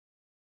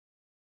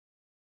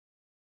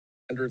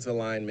standards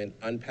alignment,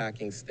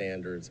 unpacking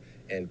standards,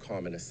 and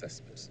common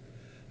assessments.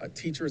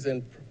 Teachers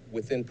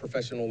within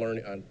professional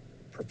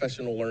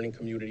learning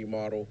community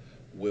model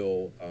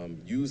will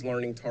use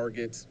learning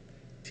targets.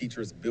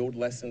 Teachers build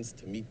lessons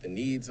to meet the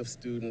needs of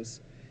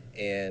students,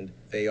 and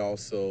they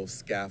also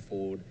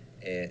scaffold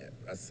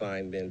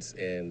assignments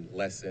and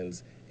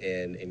lessons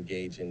and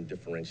engage in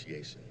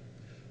differentiation.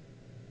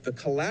 The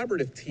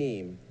collaborative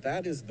team,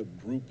 that is the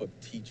group of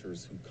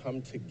teachers who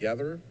come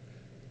together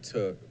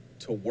to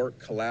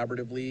work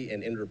collaboratively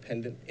and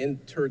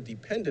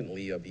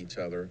interdependently of each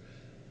other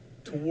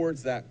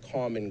towards that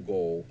common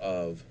goal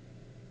of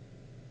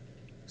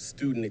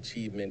student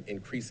achievement,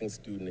 increasing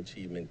student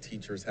achievement,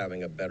 teachers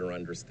having a better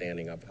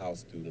understanding of how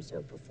students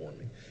are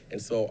performing. And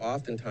so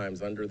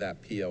oftentimes under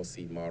that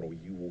PLC model,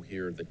 you will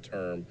hear the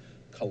term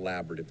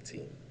collaborative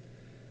team.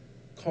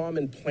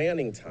 Common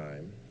planning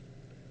time,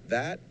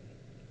 that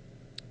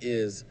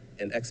is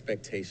an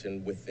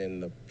expectation within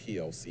the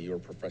PLC or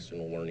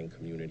professional learning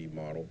community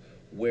model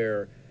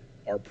where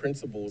our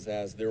principals,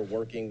 as they're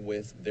working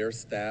with their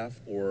staff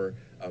or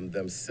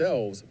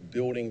themselves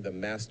building the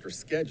master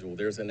schedule,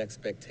 there's an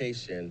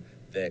expectation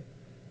that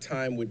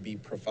time would be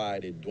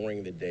provided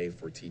during the day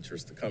for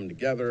teachers to come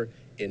together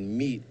and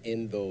meet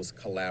in those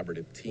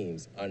collaborative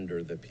teams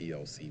under the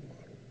PLC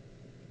model.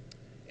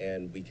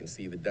 And we can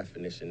see the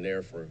definition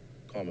there for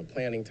common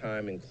planning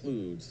time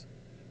includes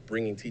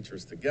bringing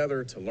teachers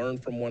together to learn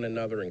from one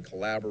another and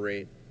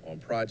collaborate on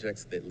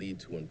projects that lead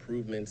to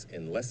improvements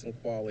in lesson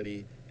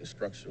quality,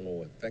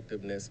 instructional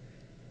effectiveness,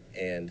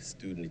 and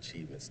student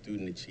achievement.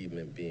 Student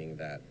achievement being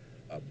that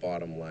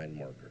bottom line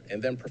marker.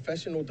 And then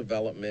professional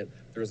development,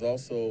 there's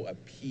also a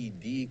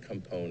PD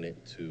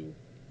component to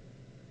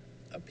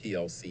a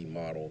PLC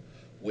model,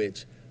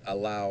 which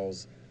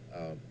allows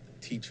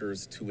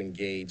teachers to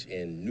engage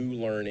in new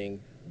learning,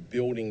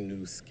 building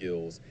new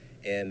skills,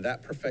 and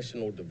that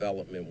professional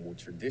development will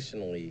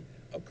traditionally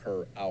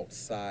occur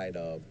outside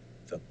of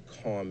the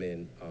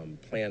common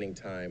planning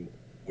time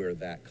where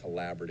that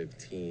collaborative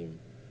team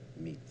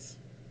meets.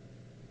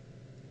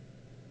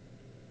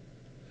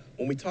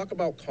 When we talk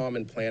about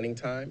common planning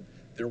time,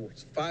 there were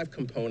 5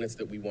 components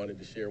that we wanted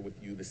to share with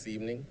you this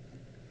evening.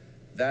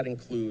 That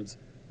includes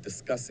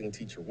discussing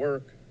teacher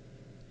work,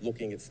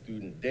 looking at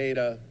student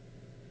data,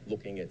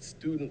 looking at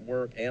student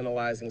work,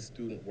 analyzing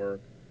student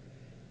work,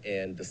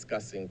 and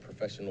discussing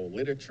professional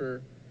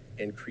literature,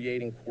 and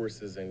creating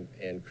courses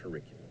and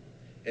curriculum.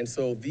 And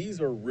so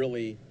these are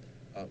really,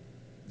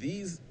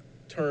 these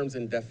terms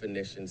and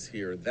definitions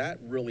here, that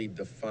really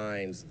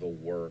defines the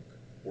work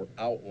or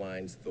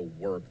outlines the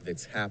work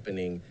that's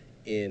happening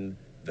in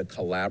the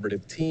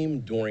collaborative team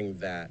during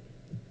that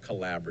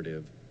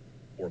collaborative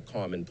or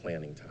common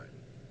planning time.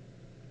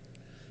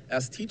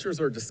 As teachers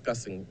are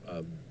discussing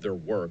their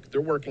work,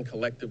 they're working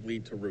collectively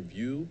to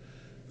review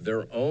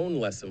their own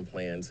lesson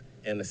plans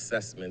and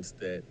assessments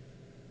that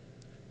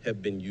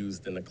have been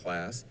used in the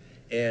class,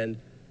 and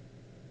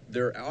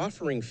they're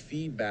offering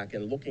feedback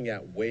and looking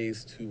at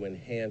ways to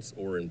enhance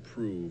or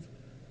improve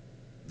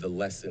the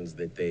lessons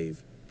that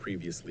they've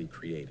previously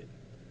created.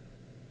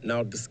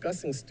 Now,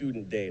 discussing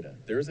student data,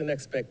 there's an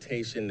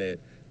expectation that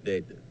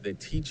the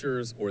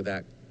teachers or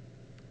that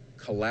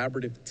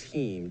collaborative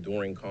team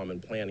during common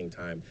planning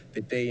time,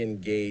 that they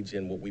engage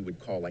in what we would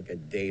call like a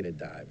data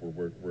dive,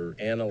 where we're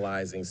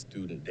analyzing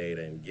student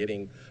data and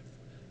getting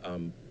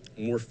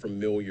more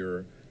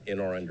familiar in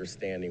our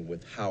understanding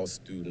with how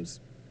students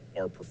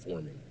are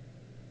performing.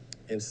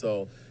 And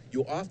so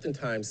you'll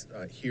oftentimes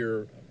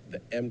hear the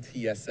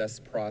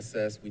MTSS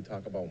process. We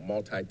talk about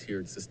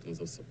multi-tiered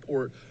systems of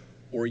support,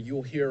 or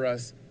you'll hear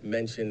us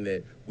mention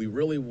that we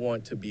really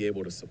want to be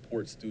able to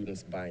support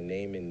students by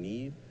name and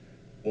need.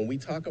 When we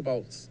talk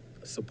about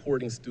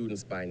supporting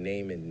students by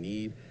name and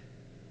need,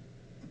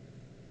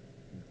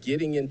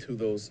 getting into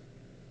those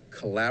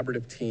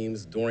collaborative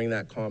teams during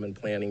that common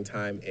planning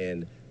time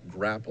and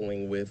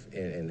grappling with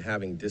and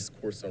having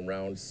discourse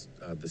around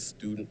the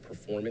student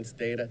performance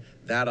data,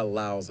 that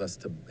allows us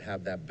to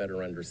have that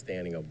better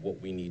understanding of what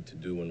we need to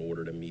do in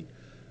order to meet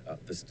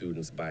the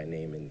students by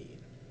name and need.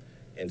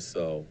 And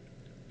so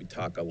we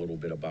talk a little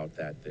bit about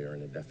that there in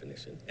the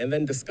definition. And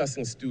then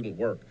discussing student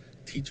work.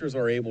 Teachers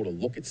are able to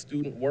look at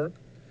student work,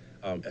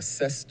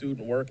 assess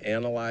student work,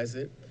 analyze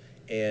it,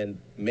 and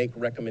make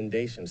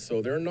recommendations.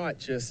 So they're not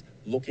just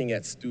looking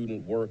at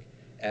student work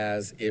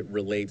as it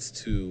relates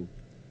to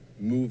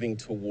moving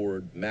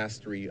toward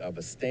mastery of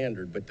a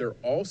standard, but they're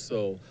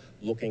also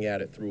looking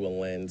at it through a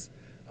lens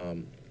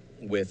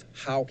with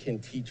how can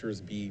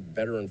teachers be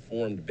better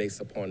informed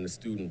based upon the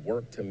student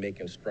work to make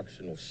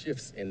instructional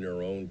shifts in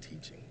their own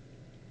teaching,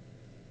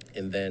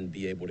 and then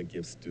be able to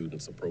give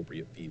students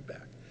appropriate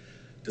feedback.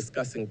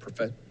 Discussing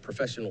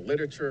professional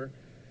literature,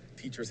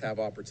 teachers have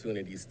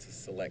opportunities to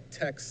select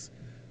texts,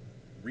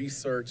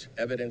 research,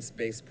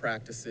 evidence-based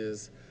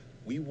practices.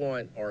 We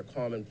want our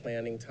common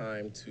planning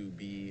time to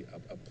be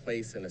a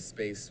place and a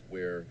space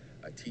where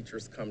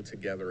teachers come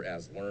together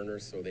as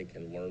learners so they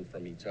can learn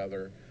from each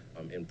other,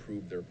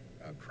 improve their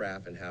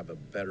craft and have a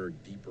better,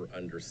 deeper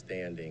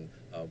understanding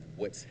of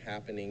what's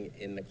happening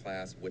in the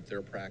class, what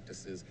their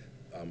practices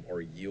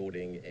are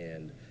yielding,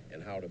 and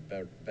how to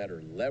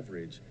better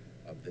leverage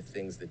the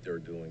things that they're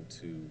doing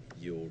to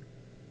yield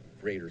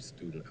greater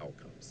student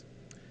outcomes.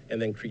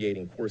 And then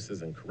creating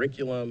courses and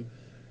curriculum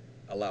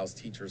allows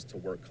teachers to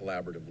work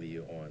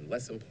collaboratively on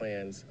lesson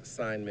plans,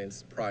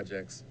 assignments,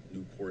 projects,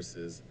 new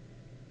courses,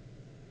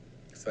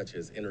 such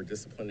as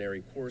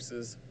interdisciplinary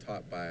courses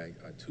taught by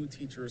two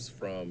teachers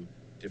from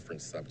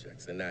different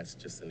subjects. And that's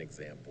just an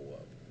example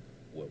of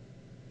what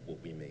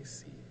we may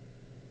see.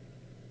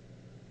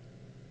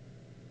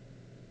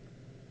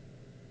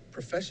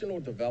 Professional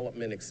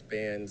development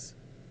expands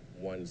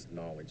one's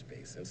knowledge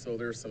base. And so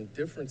there are some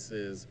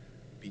differences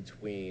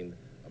between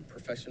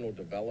professional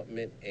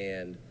development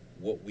and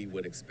what we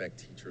would expect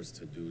teachers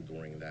to do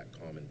during that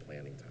common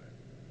planning time.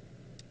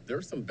 There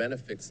are some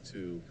benefits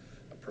to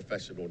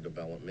professional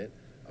development.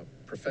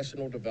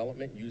 Professional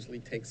development usually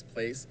takes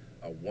place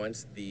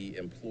once the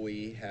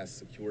employee has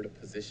secured a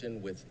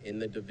position within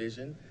the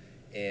division,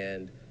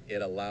 and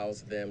it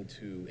allows them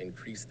to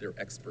increase their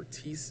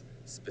expertise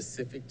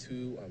specific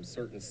to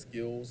certain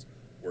skills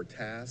or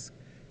tasks,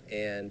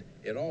 and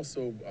it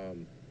also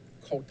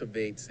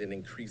cultivates and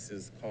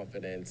increases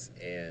confidence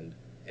and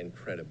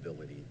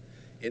credibility.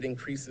 It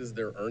increases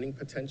their earning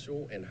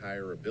potential and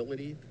higher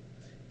ability,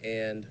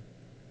 and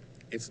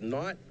it's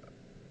not,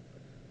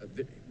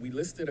 we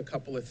listed a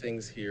couple of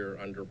things here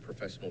under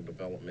professional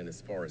development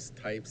as far as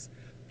types,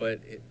 but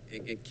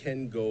it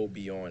can go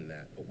beyond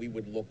that. But we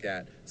would look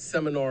at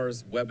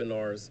seminars,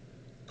 webinars,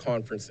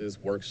 conferences,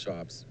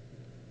 workshops,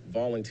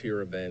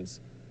 volunteer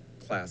events,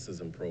 classes,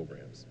 and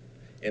programs.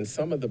 And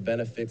some of the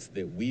benefits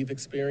that we've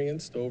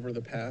experienced over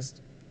the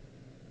past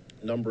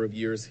number of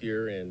years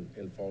here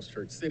in Falls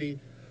Church City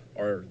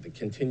are the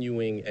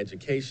continuing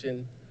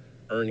education,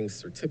 earning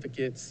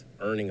certificates,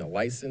 earning a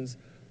license.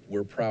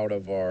 We're proud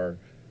of our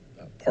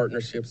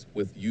partnerships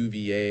with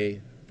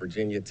UVA,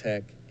 Virginia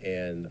Tech,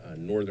 and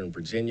Northern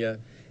Virginia.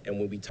 And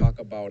when we talk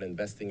about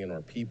investing in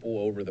our people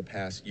over the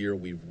past year,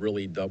 we've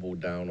really doubled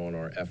down on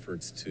our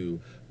efforts to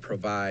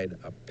provide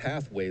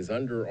pathways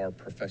under our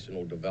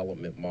professional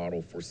development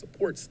model for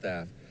support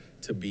staff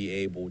to be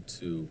able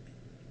to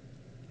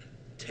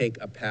take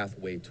a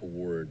pathway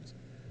towards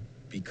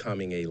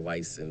becoming a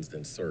licensed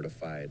and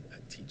certified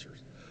teacher.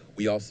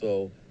 We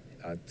also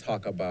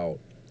talk about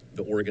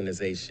the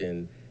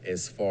organization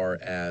as far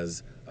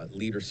as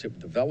leadership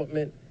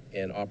development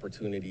and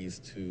opportunities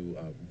to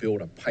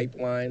build a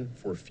pipeline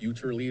for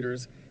future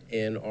leaders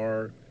in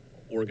our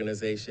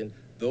organization.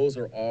 Those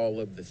are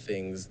all of the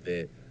things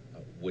that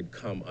would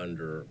come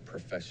under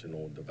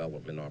professional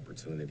development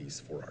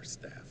opportunities for our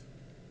staff.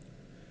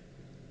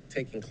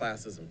 Taking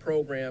classes and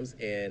programs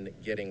and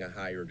getting a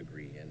higher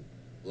degree. And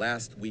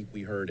last week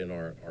we heard in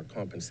our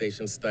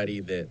compensation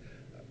study that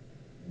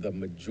the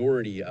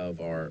majority of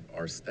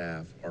our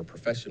staff, our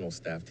professional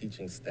staff,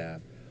 teaching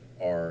staff,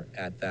 are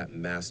at that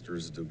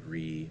master's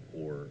degree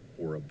or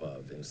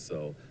above. And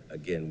so,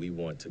 again, we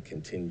want to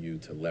continue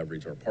to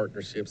leverage our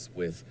partnerships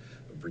with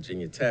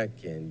Virginia Tech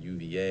and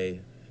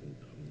UVA, and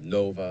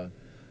Nova,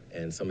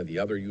 and some of the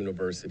other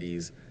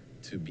universities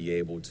to be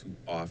able to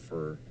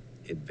offer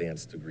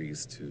advanced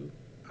degrees to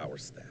our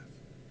staff.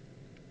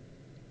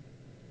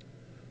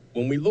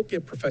 When we look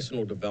at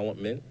professional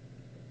development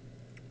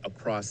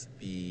across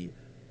the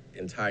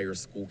entire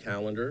school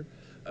calendar,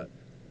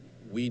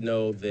 we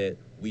know that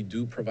we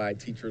do provide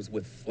teachers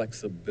with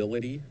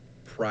flexibility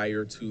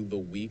prior to the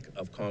week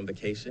of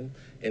convocation.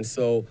 And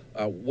so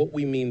what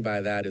we mean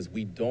by that is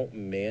we don't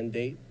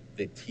mandate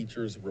that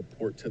teachers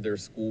report to their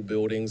school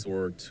buildings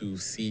or to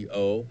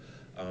CO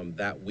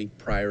that week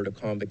prior to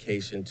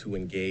convocation to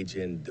engage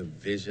in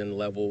division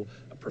level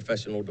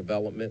professional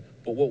development.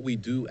 But what we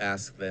do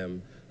ask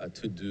them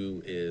to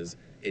do is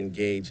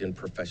engage in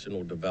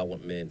professional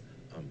development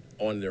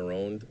on their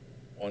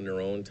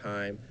own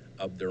time,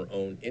 of their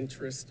own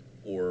interest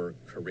or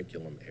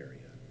curriculum area.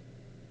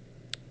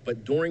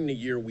 But during the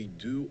year, we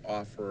do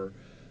offer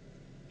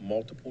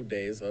multiple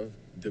days of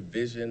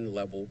division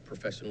level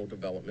professional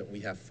development.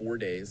 We have 4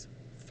 days.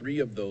 3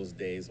 of those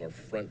days are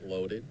front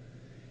loaded,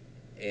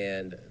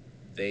 and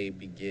they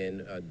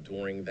begin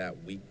during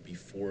that week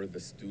before the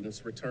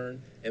students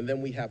return. And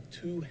then we have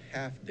 2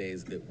 half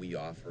days that we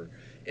offer.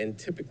 And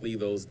typically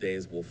those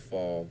days will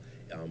fall,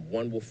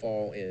 one will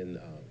fall in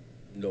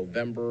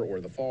November or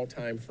the fall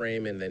time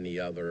frame, and then the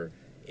other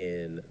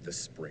in the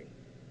spring.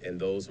 And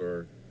those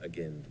are,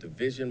 again,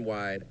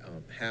 division-wide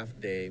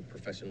half-day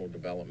professional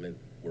development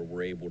where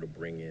we're able to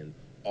bring in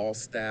all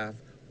staff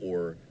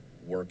or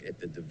work at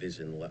the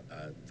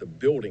the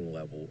building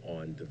level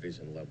on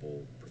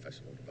division-level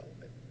professional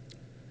development.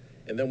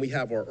 And then we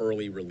have our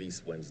early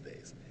release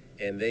Wednesdays,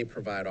 and they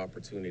provide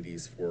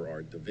opportunities for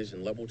our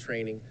division-level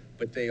training,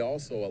 but they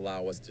also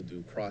allow us to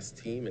do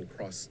cross-team and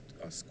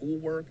cross-school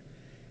work,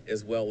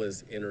 as well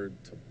as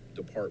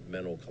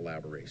interdepartmental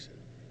collaboration.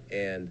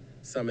 And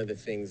some of the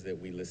things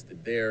that we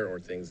listed there are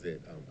things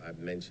that I've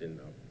mentioned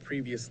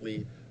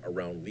previously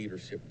around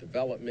leadership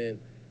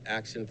development,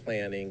 action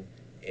planning,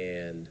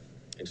 and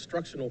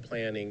instructional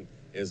planning,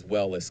 as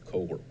well as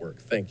cohort work.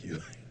 Thank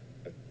you.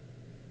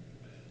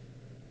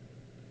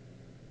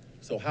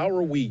 So how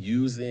are we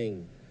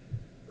using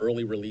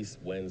early release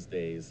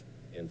Wednesdays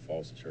in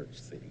Falls Church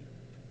City?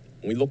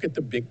 When we look at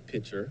the big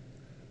picture,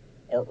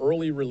 our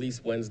early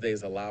release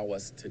Wednesdays allow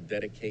us to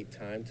dedicate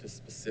time to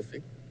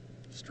specific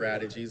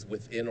strategies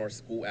within our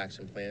school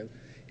action plan.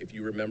 If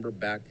you remember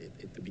back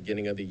at the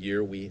beginning of the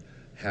year, we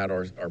had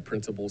our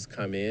principals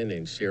come in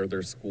and share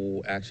their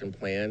school action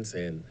plans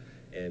and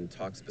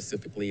talk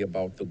specifically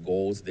about the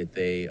goals that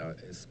they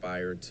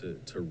aspire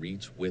to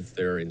reach with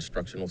their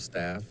instructional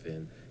staff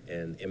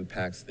and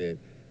impacts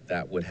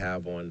that would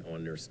have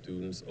on their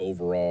students'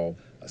 overall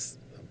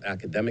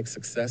academic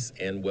success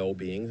and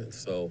well-being.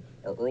 So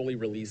our early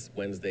release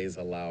Wednesdays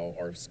allow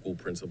our school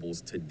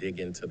principals to dig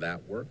into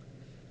that work.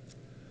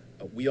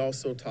 We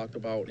also talked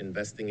about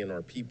investing in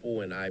our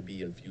people and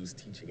IB-infused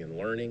teaching and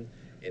learning.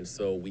 And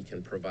so we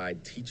can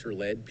provide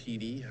teacher-led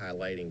PD,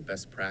 highlighting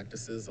best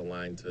practices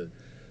aligned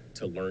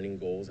to learning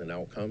goals and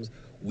outcomes.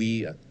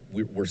 We're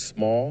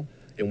small,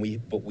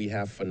 but we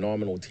have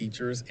phenomenal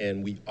teachers,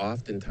 and we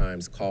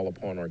oftentimes call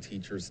upon our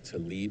teachers to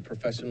lead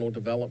professional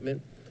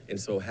development. And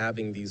so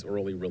having these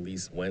early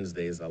release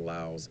Wednesdays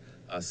allows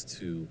us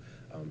to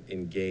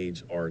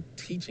engage our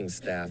teaching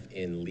staff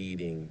in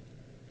leading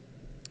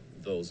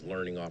those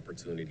learning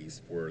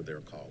opportunities for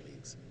their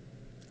colleagues.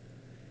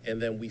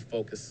 And then we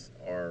focus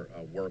our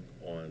work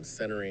on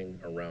centering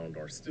around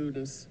our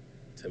students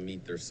to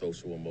meet their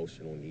social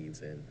emotional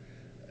needs. And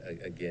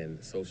again,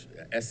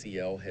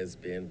 SEL has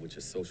been, which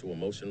is social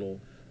emotional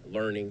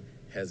learning,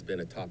 has been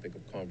a topic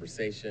of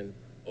conversation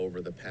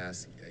over the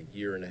past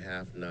year and a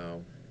half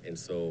now. And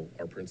so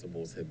our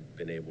principals have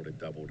been able to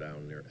double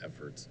down their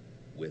efforts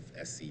with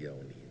SEL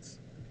needs.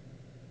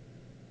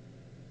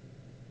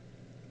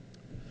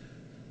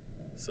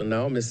 So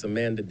now Ms.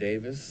 Amanda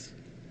Davis,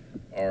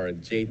 our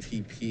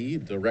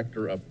JTP,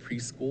 Director of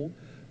Preschool,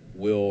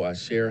 will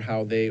share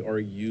how they are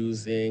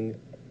using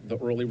the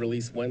early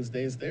release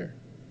Wednesdays there.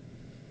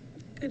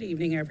 Good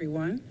evening,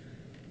 everyone.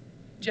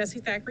 Jesse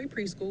Thackeray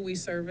Preschool, we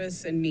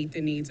service and meet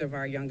the needs of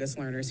our youngest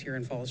learners here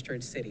in Falls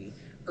Church City.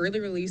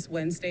 Early release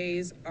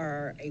Wednesdays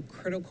are a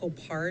critical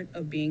part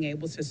of being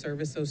able to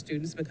service those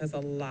students because a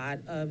lot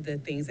of the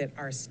things that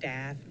our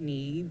staff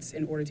needs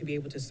in order to be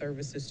able to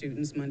service the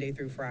students Monday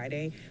through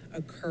Friday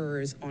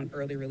occurs on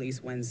early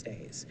release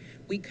Wednesdays.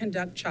 We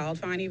conduct child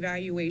find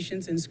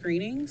evaluations and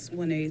screenings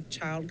when a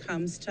child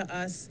comes to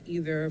us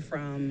either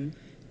from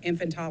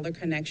infant toddler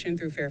connection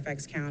through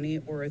Fairfax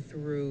County or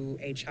through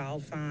a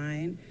child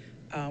find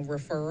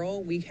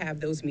referral. We have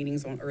those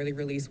meetings on early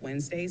release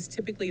Wednesdays.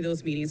 Typically,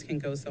 those meetings can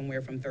go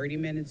somewhere from 30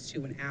 minutes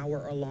to an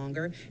hour or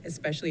longer,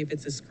 especially if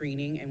it's a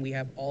screening and we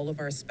have all of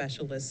our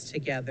specialists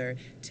together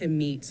to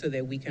meet so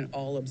that we can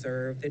all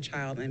observe the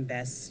child and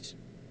best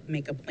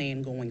make a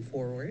plan going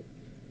forward.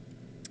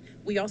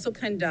 We also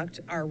conduct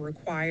our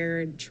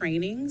required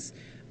trainings.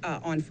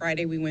 On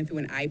Friday, we went through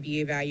an IB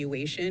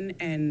evaluation,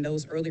 and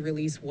those early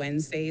release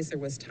Wednesdays, there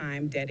was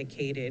time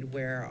dedicated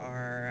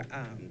where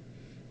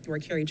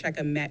Carrie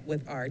Checka met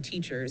with our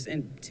teachers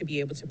and to be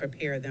able to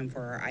prepare them for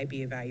our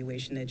IB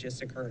evaluation that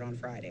just occurred on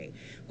Friday.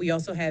 We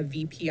also have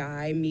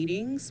VPI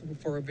meetings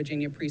for a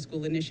Virginia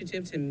Preschool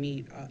Initiative to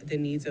meet the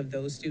needs of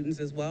those students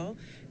as well.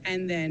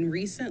 And then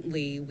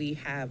recently we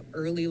have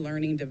early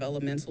learning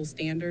developmental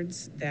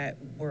standards that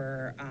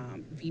were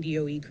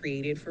VDOE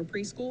created for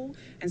preschool.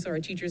 And so our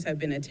teachers have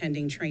been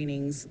attending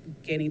trainings,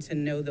 getting to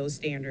know those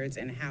standards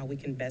and how we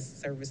can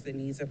best service the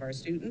needs of our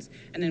students.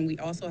 And then we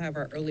also have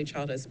our early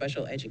childhood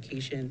special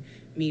education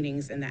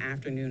meetings in the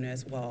afternoon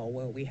as well,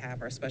 where we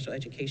have our special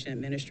education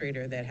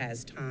administrator that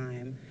has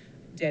time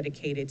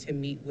dedicated to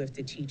meet with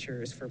the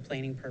teachers for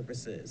planning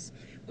purposes.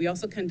 We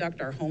also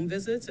conduct our home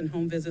visits, and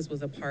home visits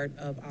was a part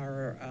of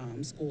our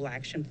school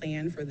action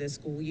plan for this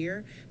school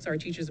year. So our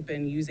teachers have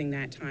been using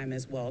that time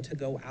as well to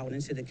go out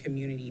into the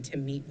community to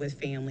meet with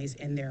families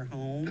in their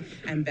home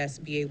and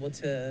best be able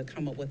to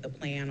come up with a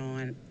plan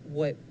on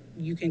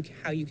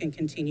how you can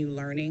continue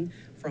learning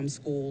from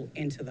school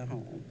into the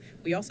home.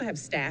 We also have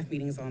staff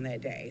meetings on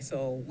that day.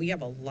 So we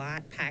have a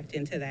lot packed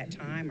into that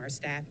time. Our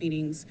staff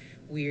meetings,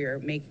 we're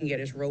making it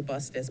as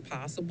robust as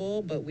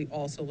possible, but we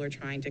also are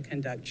trying to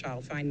conduct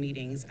child find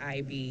meetings,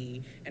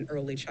 IB, and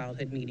early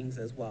childhood meetings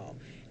as well.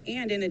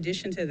 And in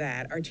addition to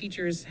that, our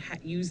teachers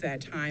use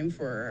that time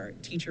for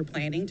teacher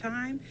planning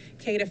time.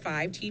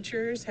 K-5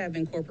 teachers have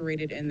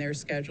incorporated in their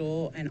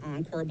schedule an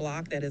encore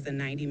block that is a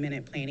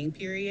 90-minute planning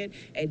period.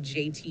 At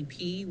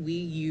JTP, we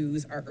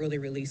use our early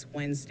release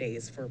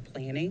Wednesdays for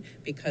planning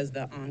because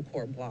the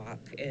encore block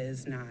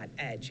is not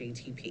at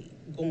JTP.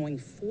 Going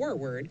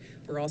forward,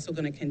 we're also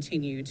going to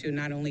continue to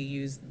not only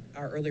use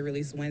our early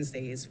release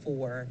Wednesdays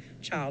for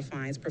child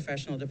finds,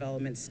 professional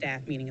development,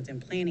 staff meetings, and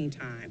planning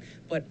time,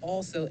 but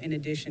also in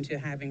addition to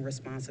having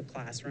responsive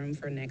classroom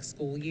for next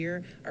school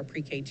year, our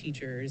pre-K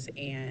teachers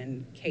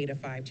and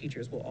K-5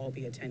 teachers will all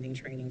be attending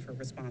training for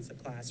responsive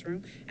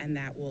classroom, and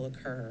that will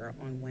occur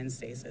on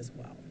Wednesdays as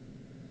well.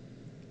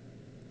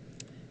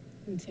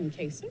 And Tim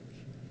Kasich.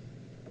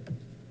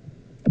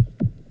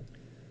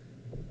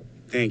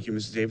 Thank you,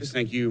 Mrs. Davis.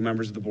 Thank you,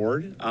 members of the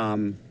board.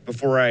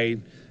 Before I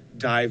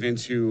dive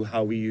into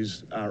how we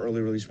use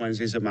early release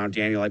Wednesdays at Mount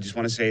Daniel, I just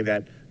want to say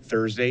that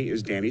Thursday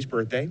is Danny's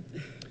birthday.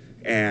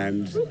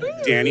 And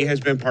Danny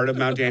has been part of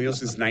Mount Daniel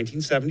since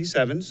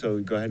 1977, so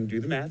go ahead and do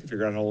the math if you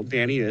figure out how old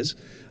Danny is.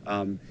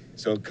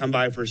 So come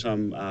by for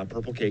some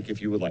purple cake if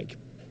you would like.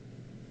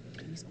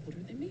 He's older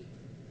than me.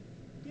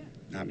 Yeah.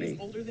 Not me. He's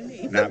older than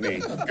me. Not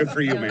me. Good for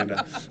you,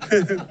 Amanda.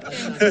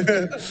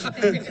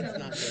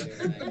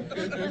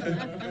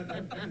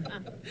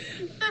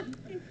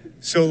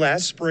 So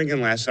last spring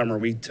and last summer,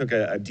 we took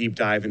a deep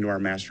dive into our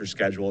master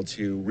schedule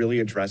to really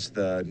address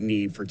the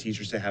need for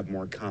teachers to have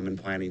more common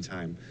planning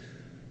time.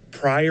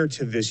 Prior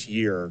to this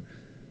year,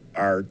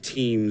 our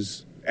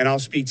teams, and I'll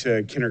speak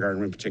to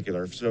kindergarten in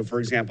particular. So for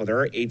example, there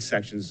are 8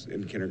 sections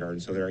in kindergarten,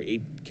 so there are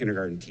 8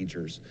 kindergarten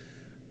teachers.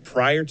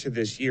 Prior to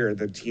this year,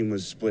 the team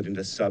was split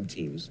into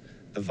sub-teams,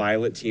 the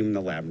violet team and the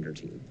lavender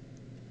team.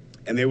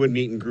 And they would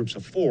meet in groups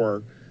of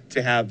 4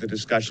 to have the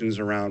discussions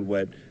around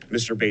what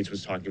Mr. Bates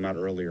was talking about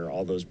earlier,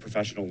 all those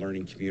professional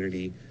learning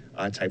community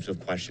types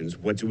of questions.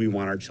 What do we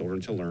want our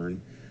children to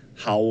learn?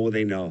 How will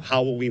they know?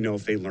 How will we know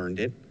if they learned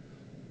it?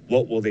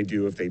 What will they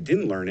do if they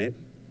didn't learn it?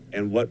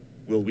 And what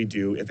will we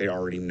do if they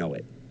already know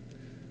it?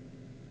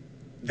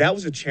 That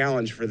was a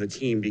challenge for the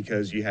team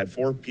because you had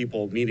 4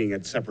 people meeting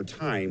at separate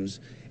times,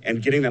 and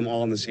getting them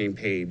all on the same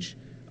page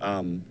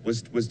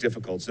was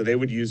difficult. So they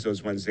would use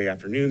those Wednesday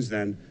afternoons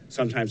then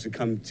sometimes to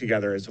come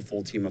together as a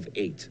full team of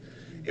 8.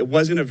 It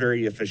wasn't a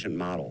very efficient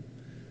model.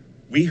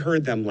 We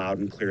heard them loud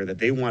and clear that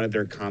they wanted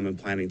their common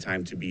planning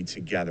time to be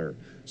together.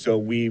 So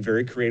we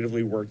very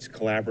creatively worked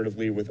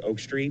collaboratively with Oak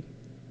Street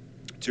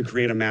to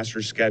create a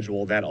master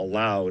schedule that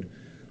allowed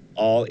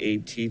all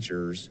 8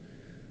 teachers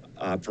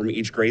from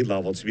each grade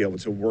level to be able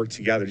to work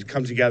together, to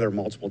come together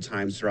multiple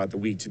times throughout the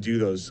week to do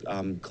those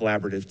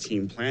collaborative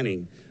team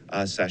planning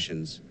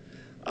sessions.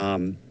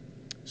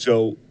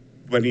 So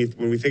when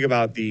we think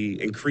about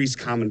the increased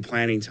common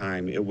planning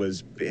time, it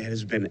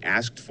has been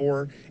asked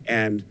for.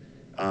 And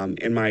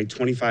in my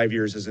 25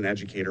 years as an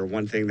educator,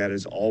 one thing that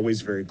is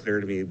always very clear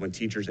to me when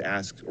teachers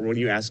ask, or when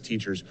you ask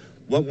teachers,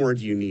 what more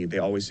do you need? They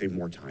always say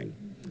more time.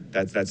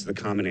 That's the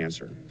common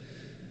answer.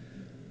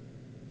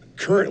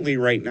 Currently,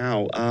 right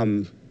now,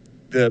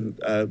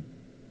 the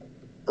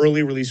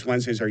early release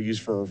Wednesdays are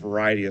used for a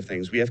variety of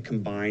things. We have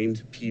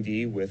combined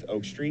PD with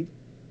Oak Street.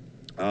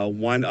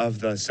 One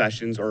of the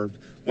sessions, or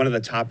one of the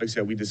topics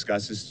that we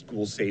discuss, is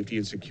school safety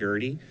and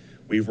security.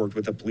 We've worked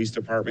with the police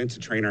department to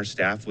train our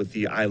staff with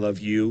the I Love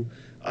You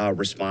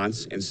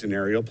response and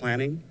scenario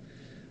planning.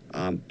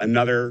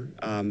 Another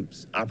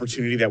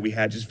opportunity that we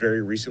had just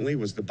very recently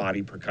was the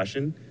body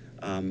percussion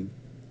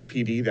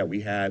PD that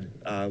we had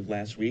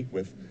last week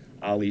with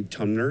Ali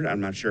Tumner. I'm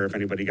not sure if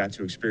anybody got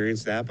to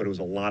experience that, but it was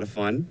a lot of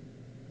fun.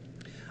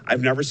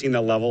 I've never seen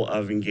the level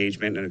of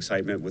engagement and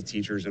excitement with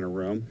teachers in a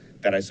room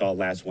that I saw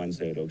last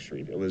Wednesday at Oak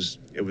Street. It was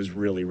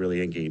really,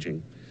 really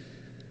engaging.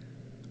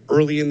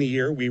 Early in the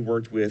year, we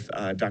worked with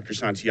Dr.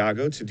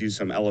 Santiago to do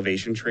some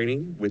elevation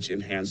training, which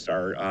enhanced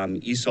our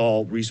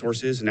ESOL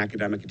resources and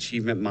academic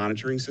achievement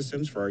monitoring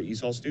systems for our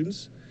ESOL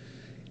students.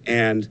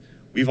 And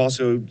we've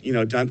also,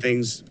 done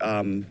things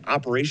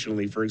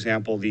operationally. For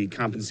example, the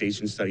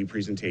compensation study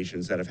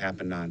presentations that have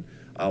happened on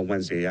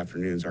Wednesday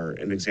afternoons are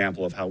an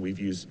example of how we've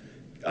used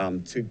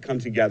to come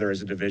together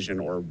as a division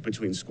or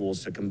between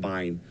schools to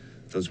combine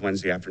those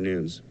Wednesday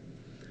afternoons.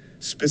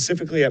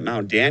 Specifically at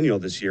Mount Daniel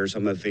this year,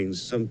 some of the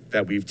things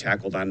that we've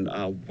tackled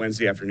on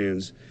Wednesday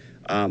afternoons,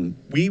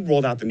 we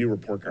rolled out the new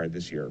report card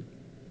this year.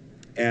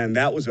 And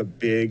that was a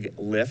big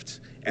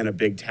lift and a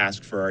big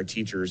task for our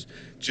teachers,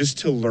 just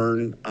to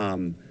learn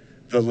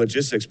the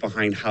logistics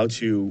behind how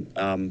to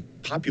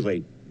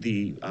populate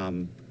the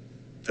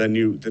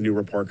new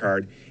report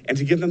card, and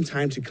to give them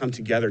time to come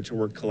together to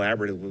work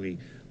collaboratively.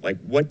 Like,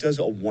 what does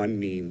a 1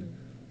 mean?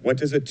 What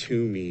does a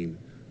 2 mean?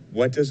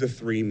 What does a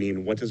 3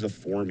 mean? What does a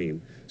 4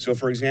 mean? So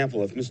for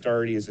example, if Ms.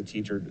 Doherty is a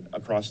teacher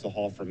across the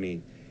hall from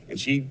me, and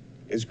she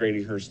is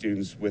grading her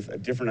students with a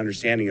different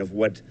understanding of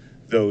what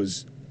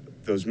those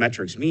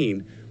metrics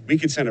mean, we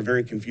could send a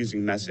very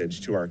confusing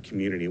message to our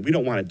community. We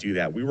don't want to do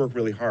that. We work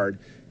really hard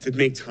to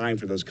make time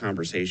for those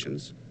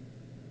conversations.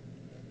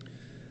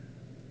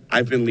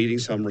 I've been leading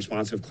some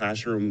responsive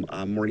classroom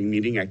morning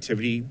meeting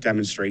activity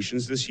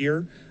demonstrations this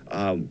year.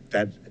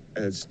 That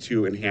is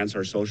to enhance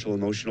our social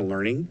emotional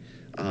learning,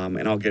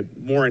 and I'll get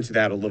more into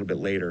that a little bit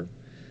later.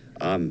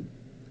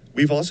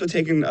 We've also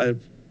taken a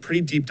pretty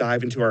deep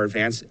dive into our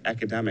advanced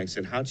academics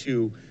and how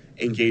to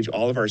engage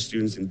all of our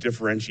students and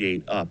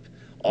differentiate up.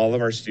 All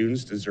of our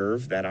students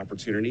deserve that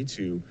opportunity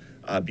to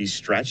be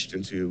stretched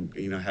and to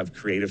have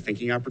creative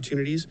thinking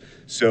opportunities.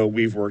 So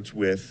we've worked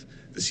with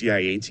the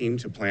CIA team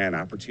to plan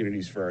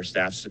opportunities for our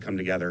staffs to come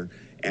together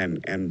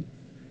and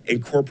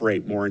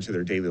incorporate more into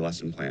their daily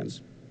lesson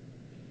plans.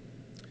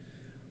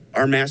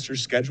 Our master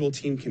schedule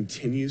team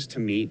continues to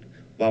meet.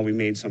 While we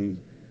made some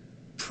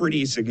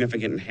pretty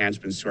significant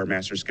enhancements to our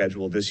master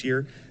schedule this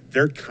year,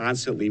 they're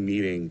constantly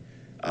meeting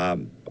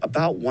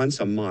about once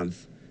a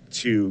month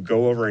to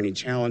go over any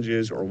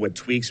challenges or what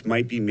tweaks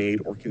might be made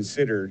or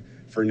considered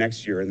for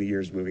next year and the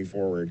years moving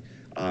forward.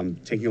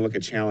 Taking a look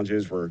at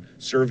challenges, we're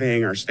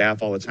surveying our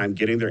staff all the time,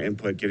 getting their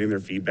input, getting their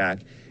feedback,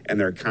 and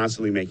they're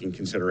constantly making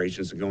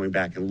considerations and going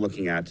back and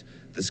looking at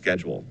the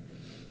schedule.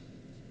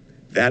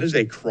 That is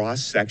a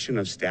cross-section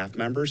of staff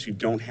members who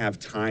don't have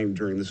time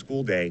during the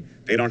school day.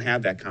 They don't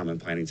have that common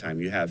planning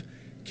time. You have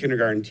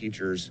kindergarten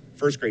teachers,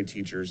 first grade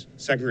teachers,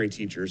 second grade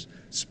teachers,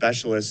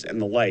 specialists, and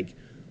the like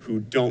who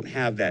don't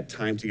have that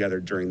time together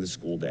during the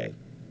school day.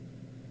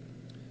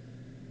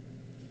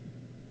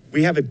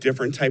 We have a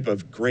different type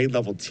of grade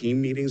level team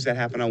meetings that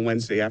happen on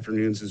Wednesday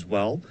afternoons as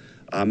well.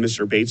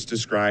 Mr. Bates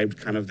described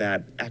kind of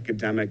that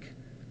academic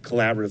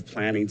collaborative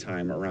planning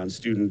time around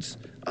students'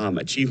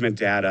 achievement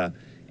data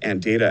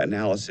and data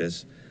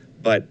analysis.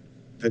 But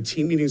the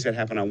team meetings that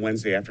happen on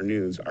Wednesday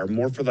afternoons are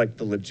more for like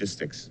the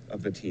logistics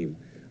of the team.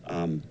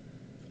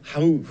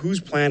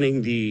 Who's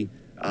planning the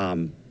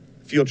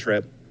field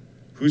trip?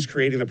 Who's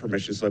creating the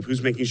permission slip?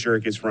 Who's making sure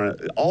it gets run?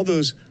 All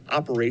those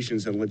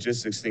operations and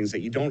logistics things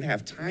that you don't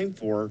have time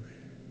for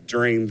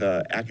during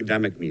the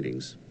academic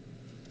meetings.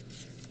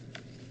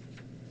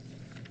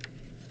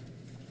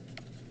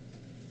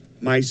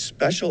 My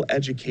special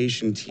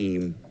education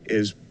team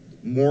is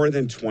more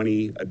than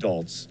 20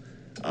 adults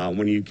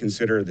when you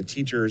consider the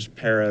teachers,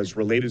 paras,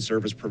 related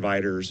service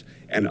providers,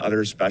 and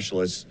other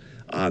specialists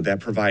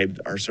that provide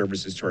our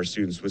services to our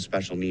students with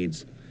special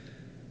needs.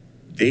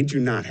 They do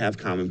not have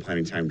common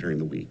planning time during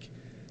the week.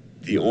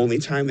 The only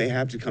time they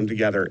have to come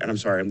together, and I'm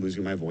sorry, I'm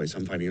losing my voice,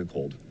 I'm fighting a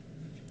cold.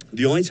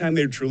 The only time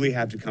they truly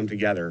have to come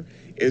together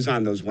is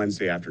on those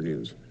Wednesday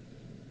afternoons.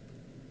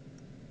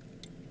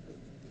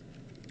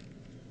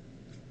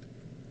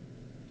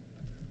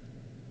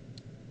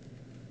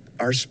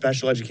 Our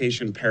special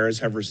education paras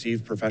have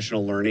received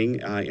professional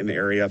learning in the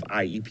area of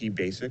IEP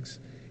basics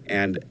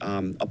and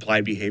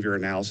applied behavior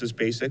analysis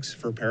basics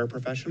for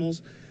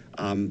paraprofessionals.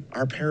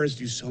 Our paras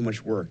do so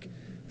much work.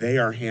 They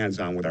are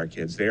hands-on with our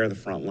kids. They are the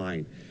front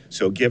line.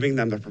 So giving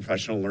them the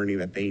professional learning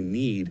that they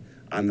need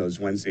on those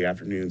Wednesday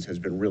afternoons has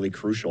been really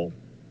crucial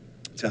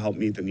to help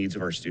meet the needs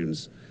of our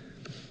students.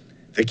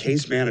 The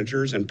case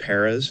managers and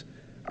paras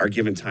are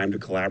given time to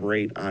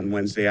collaborate on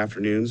Wednesday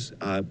afternoons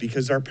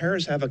because our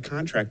paras have a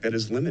contract that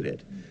is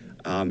limited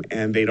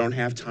and they don't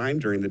have time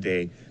during the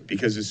day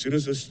because as soon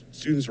as the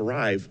students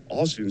arrive,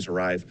 all students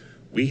arrive,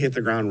 we hit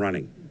the ground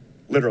running,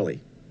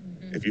 literally.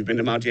 Mm-hmm. If you've been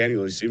to Mount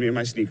Daniel, you see me in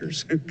my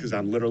sneakers because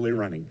I'm literally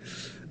running.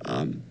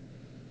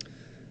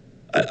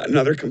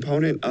 Another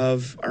component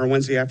of our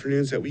Wednesday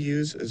afternoons that we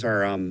use is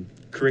our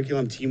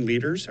curriculum team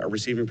leaders are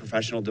receiving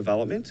professional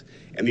development,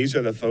 and these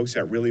are the folks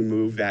that really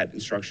move that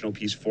instructional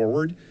piece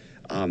forward.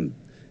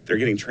 They're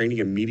getting training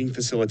in meeting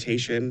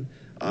facilitation,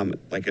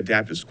 like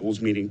adaptive schools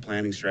meeting,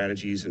 planning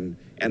strategies, and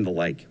the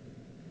like.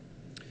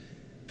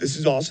 This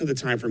is also the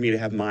time for me to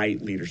have my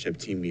leadership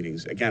team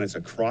meetings. Again, it's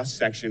a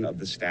cross-section of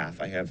the staff.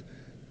 I have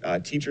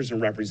teachers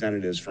and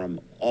representatives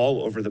from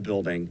all over the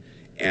building,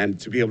 and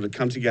to be able to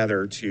come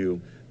together to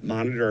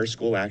monitor our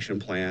school action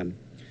plan,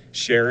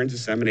 share and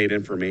disseminate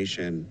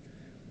information,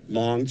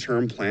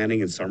 long-term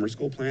planning and summer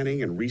school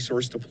planning and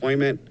resource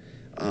deployment,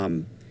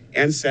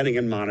 and setting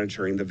and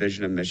monitoring the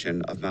vision and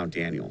mission of Mount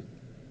Daniel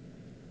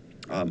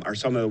are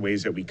some of the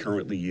ways that we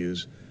currently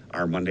use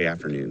our Wednesday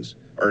afternoons.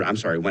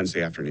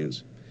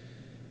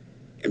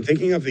 In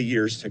thinking of the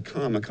years to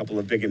come, a couple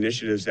of big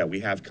initiatives that we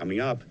have coming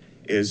up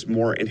is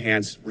more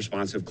enhanced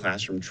responsive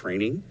classroom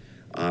training.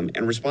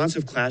 And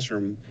responsive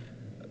classroom,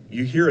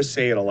 you hear us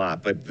say it a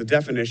lot, but the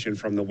definition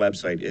from the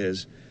website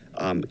is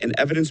an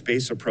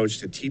evidence-based approach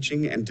to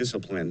teaching and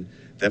discipline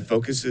that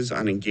focuses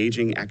on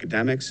engaging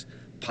academics,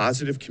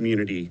 positive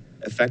community,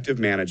 effective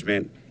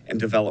management, and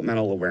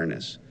developmental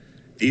awareness.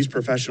 These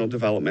professional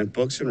development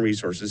books and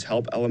resources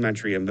help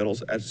elementary and middle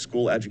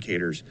school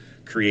educators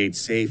create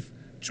safe,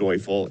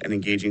 joyful, and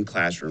engaging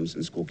classrooms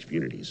and school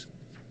communities.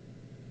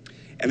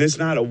 And it's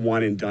not a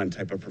one and done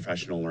type of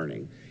professional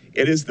learning.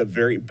 It is the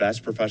very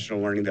best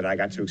professional learning that I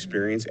got to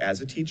experience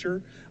as a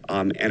teacher,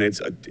 and it's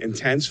an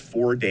intense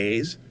 4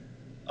 days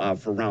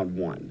for round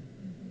one.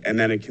 And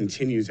then it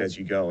continues as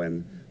you go,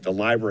 and the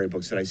library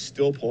books that I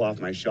still pull off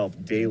my shelf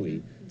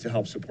daily to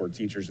help support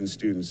teachers and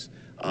students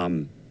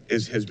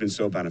has been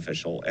so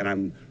beneficial. And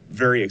I'm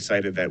very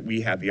excited that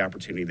we have the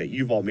opportunity, that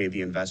you've all made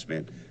the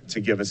investment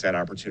to give us that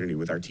opportunity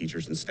with our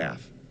teachers and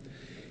staff.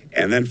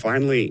 And then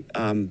finally,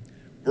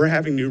 we're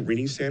having new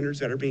reading standards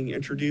that are being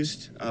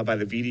introduced by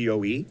the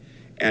VDOE,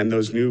 and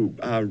those new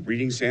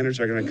reading standards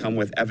are going to come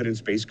with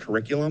evidence-based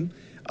curriculum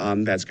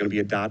that's going to be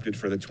adopted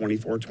for the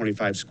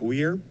 24-25 school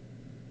year.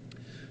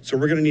 So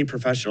we're going to need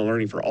professional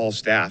learning for all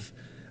staff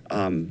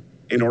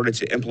in order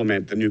to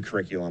implement the new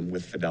curriculum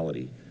with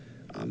fidelity.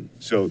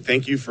 So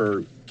thank you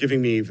for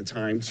giving me the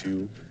time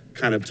to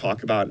kind of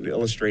talk about and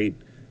illustrate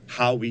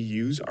how we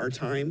use our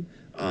time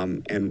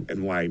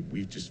and why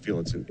we just feel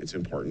it's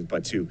important,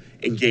 but to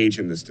engage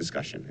in this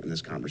discussion, in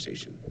this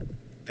conversation.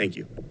 Thank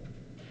you.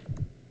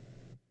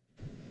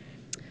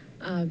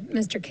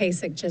 Mr.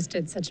 Kasich just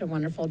did such a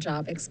wonderful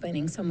job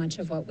explaining so much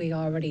of what we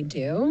already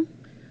do.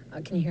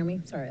 Can you hear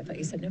me? Sorry, I thought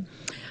you said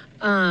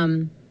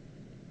no.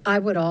 I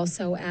would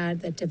also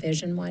add that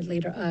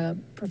division-wide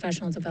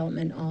professional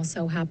development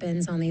also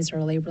happens on these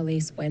early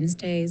release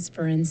Wednesdays.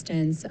 For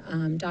instance,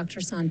 Dr.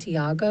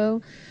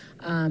 Santiago,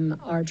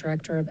 our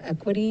director of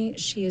equity,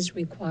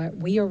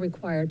 we are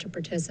required to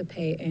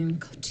participate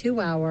in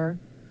 2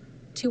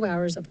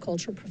 hours of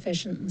cultural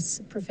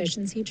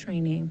proficiency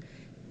training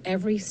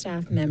every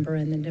staff member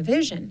in the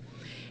division.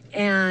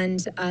 And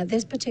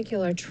this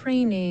particular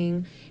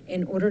training,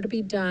 in order to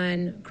be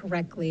done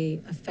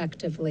correctly,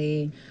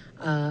 effectively,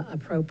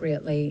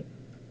 appropriately,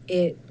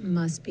 it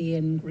must be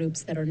in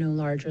groups that are no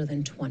larger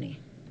than 20.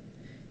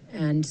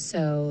 And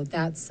so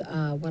that's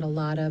what a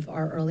lot of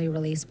our early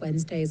release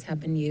Wednesdays have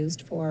been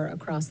used for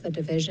across the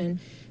division,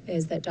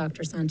 is that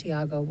Dr.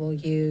 Santiago will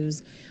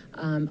use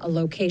a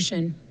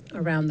location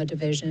around the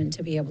division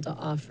to be able to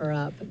offer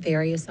up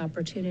various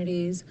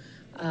opportunities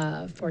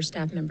for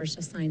staff members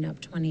to sign up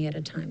 20 at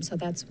a time. So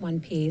that's one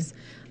piece.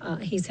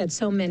 He said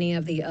so many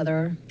of the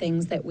other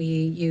things that we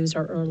use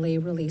our early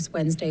release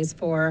Wednesdays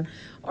for,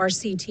 our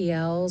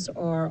CTLs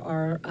or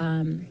our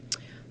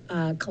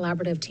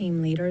collaborative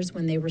team leaders,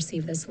 when they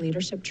receive this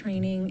leadership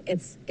training,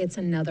 it's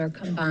another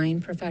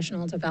combined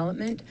professional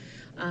development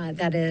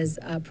that is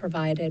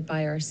provided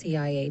by our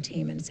CIA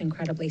team, and it's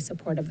incredibly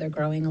supportive. They're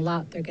growing a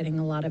lot. They're getting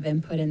a lot of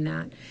input in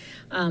that.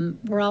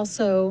 We're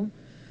also,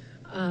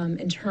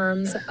 in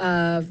terms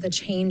of the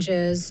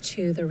changes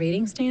to the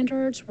reading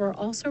standards, we're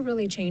also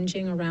really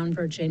changing around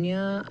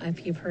Virginia.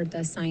 If you've heard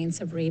the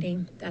science of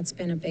reading, that's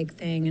been a big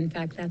thing. In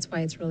fact, that's why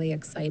it's really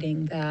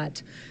exciting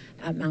that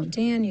at Mount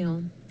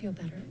Daniel,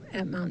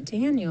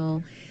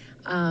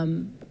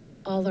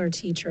 all our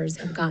teachers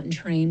have gotten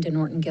trained in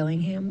Orton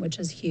Gillingham, which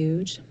is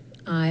huge.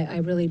 I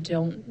really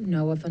don't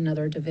know of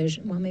another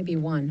division, well, maybe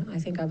one. I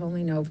think I've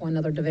only know of one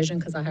other division,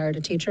 because I hired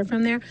a teacher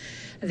from there,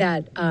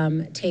 that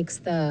makes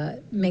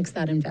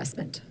that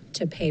investment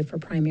to pay for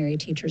primary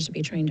teachers to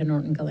be trained in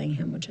Orton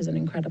Gillingham, which is an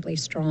incredibly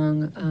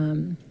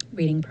strong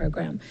reading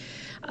program.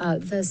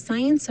 The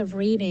science of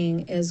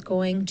reading is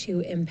going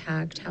to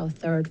impact how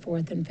 3rd,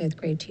 4th, and 5th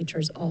grade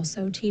teachers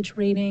also teach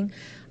reading.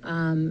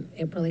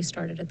 It really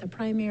started at the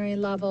primary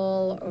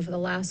level over the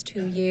last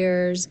 2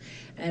 years,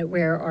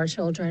 where our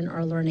children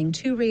are learning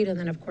to read, and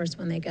then of course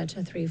when they get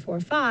to 3, 4,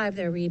 5,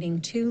 they're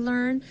reading to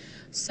learn.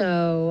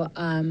 So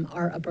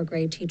our upper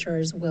grade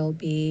teachers will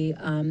be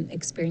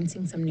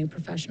experiencing some new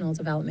professional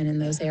development in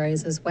those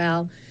areas as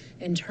well,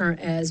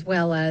 as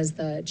well as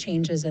the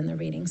changes in the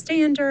reading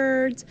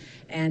standards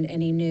and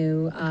any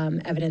new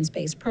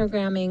evidence-based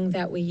programming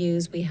that we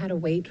use. We had to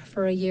wait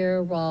for a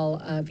year while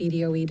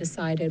VDOE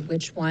decided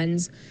which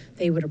ones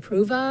they would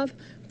approve of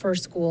for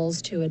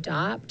schools to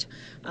adopt.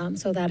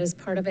 So that is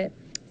part of it.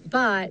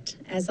 But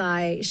as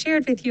I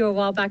shared with you a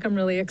while back, I'm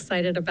really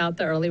excited about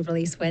the early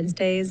release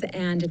Wednesdays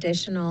and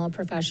additional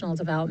professional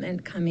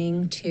development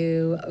coming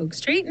to Oak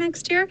Street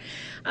next year.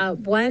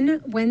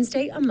 One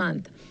Wednesday a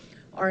month,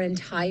 our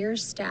entire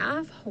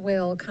staff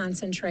will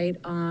concentrate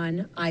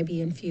on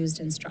IB-infused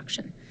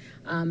instruction.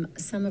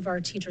 Some of our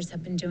teachers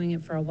have been doing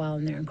it for a while,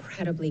 and they're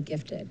incredibly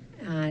gifted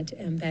at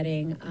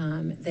embedding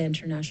the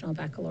International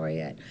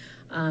Baccalaureate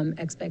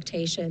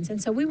expectations.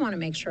 And so we want to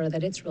make sure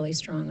that it's really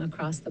strong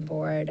across the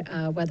board,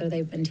 whether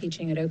they've been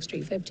teaching at Oak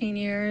Street 15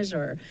 years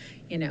or,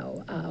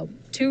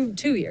 2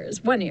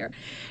 years, 1 year.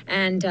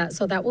 And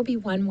so that will be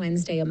one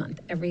Wednesday a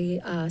month,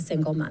 every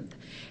single month.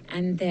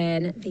 And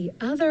then the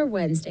other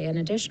Wednesday, an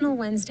additional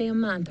Wednesday a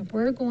month,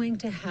 we're going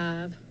to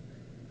have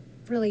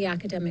really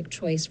academic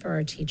choice for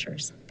our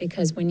teachers,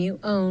 because when you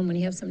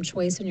have some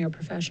choice in your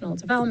professional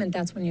development,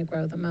 that's when you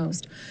grow the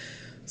most.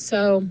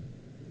 So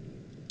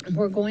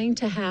we're going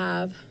to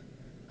have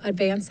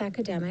advanced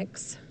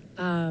academics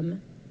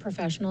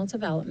professional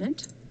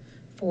development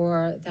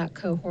for that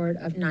cohort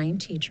of 9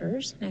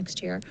 teachers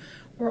next year.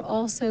 We're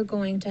also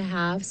going to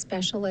have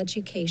special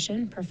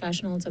education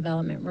professional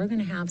development. We're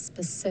going to have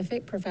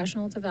specific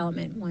professional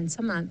development once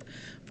a month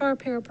for our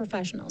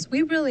paraprofessionals.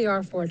 We really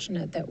are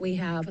fortunate that we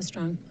have a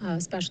strong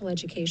special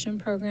education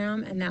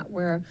program and that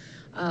we're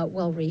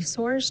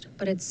well-resourced,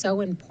 but it's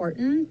so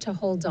important to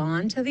hold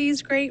on to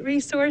these great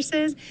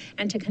resources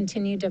and to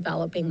continue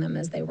developing them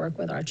as they work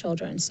with our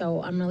children.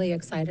 So I'm really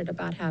excited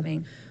about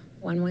having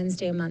one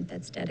Wednesday a month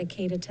that's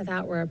dedicated to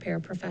that, where our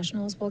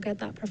paraprofessionals will get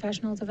that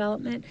professional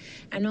development,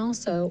 and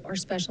also our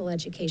special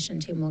education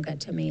team will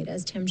get to meet.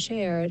 As Tim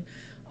shared,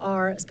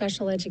 our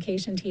special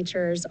education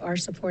teachers are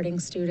supporting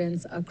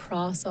students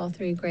across all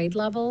 3 grade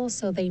levels,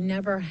 so they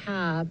never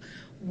have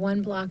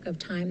one block of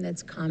time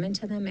that's common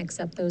to them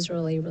except those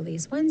early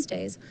release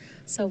Wednesdays.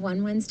 So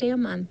one Wednesday a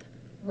month,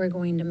 we're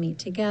going to meet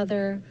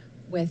together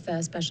with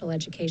a special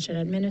education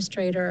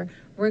administrator.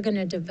 We're going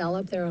to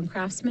develop their own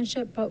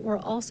craftsmanship, but we're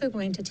also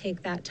going to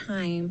take that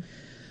time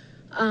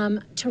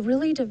to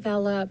really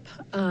develop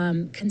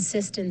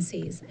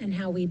consistencies in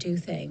how we do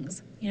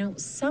things.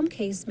 Some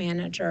case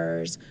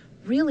managers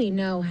really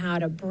know how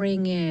to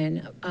bring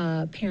in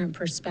parent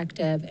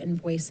perspective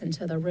and voice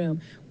into the room.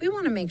 We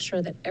want to make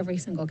sure that every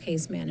single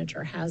case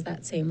manager has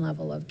that same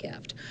level of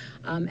gift.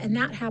 And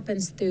that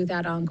happens through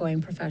that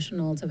ongoing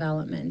professional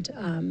development,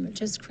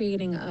 just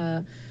creating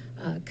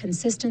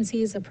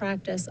consistencies of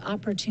practice,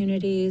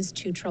 opportunities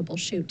to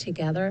troubleshoot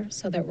together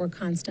so that we're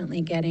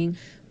constantly getting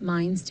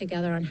minds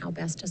together on how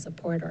best to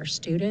support our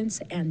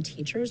students and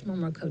teachers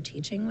when we're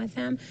co-teaching with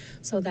them.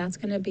 So that's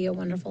going to be a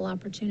wonderful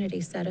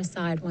opportunity set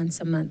aside once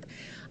a month.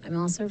 I'm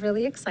also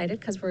really excited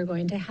because we're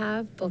going to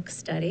have book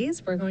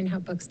studies. We're going to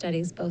have book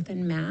studies both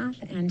in math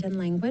and in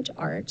language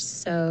arts.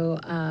 So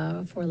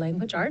for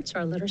language arts,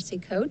 our literacy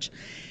coach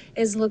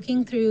is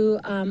looking through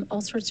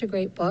all sorts of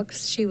great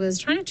books. She was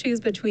trying to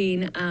choose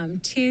between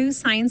 2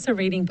 science of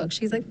reading books.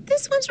 She's like,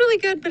 this one's really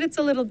good, but it's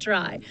a little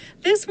dry.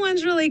 This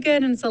one's really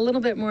good, and it's a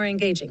little bit more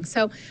engaging.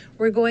 So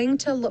we're going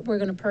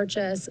to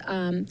purchase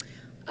 4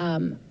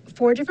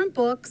 different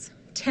books,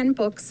 10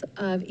 books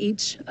of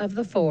each of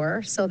the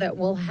 4, so that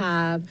we'll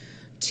have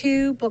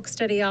 2 book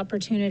study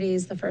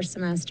opportunities the first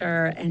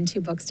semester and 2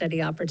 book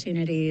study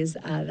opportunities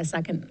the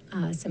second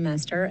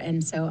semester.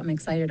 And so I'm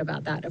excited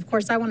about that. Of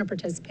course, I want to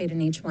participate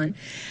in each one.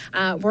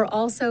 We're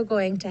also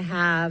going to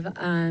have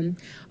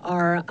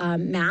our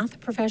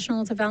math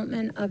professional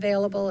development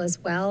available as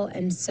well.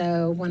 And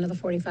so one of the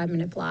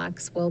 45-minute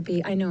blocks will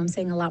be, I know I'm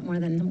saying a lot more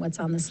than what's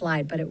on the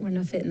slide, but it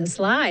wouldn't fit in the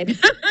slide.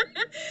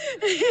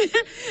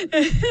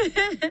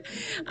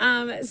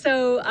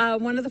 So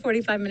one of the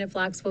 45-minute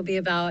blocks will be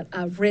about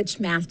rich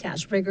math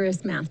tasks,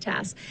 rigorous math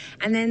tasks.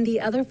 And then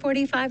the other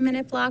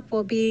 45-minute block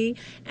will be,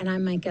 and I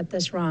might get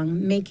this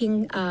wrong,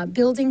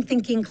 building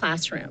thinking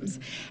classrooms.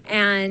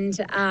 And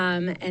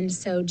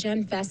so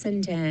Jen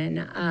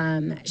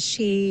Fessenden,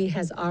 she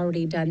has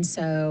already done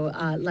so,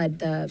 led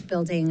the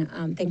building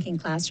thinking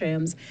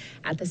classrooms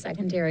at the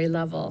secondary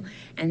level.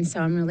 And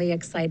so I'm really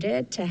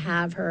excited to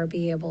have her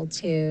be able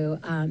to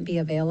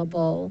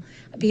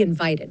be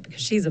invited,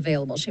 because she's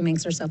available. She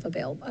makes herself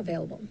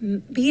available.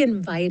 Be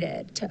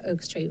invited to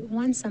Oak Street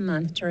once a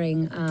month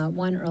during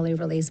one early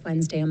release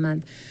Wednesday a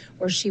month,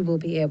 where she will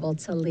be able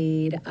to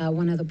lead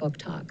one of the book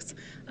talks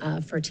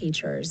for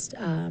teachers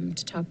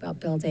to talk about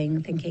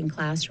building thinking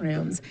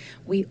classrooms.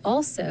 We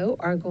also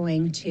are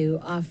going to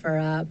offer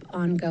up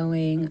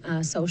ongoing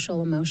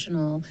social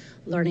emotional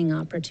learning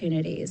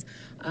opportunities.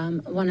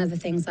 One of the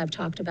things I've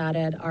talked about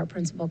at our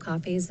principal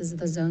coffees is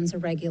the zones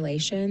of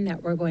regulation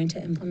that we're going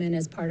to implement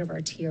as part of our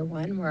Tier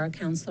 1, where our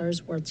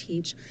counselors will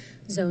teach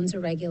zones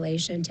of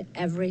regulation to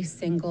every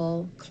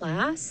single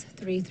class,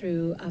 3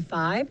 through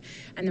 5.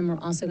 And then we're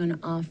also going to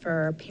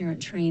offer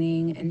parent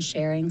training and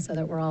sharing so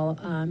that we're all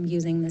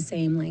using the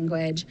same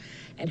language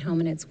at home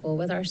and at school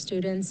with our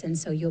students. And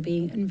so you'll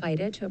be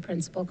invited to a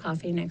principal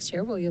coffee next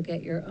year where you'll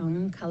get your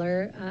own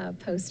color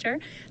poster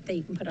that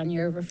you can put on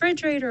your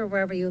refrigerator or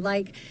wherever you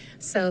like,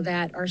 so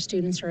that our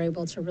students are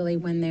able to really,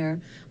 when they're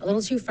a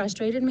little too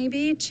frustrated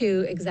maybe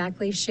to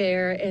exactly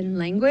share in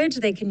language,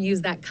 they can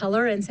use that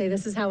color and say,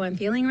 this is how I'm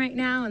feeling right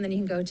now. And then you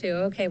can go to,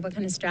 okay, what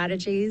kind of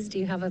strategies do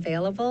you have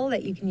available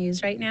that you can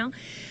use right now?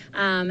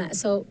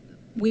 So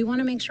we want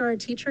to make sure our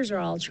teachers are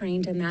all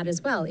trained in that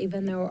as well.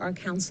 Even though our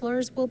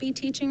counselors will be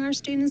teaching our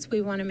students,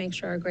 we want to make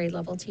sure our grade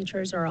level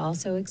teachers are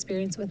also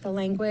experienced with the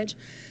language.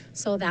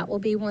 So that will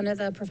be one of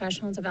the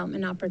professional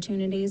development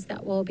opportunities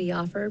that will be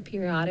offered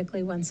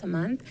periodically once a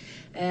month.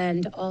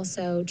 And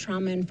also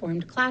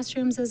trauma-informed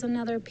classrooms is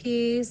another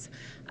piece.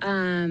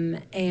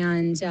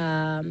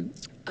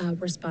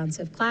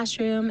 Responsive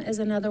classroom is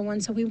another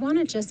one. So we want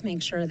to just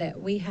make sure that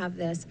we have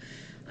this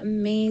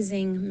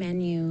amazing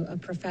menu of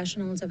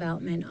professional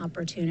development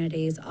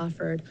opportunities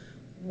offered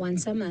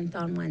once a month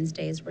on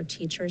Wednesdays, where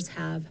teachers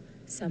have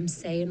some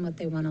say in what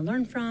they want to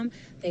learn from.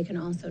 They can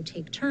also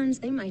take turns.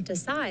 They might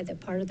decide that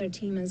part of their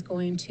team is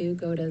going to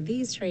go to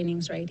these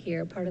trainings right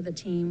here, part of the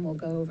team will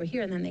go over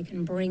here, and then they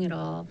can bring it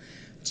all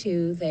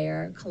to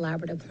their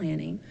collaborative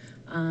planning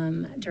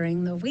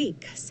during the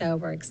week. So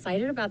we're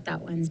excited about that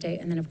Wednesday.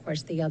 And then, of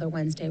course, the other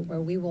Wednesday where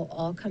we will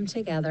all come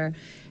together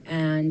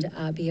and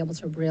be able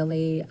to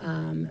really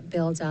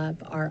build up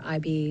our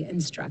IB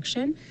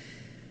instruction.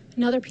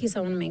 Another piece I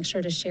want to make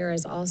sure to share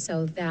is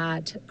also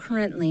that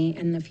currently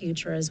in the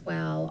future as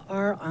well,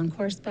 our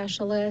Encore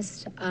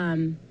specialists,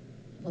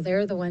 well,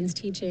 they're the ones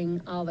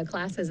teaching all the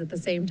classes at the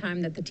same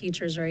time that the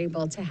teachers are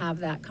able to have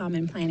that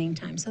common planning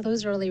time. So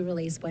those early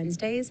release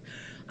Wednesdays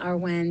are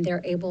when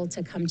they're able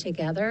to come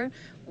together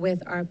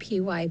with our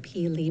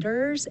PYP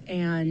leaders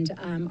and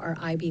our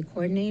IB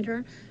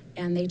coordinator,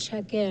 and they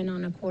check in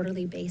on a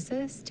quarterly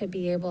basis to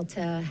be able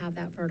to have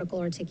that vertical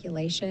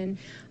articulation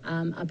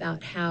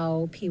about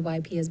how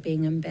PYP is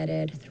being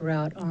embedded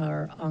throughout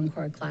our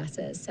Encore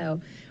classes. So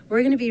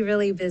we're going to be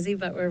really busy,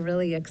 but we're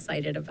really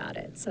excited about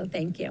it. So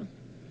thank you.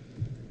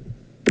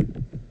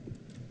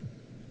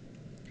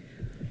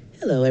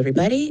 Hello,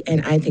 everybody,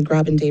 and I think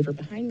Rob and Dave are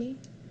behind me.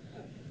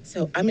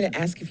 So I'm going to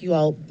ask if you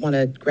all want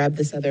to grab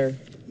this other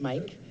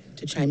mic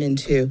to chime in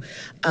too.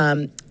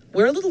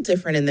 We're a little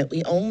different in that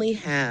we only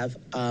have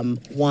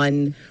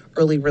one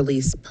early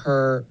release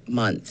per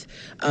month.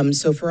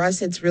 So for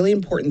us, it's really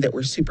important that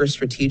we're super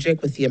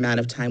strategic with the amount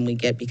of time we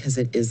get because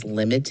it is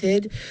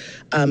limited.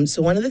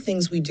 So one of the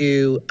things we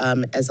do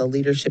as a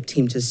leadership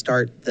team to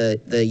start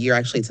the year,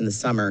 actually it's in the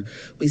summer,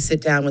 we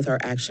sit down with our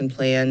action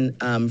plan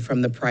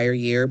from the prior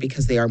year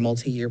because they are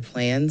multi-year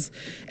plans,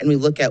 and we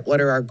look at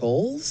what are our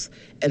goals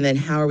and then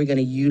how are we going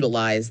to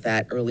utilize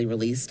that early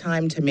release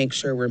time to make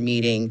sure we're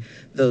meeting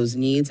those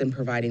needs and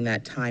providing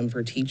that time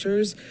for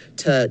teachers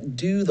to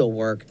do the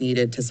work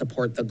needed to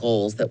support the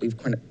goals that we've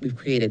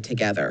created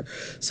together.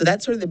 So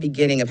that's sort of the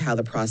beginning of how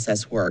the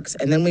process works.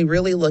 And then we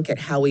really look at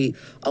how we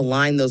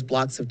align those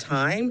blocks of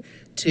time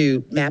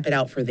to map it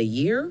out for the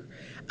year.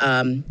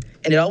 And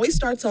it always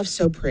starts off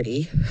so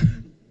pretty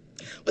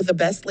with the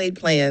best laid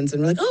plans.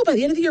 And we're like, oh, by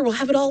the end of the year, we'll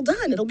have it all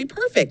done. It'll be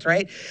perfect,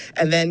 right?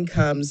 And then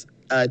comes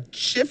a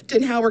shift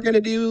in how we're going to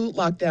do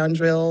lockdown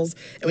drills,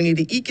 and we need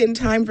to eke in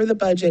time for the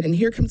budget, and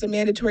here comes a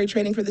mandatory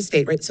training for the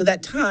state, right? So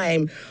that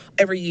time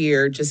every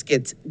year just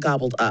gets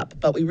gobbled up.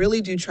 But we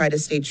really do try to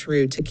stay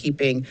true to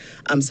keeping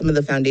some of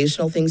the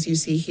foundational things you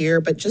see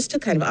here, but just to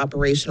kind of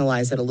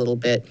operationalize it a little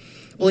bit.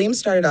 William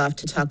started off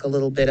to talk a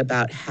little bit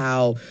about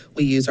how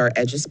we use our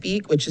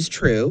EduSpeak, which is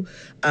true,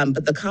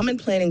 but the common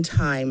planning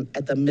time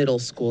at the middle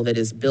school that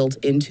is built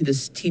into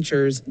this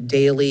teacher's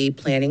daily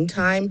planning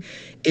time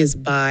is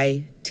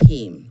by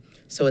team.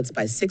 So it's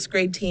by 6th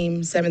grade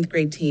team, 7th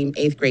grade team,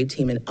 8th grade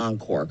team, and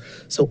Encore.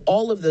 So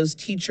all of those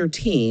teacher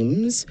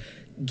teams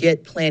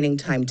get planning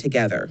time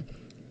together.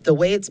 The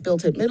way it's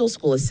built at middle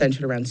school is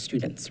centered around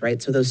students,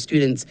 right? So those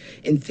students,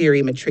 in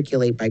theory,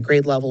 matriculate by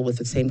grade level with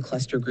the same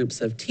cluster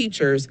groups of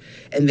teachers,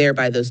 and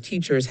thereby those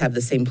teachers have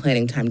the same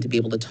planning time to be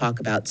able to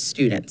talk about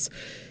students.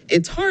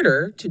 It's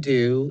harder to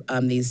do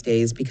these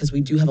days because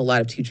we do have a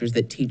lot of teachers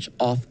that teach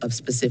off of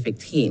specific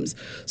teams.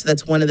 So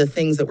that's one of the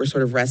things that we're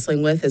sort of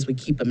wrestling with as we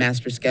keep a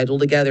master schedule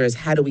together is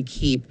how do we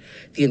keep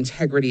the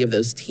integrity of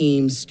those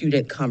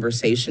team-student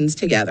conversations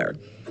together.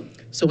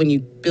 So when you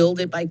build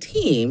it by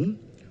team,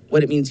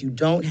 what it means you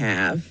don't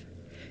have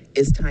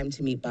is time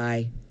to meet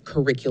by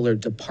curricular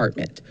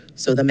department.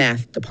 So the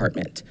math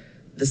department,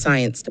 the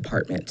science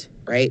department,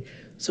 right?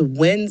 So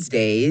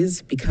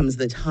Wednesdays becomes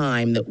the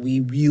time that we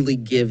really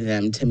give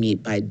them to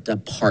meet by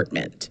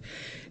department.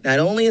 Not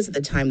only is it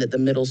the time that the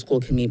middle school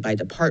can meet by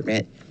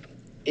department,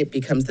 it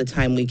becomes the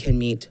time we can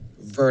meet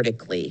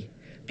vertically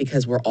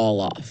because we're all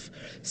off.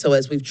 So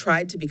as we've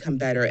tried to become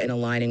better in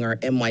aligning our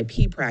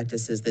MYP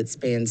practices that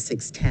span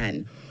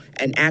 610,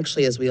 and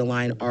actually as we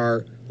align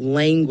our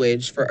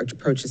language for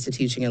approaches to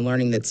teaching and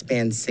learning that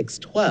spans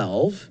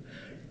 612,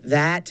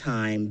 that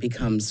time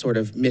becomes sort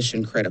of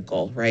mission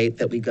critical, right,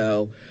 that we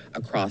go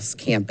across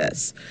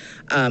campus.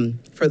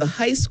 For the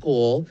high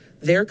school,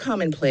 their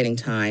common planning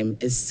time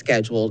is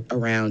scheduled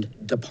around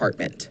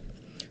department.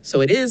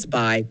 So it is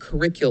by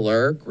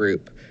curricular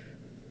group.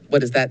 What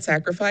does that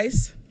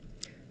sacrifice?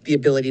 The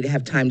ability to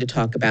have time to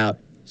talk about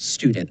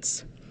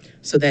students.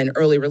 So then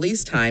early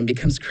release time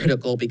becomes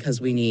critical because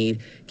we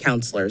need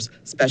counselors,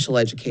 special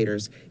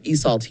educators,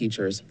 ESOL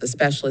teachers, the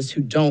specialists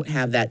who don't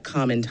have that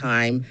common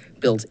time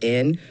built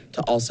in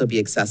to also be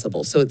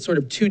accessible. So it's sort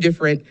of two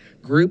different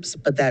groups,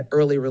 but that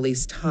early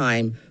release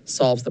time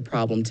solves the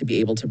problem to be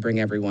able to bring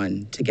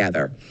everyone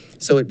together.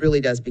 So it really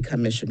does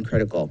become mission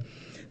critical.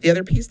 The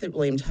other piece that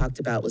William talked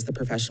about was the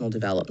professional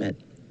development.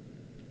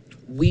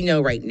 We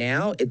know right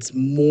now it's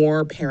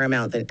more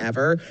paramount than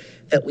ever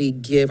that we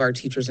give our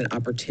teachers an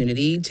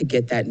opportunity to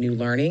get that new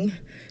learning,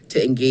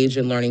 to engage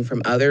in learning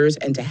from others,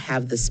 and to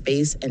have the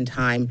space and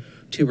time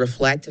to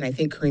reflect. And I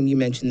think, Kareem, you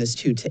mentioned this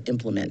too, to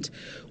implement.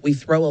 We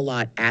throw a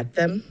lot at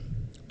them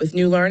with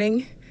new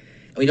learning,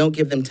 and we don't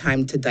give them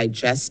time to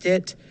digest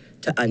it,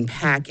 to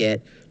unpack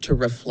it, to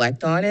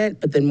reflect on it,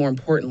 but then more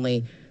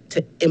importantly,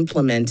 to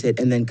implement it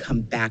and then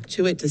come back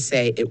to it to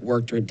say it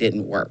worked or it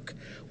didn't work.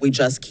 We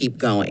just keep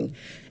going.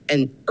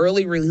 And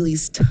early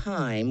release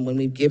time, when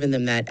we've given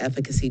them that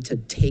efficacy to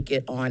take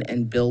it on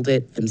and build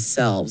it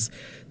themselves,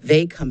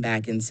 they come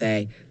back and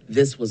say,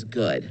 this was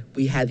good.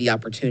 We had the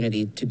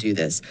opportunity to do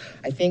this.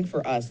 I think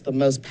for us, the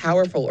most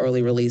powerful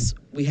early release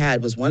we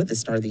had was one at the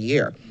start of the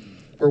year,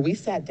 where we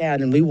sat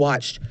down and we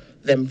watched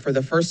them for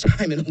the first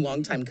time in a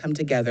long time come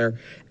together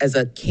as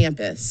a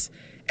campus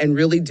and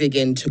really dig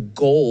into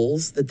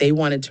goals that they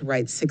wanted to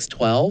write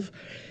 612.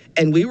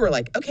 And we were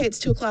like, okay, it's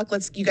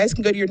 2:00. You guys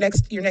can go to your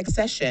next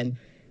session.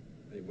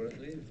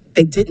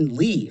 They didn't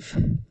leave.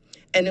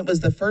 And it was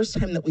the first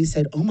time that we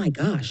said, oh my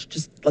gosh,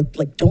 just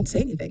like don't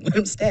say anything, let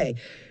them stay.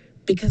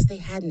 Because they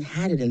hadn't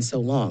had it in so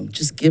long.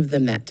 Just give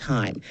them that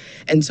time.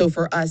 And so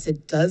for us,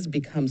 it does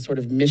become sort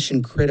of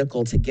mission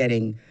critical to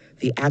getting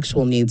the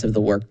actual needs of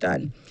the work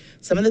done.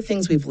 Some of the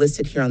things we've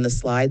listed here on the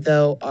slide,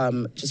 though,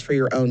 just for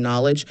your own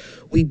knowledge,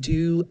 we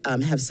do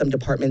have some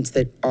departments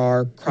that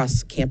are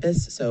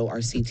cross-campus, so our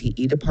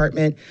CTE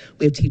department,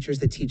 we have teachers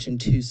that teach in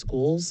 2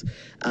 schools,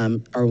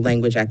 our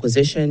language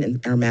acquisition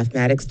and our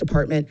mathematics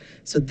department,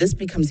 so this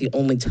becomes the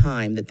only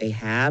time that they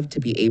have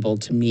to be able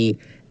to meet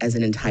as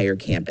an entire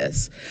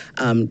campus.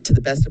 To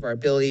the best of our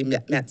ability,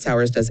 Matt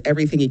Sowers does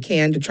everything he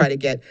can to try to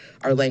get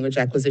our language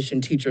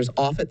acquisition teachers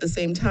off at the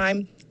same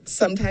time.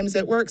 Sometimes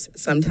it works,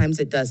 sometimes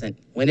it doesn't.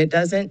 When it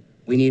doesn't,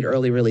 we need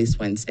early release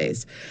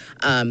Wednesdays.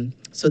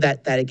 So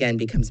that again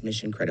becomes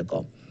mission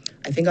critical.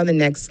 I think on the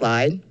next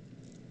slide,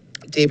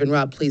 Dave and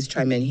Rob, please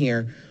chime in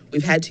here.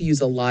 We've had to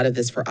use a lot of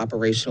this for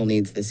operational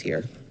needs this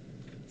year,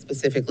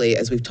 specifically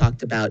as we've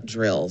talked about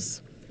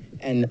drills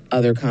and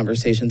other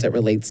conversations that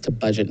relates to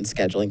budget and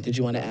scheduling. Did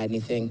you want to add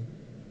anything?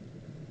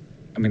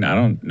 I mean, I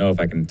don't know if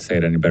I can say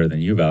it any better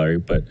than you, Valerie,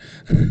 but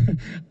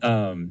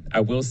I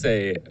will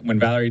say when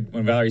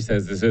Valerie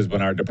says this is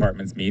when our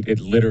departments meet,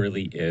 it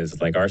literally is.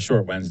 Like, our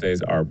short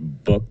Wednesdays are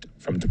booked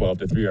from 12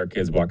 to 3. Our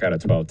kids walk out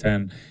at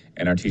 12:10,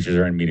 and our teachers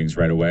are in meetings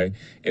right away.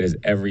 It is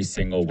every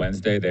single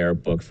Wednesday. They are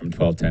booked from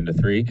 12:10 to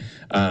 3.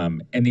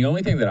 And the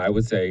only thing that I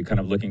would say, kind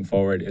of looking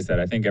forward, is that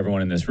I think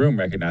everyone in this room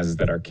recognizes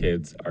that our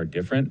kids are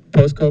different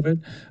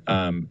post-COVID.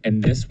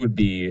 And this would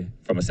be,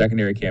 from a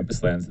secondary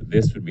campus lens,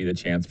 this would be the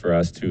chance for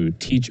us to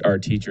teach our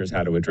teachers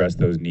how to address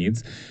those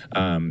needs.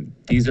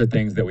 These are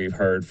things that we've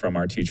heard from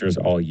our teachers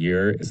all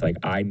year. It's like,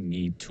 I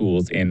need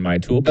tools in my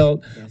tool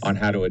belt on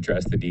how to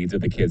address the needs of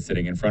the kids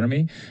sitting in front of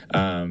me.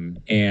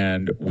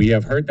 And we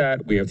have heard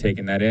that. We have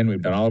taken that in.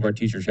 We've done all of our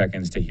teacher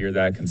check-ins to hear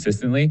that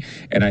consistently.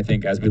 And I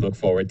think as we look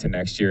forward to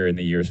next year and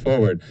the years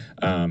forward,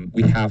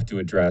 we have to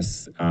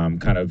address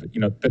kind of,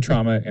 the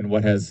trauma and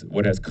what has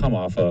come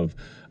off of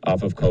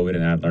COVID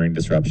and that learning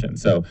disruption.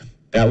 So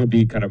that would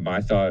be kind of my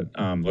thought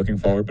looking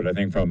forward. But I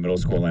think from a middle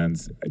school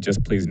lens,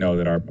 just please know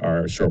that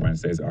our short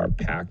Wednesdays are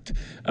packed.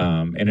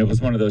 And it was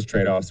one of those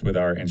trade-offs with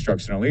our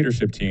instructional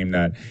leadership team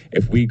that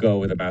if we go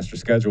with a master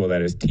schedule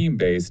that is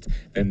team-based,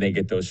 then they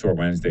get those short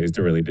Wednesdays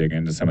to really dig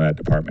into some of that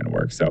department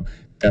work. So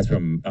that's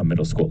from a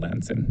middle school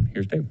lens. And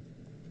here's Dave.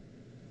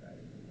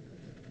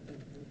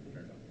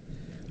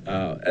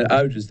 And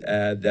I would just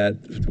add that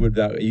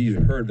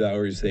you heard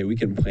Valerie say we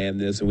can plan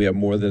this and we have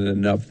more than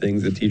enough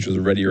things that teachers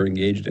already are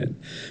engaged in.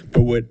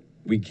 But what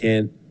we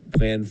can't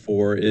plan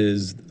for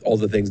is all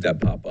the things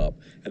that pop up,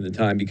 and the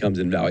time becomes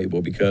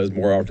invaluable because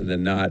more often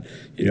than not,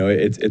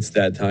 it's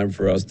that time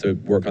for us to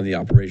work on the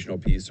operational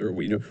piece or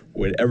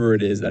whatever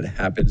it is that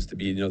happens to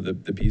be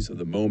the piece of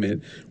the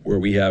moment where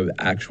we have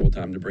actual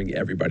time to bring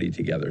everybody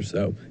together.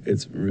 So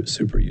it's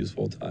super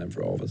useful time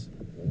for all of us.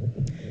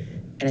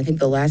 And I think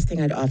the last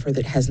thing I'd offer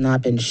that has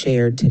not been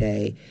shared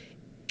today,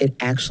 it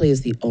actually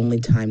is the only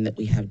time that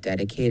we have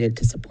dedicated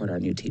to support our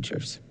new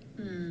teachers.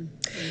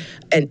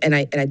 And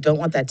I don't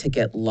want that to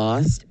get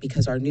lost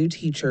because our new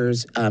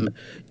teachers,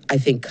 I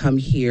think, come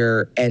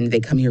here and they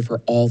come here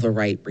for all the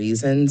right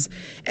reasons.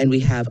 And we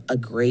have a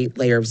great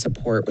layer of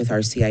support with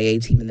our CIA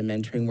team and the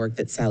mentoring work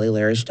that Sally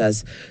Larish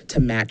does to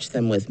match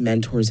them with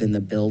mentors in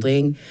the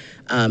building.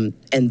 And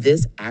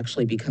this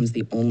actually becomes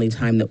the only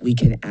time that we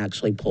can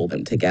actually pull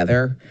them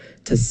together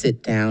to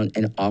sit down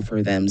and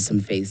offer them some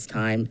face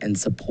time and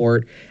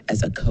support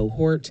as a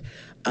cohort.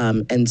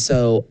 And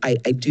so I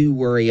do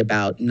worry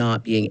about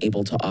not being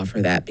able to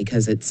offer that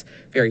because it's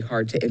very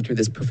hard to enter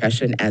this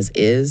profession as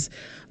is,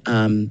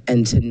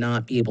 and to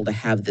not be able to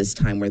have this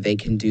time where they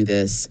can do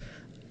this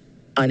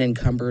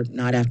unencumbered,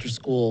 not after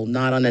school,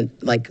 not on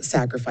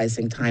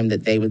sacrificing time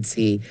that they would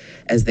see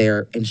as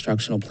their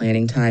instructional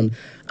planning time.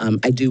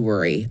 I do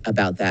worry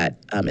about that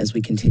as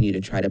we continue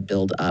to try to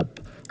build up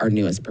our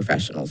newest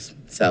professionals.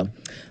 So,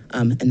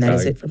 and that Valerie,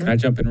 is it for me. Can I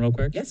jump in real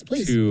quick? Yes,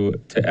 please. To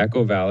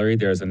echo Valerie,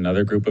 there's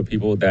another group of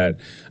people that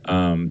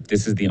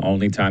this is the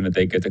only time that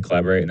they get to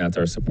collaborate, and that's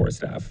our support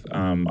staff.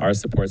 Our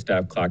support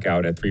staff clock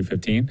out at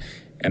 3:15.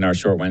 And our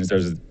short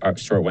Wednesdays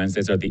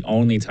are the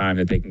only time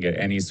that they can get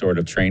any sort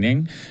of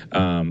training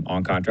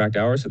on contract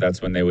hours. So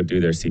that's when they would do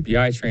their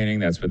CPI training.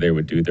 That's when they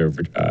would do their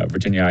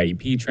Virginia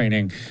IEP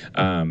training.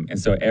 And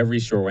so every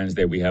short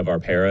Wednesday, we have our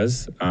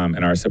paras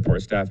and our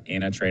support staff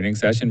in a training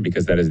session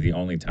because that is the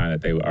only time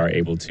that they are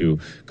able to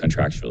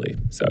contractually.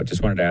 So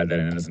just wanted to add that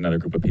in as another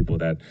group of people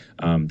that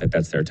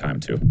that's their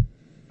time too.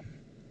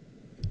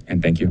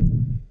 And thank you.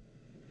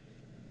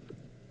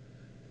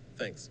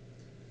 Thanks.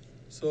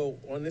 So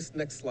on this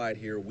next slide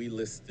here, we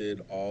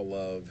listed all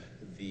of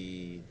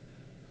the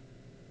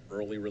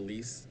early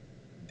release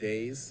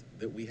days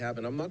that we have.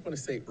 And I'm not going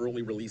to say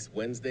early release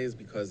Wednesdays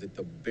because at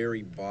the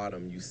very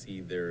bottom, you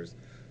see there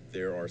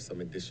are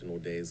some additional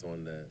days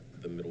on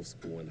the middle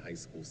school and high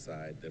school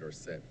side that are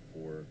set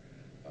for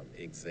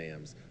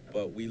exams.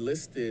 But we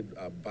listed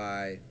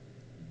by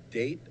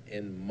date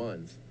and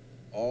month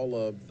all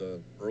of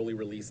the early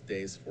release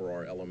days for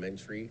our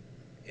elementary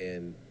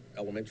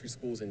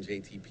schools in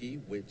JTP,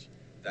 which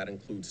that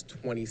includes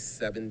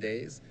 27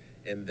 days.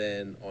 And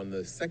then on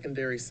the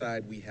secondary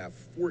side, we have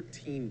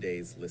 14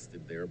 days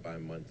listed there by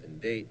month and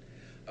date.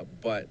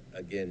 But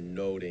again,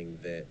 noting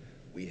that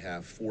We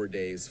have 4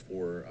 days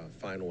for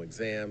final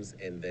exams,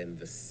 and then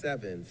the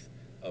 7th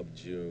of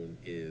June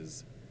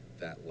is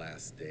that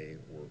last day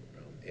or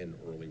an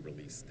early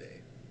release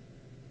day.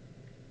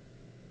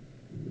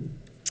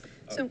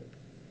 So,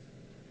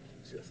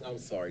 I'm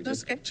sorry,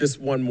 That's okay. just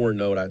one more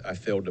note I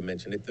failed to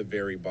mention. At the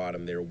very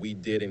bottom there, we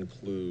did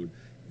include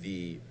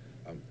the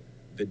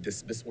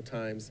dismissal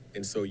times.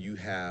 And so you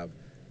have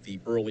the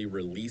early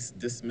release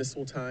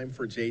dismissal time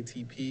for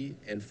JTP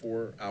and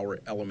for our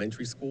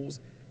elementary schools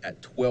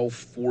at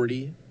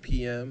 12:40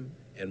 p.m.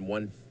 and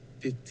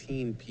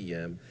 1:15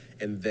 p.m.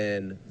 And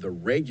then the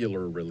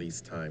regular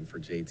release time for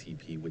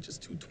JTP, which is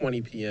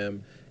 2:20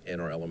 p.m. and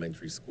our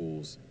elementary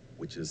schools,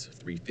 which is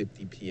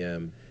 3:50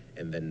 p.m.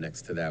 And then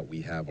next to that,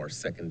 we have our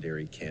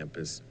secondary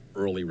campus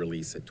early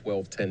release at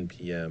 12:10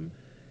 p.m.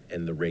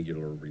 and the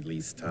regular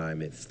release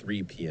time at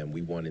 3 p.m.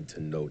 We wanted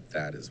to note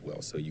that as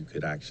well, so you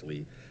could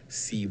actually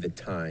see the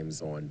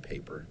times on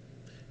paper.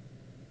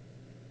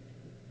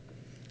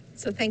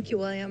 so thank you,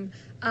 William.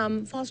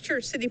 Falls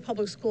Church City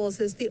Public Schools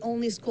is the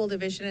only school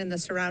division in the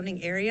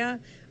surrounding area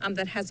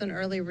that has an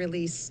early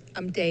release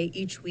day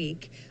each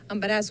week.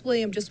 But as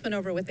William just went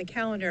over with the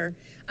calendar,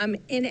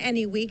 in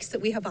any weeks that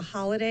we have a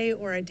holiday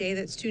or a day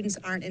that students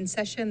aren't in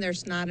session,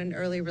 there's not an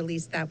early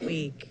release that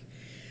week.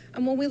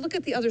 And when we look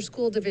at the other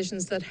school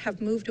divisions that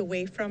have moved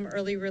away from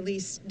early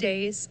release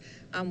days,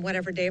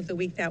 whatever day of the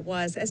week that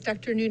was, as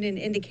Dr. Noonan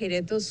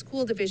indicated, those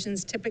school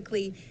divisions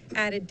typically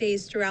added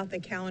days throughout the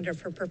calendar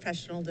for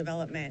professional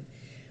development.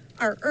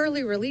 Our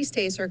early release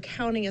days are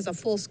counting as a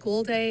full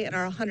school day in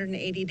our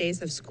 180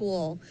 days of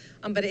school.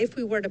 But if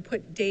we were to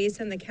put days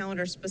in the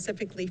calendar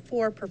specifically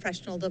for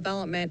professional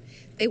development,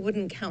 they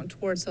wouldn't count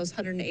towards those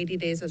 180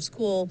 days of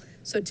school.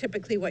 So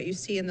typically what you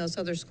see in those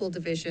other school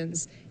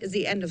divisions is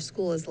the end of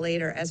school is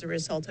later as a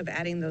result of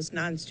adding those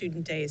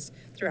non-student days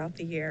throughout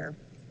the year.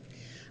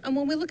 And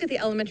when we look at the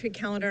elementary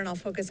calendar, and I'll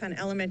focus on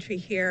elementary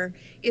here,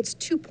 it's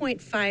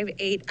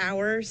 2.58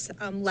 hours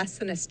less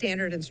than a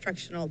standard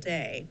instructional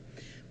day.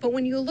 But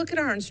when you look at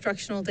our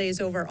instructional days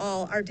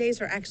overall, our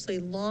days are actually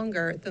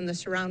longer than the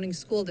surrounding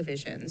school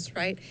divisions,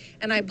 right?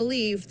 And I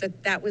believe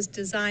that that was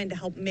designed to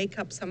help make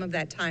up some of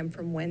that time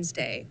from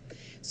Wednesday.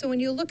 So when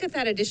you look at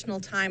that additional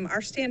time,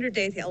 our standard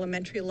day at the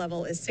elementary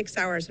level is 6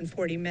 hours and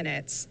 40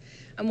 minutes.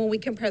 And when we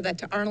compare that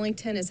to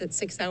Arlington, is at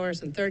 6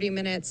 hours and 30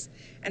 minutes,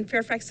 and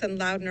Fairfax and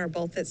Loudoun are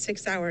both at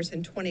 6 hours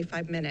and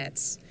 25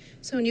 minutes.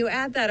 So when you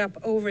add that up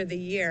over the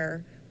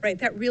year, right,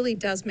 that really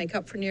does make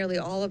up for nearly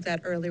all of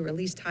that early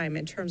release time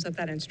in terms of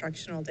that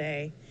instructional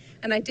day.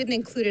 And I didn't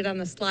include it on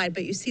the slide,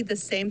 but you see the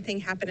same thing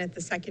happen at the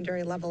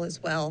secondary level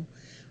as well.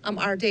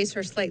 Our days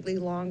are slightly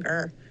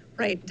longer,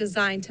 right,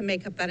 designed to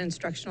make up that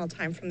instructional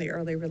time from the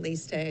early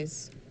release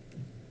days.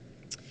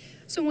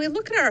 So when we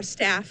look at our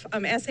staff,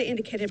 as I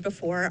indicated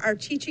before, our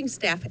teaching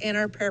staff and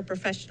our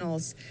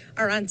paraprofessionals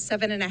are on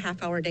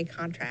 7.5-hour day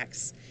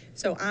contracts.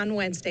 So on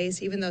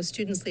Wednesdays, even though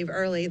students leave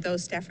early,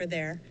 those staff are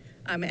there.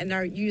 And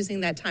are using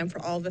that time for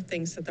all the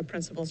things that the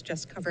principals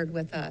just covered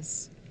with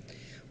us.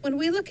 When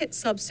we look at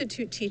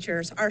substitute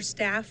teachers, our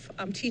staff,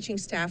 teaching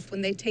staff,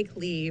 when they take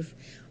leave,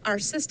 our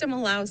system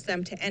allows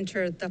them to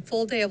enter the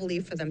full day of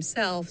leave for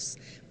themselves,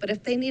 but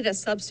if they need a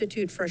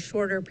substitute for a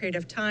shorter period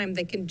of time,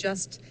 they can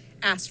just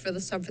ask for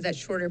the sub for that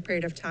shorter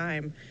period of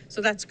time.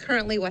 So that's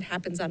currently what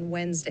happens on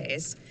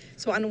Wednesdays.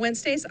 So on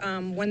Wednesdays,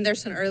 when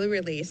there's an early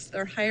release,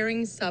 they're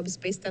hiring subs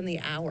based on the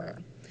hour.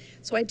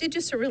 So I did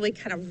just a really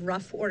kind of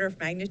rough order of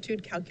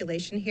magnitude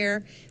calculation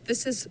here.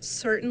 This is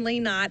certainly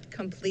not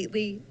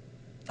completely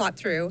thought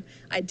through.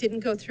 I didn't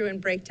go through and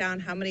break down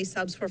how many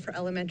subs were for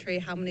elementary,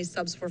 how many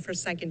subs were for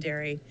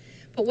secondary.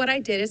 But what I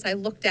did is I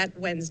looked at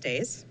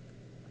Wednesdays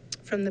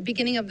from the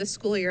beginning of the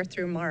school year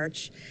through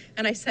March,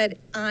 and I said,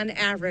 on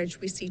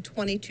average, we see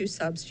 22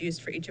 subs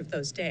used for each of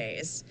those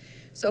days.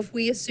 So if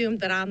we assumed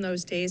that on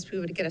those days we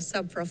would get a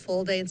sub for a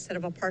full day instead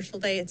of a partial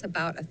day, it's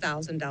about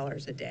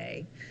 $1,000 a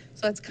day.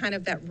 So that's kind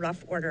of that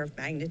rough order of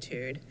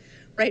magnitude,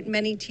 right?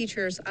 Many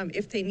teachers,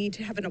 if they need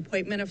to have an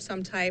appointment of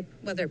some type,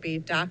 whether it be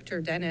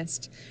doctor,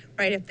 dentist,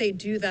 right? If they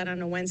do that on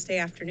a Wednesday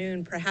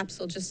afternoon, perhaps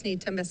they'll just need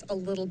to miss a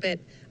little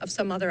bit of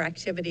some other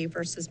activity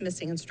versus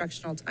missing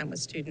instructional time with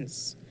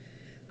students.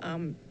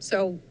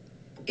 So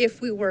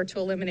if we were to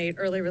eliminate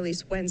early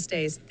release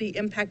Wednesdays, the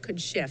impact could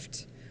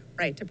shift,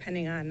 right?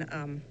 Depending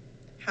on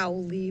how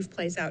leave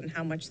plays out and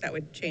how much that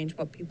would change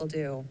what people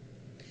do.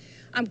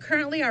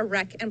 Currently, our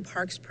Rec and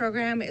Parks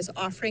program is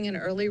offering an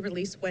early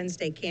release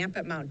Wednesday camp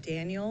at Mount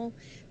Daniel.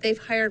 They've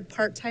hired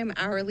part-time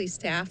hourly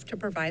staff to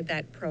provide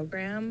that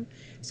program.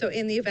 So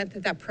in the event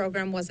that that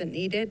program wasn't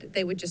needed,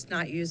 they would just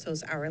not use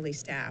those hourly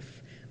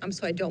staff.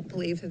 So I don't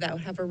believe that that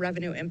would have a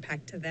revenue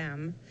impact to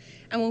them.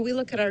 And when we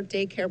look at our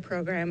daycare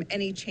program,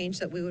 any change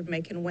that we would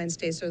make in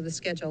Wednesdays or the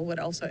schedule would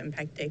also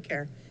impact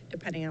daycare,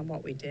 depending on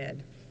what we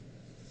did.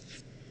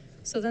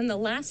 So then the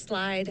last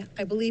slide,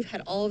 I believe,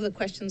 had all of the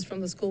questions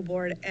from the school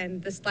board,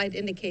 and the slide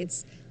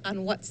indicates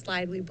on what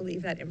slide we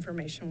believe that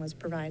information was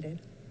provided.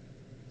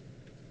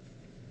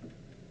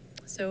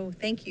 So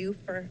thank you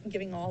for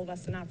giving all of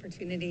us an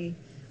opportunity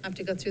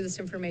to go through this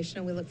information,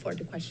 and we look forward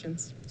to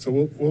questions.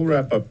 So we'll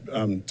wrap up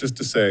just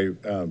to say,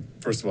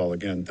 first of all,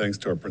 again, thanks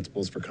to our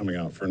principals for coming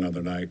out for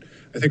another night.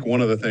 I think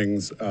one of the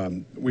things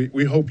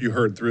we hope you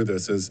heard through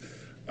this is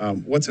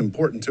what's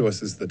important to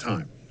us is the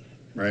time,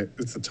 right?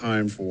 It's the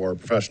time for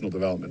professional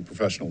development,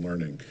 professional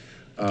learning.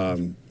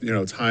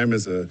 Time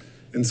is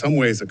in some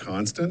ways a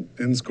constant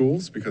in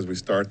schools because we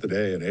start the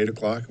day at 8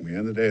 o'clock and we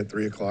end the day at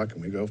 3 o'clock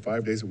and we go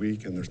 5 days a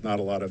week, and there's not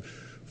a lot of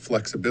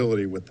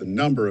flexibility with the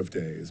number of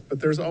days, but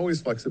there's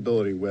always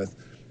flexibility with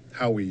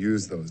how we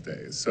use those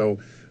days. So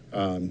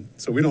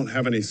we don't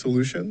have any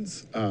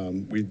solutions.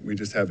 We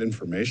just have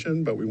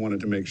information, but we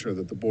wanted to make sure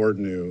that the board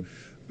knew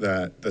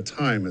that the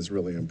time is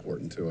really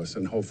important to us.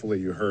 And hopefully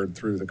you heard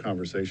through the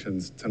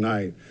conversations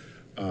tonight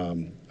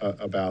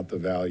about the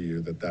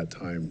value that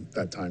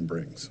time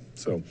brings.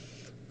 So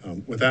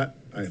with that,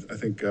 I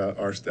think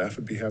our staff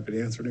would be happy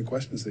to answer any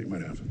questions that you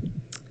might have.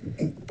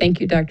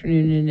 Thank you, Dr.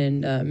 Noonan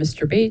and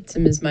Mr. Bates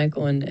and Ms.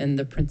 Michael and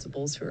the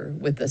principals who are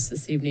with us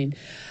this evening.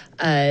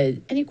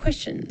 Any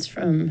questions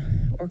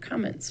or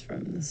comments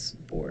from this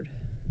board?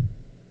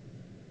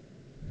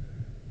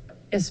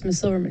 Yes, Ms.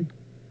 Silverman.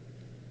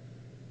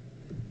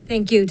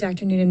 Thank you,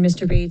 Dr. Noonan,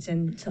 Mr. Bates,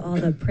 and to all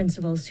the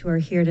principals who are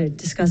here to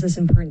discuss this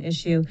important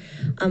issue.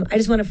 I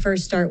just want to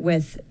first start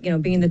with,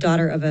 being the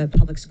daughter of a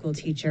public school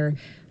teacher,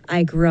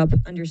 I grew up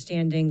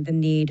understanding the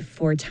need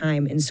for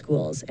time in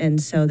schools.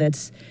 And so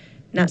that's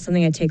not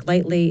something I take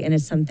lightly, and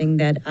it's something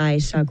that I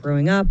saw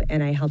growing up,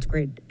 and I helped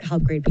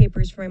grade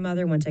papers for my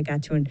mother once I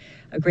got to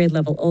a grade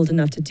level old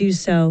enough to do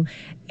so.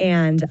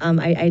 And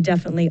I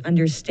definitely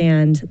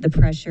understand the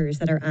pressures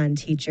that are on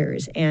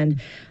teachers. And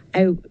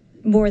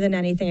more than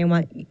anything,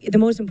 the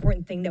most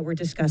important thing that we're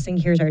discussing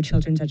here is our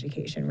children's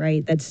education,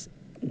 right? That's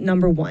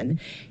number one.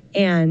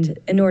 And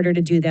in order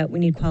to do that, we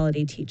need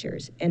quality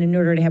teachers. And in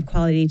order to have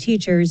quality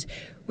teachers,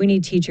 we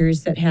need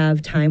teachers that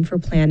have time for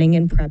planning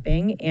and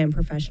prepping and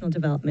professional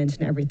development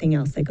and everything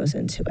else that goes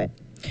into it.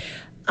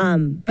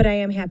 But I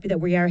am happy that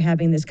we are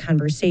having this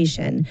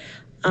conversation.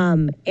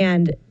 Chair,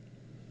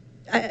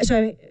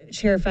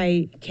 if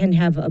I can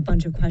have a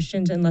bunch of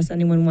questions, unless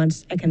anyone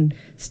wants, I can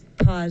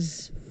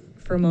pause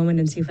for a moment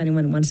and see if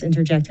anyone wants to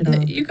interject at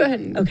all. You go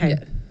ahead. Okay.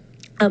 Yeah.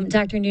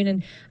 Dr.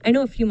 Noonan, I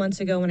know a few months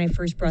ago when I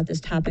first brought this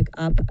topic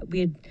up,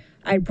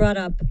 I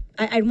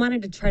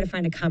wanted to try to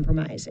find a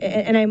compromise,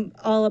 and I'm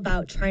all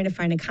about trying to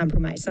find a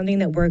compromise, something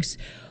that works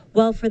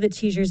well for the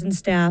teachers and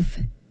staff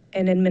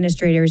and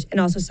administrators, and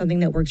also something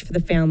that works for the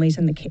families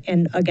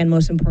and again,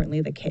 most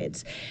importantly, the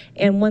kids.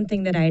 And one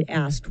thing that I had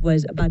asked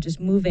was about just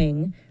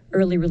moving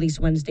early release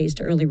Wednesdays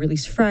to early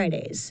release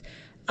Fridays.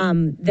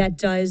 That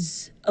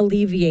does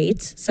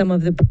alleviate some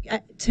of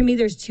to me,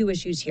 there's two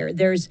issues here.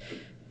 There's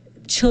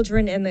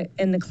children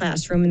in the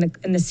classroom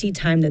and the seat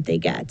time that they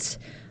get.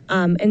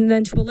 And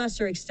then to a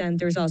lesser extent,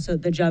 there's also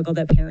the juggle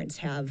that parents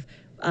have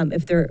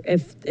if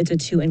it's a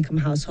two-income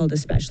household,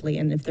 especially,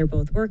 and if they're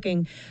both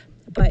working.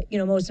 But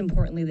most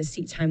importantly, the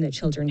seat time that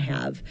children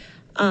have.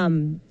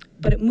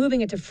 But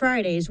moving it to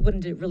Fridays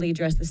wouldn't really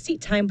address the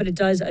seat time, but it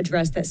does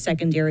address that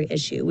secondary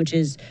issue, which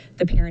is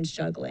the parents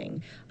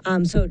juggling.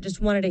 So just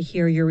wanted to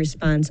hear your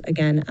response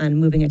again on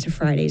moving it to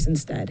Fridays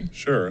instead.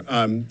 Sure.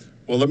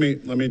 Well, let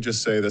me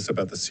just say this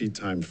about the seat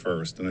time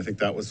first, and I think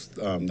that was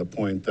the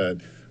point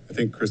that I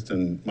think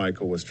Kristen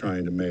Michael was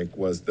trying to make,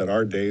 was that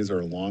our days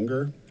are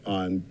longer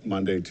on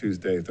Monday,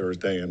 Tuesday,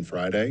 Thursday, and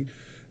Friday,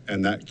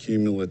 and that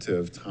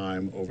cumulative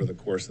time over the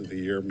course of the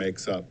year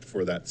makes up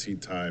for that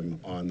seat time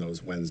on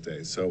those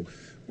Wednesdays. So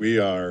we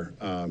are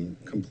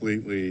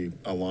completely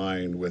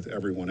aligned with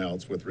everyone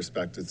else with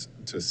respect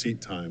to seat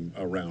time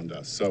around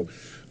us. So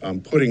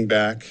putting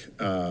back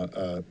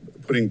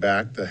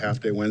the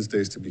half-day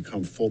Wednesdays to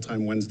become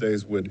full-time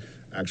Wednesdays would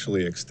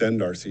actually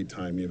extend our seat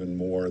time even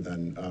more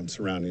than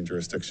surrounding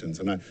jurisdictions.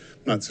 And I'm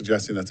not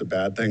suggesting that's a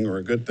bad thing or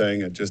a good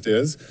thing, it just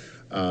is.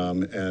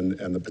 And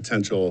the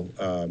potential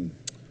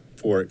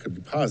for it could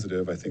be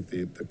positive. I think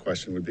the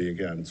question would be,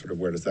 again, sort of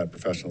where does that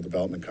professional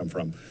development come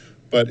from?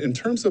 But in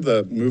terms of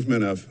the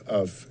movement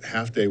of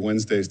half-day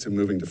Wednesdays to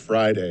moving to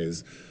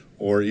Fridays,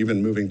 or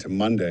even moving to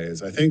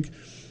Mondays, I think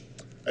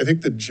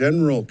the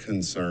general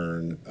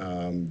concern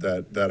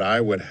that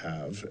I would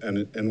have,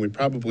 and we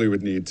probably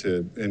would need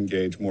to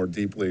engage more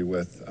deeply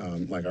with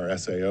like our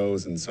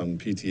SAOs and some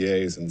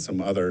PTAs and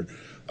some other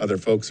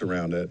folks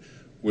around it,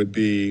 would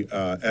be,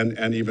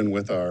 and even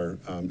with our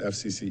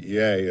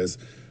FCCEA, is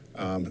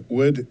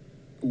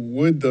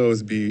would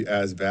those be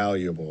as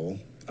valuable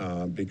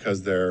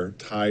because they're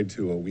tied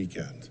to a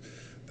weekend?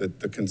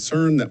 The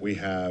concern that we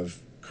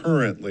have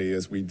currently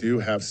is we do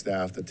have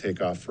staff that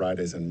take off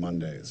Fridays and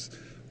Mondays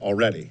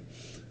already.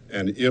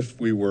 And if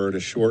we were to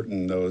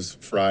shorten those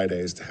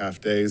Fridays to half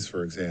days,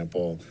 for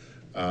example,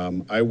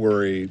 I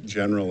worry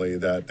generally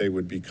that they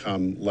would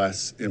become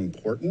less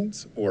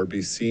important or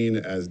be seen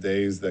as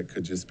days that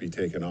could just be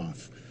taken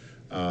off.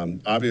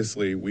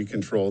 Obviously, we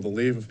control the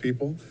leave of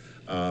people,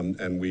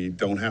 and we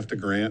don't have to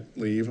grant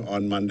leave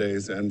on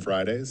Mondays and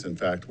Fridays. In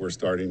fact, we're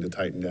starting to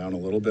tighten down a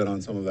little bit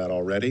on some of that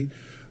already.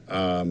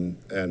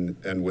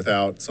 And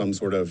without some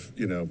sort of,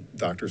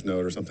 doctor's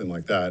note or something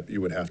like that,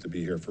 you would have to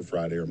be here for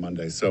Friday or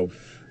Monday. So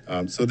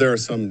there are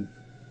some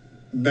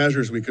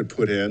measures we could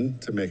put in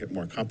to make it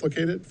more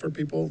complicated for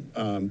people.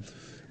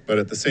 But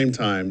at the same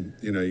time,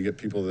 you get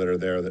people that are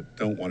there that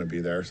don't want to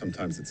be there.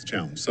 Sometimes it's a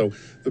challenge. So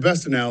the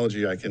best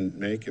analogy I can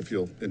make, if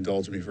you'll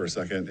indulge me for a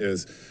second,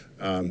 is,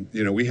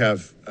 we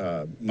have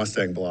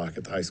Mustang Block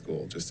at the high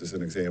school, just as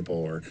an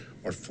example,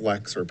 or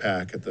Flex or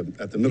Pack at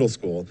the middle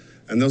school,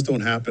 and those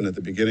don't happen at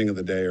the beginning of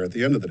the day or at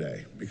the end of the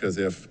day, because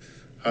if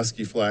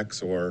Husky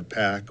Flex or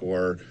Pack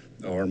or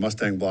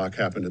Mustang Block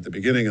happened at the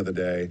beginning of the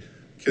day,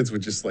 kids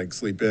would just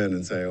sleep in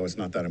and say, oh, it's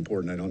not that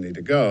important, I don't need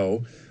to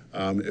go.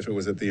 If it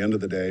was at the end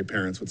of the day,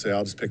 parents would say,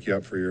 I'll just pick you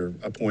up for your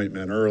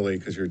appointment early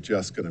because you're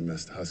just going to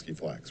miss the Husky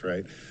Flex,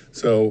 right?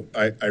 So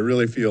I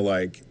really feel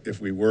like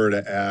if we were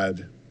to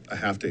add a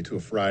half day to a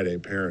Friday,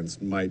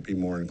 parents might be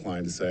more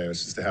inclined to say,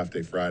 it's just a half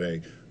day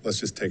Friday, let's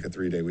just take a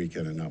 3-day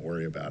weekend and not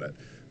worry about it.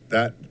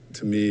 That,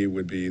 to me,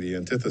 would be the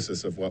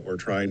antithesis of what we're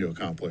trying to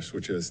accomplish,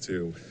 which is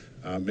to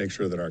make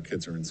sure that our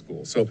kids are in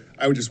school. So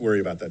I would just worry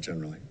about that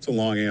generally. It's a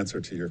long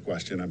answer to your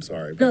question, I'm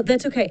sorry. No,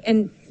 that's okay.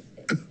 And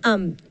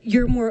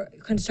you're more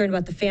concerned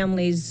about the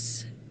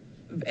families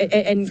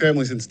and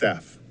families and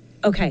staff.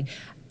 Okay.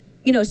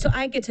 So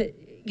I get to,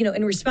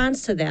 in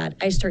response to that,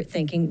 I start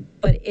thinking,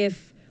 but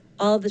if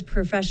all this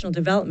professional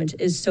development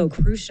is so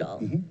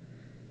crucial,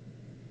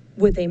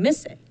 would they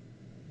miss it?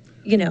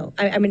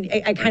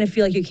 I kind of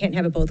feel like you can't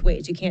have it both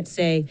ways. You can't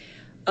say,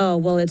 oh,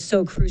 well, it's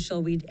so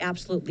crucial, we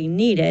absolutely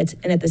need it.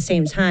 And at the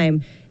same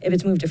time, if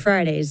it's moved to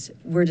Fridays,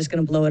 we're just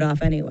going to blow it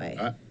off anyway.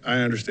 I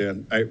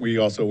understand. We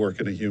also work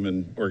in a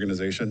human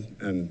organization,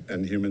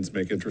 and humans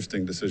make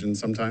interesting decisions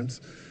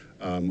sometimes.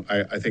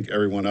 I think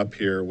everyone up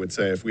here would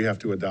say if we have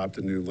to adopt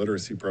a new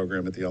literacy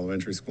program at the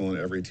elementary school and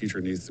every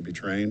teacher needs to be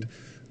trained,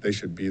 they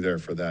should be there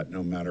for that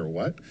no matter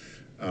what.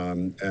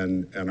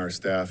 And our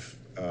staff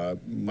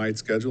might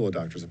schedule a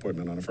doctor's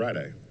appointment on a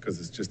Friday because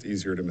it's just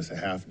easier to miss a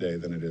half day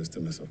than it is to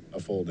miss a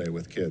full day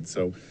with kids.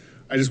 So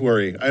I just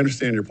worry. I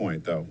understand your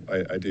point, though.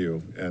 I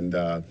do. And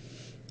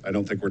I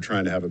don't think we're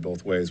trying to have it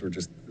both ways.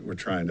 We're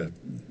trying to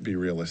be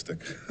realistic.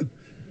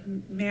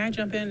 May I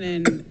jump in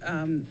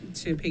and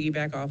to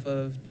piggyback off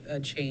of a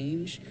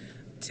change?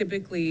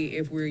 Typically,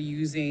 if we're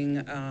using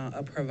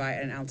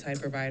an outside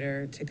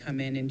provider to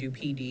come in and do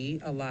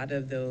PD, a lot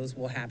of those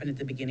will happen at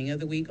the beginning of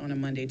the week on a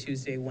Monday,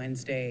 Tuesday,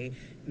 Wednesday.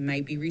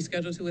 Might be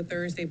rescheduled to a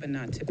Thursday, but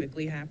not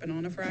typically happen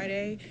on a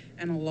Friday.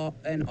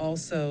 And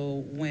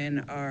also,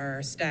 when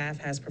our staff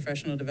has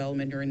professional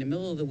development during the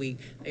middle of the week,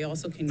 they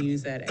also can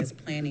use that as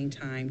planning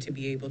time to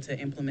be able to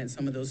implement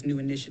some of those new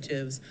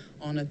initiatives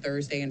on a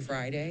Thursday and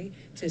Friday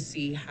to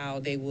see how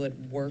they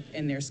would work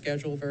in their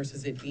schedule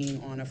versus it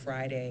being on a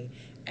Friday.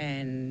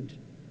 And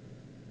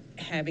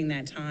having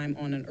that time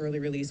on an early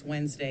release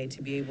Wednesday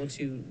to be able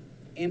to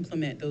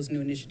implement those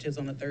new initiatives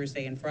on a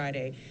Thursday and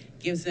Friday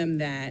gives them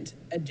that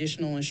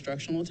additional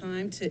instructional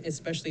time to,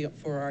 especially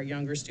for our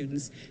younger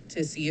students,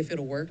 to see if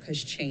it'll work,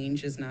 because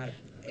change is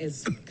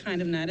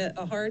kind of not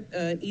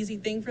an easy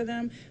thing for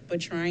them,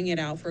 but trying it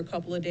out for a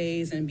couple of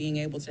days and being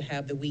able to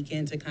have the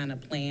weekend to kind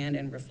of plan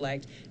and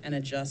reflect and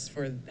adjust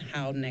for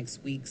how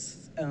next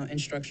week's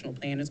instructional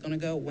plan is going to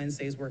go.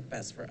 Wednesdays work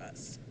best for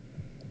us.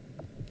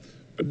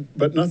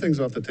 But nothing's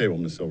off the table,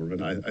 Ms.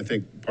 Silverman. I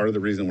think part of the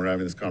reason we're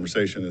having this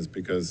conversation is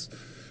because,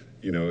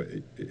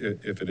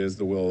 if it is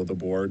the will of the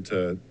board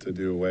to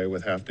do away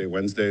with half-day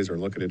Wednesdays or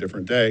look at a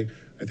different day,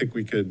 I think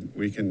we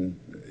can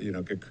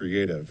get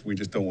creative. We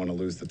just don't want to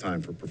lose the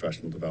time for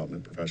professional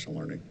development, professional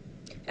learning.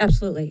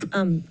 Absolutely.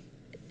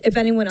 If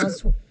anyone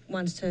else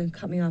wants to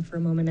cut me off for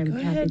a moment, I'm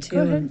happy to.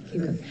 Go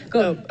ahead.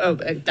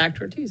 Go.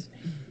 Dr. Ortiz.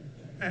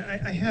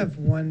 I have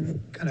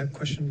one kind of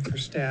question for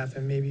staff,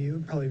 and maybe it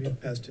would probably be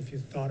best if you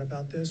thought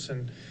about this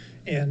and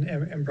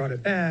brought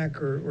it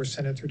back or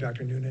sent it through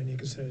Dr. Noonan. You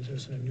could send it to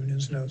us in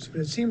Noonan's notes.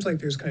 But it seems like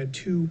there's kind of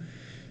two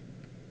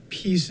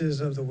pieces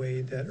of the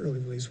way that early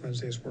release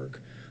Wednesdays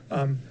work.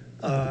 And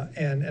I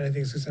think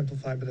it's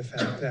exemplified by the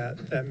fact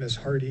that Ms.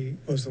 Hardy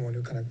was the one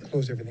who kind of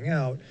closed everything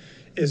out,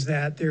 is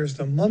that there's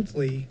the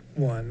monthly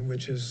one,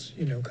 which is,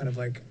 kind of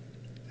like,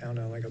 I don't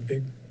know, like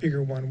a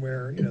bigger one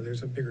where,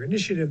 there's a bigger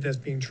initiative that's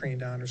being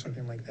trained on or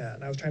something like that.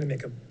 And I was trying to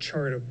make a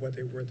chart of what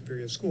they were at the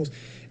various schools.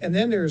 And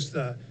then there's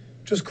the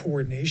just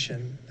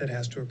coordination that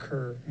has to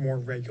occur more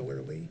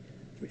regularly.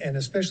 And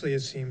especially it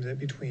seems that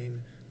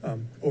between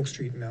Oak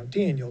Street and Mount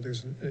Daniel,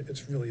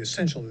 it's really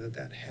essential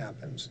that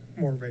happens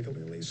more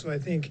regularly. So I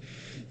think,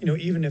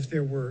 even if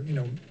there were,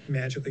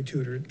 magically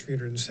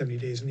 370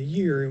 days in a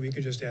year, and we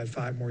could just add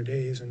 5 more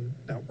days and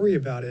not worry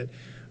about it,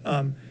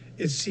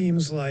 it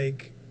seems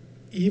like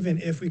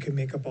even if we could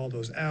make up all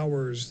those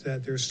hours,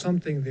 that there's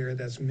something there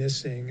that's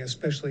missing,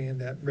 especially in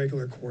that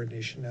regular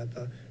coordination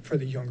for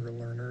the younger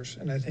learners.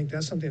 And I think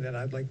that's something that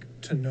I'd like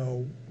to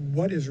know,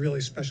 what is really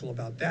special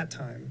about that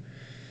time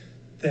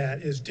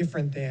that is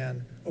different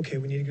than, okay,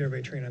 we need to get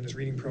everybody trained on this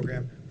reading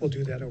program. We'll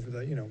do that over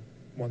the,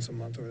 once a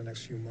month over the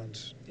next few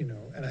months,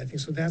 and I think,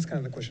 so that's kind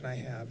of the question I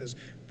have is,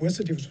 what's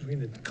the difference between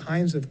the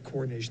kinds of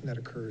coordination that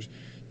occurs,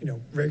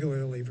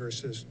 regularly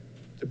versus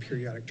the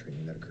periodic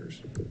training that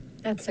occurs?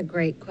 That's a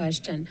great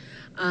question.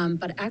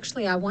 But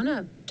actually, I want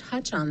to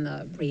touch on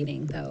the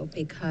reading, though,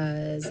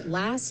 because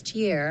last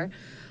year,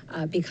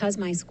 because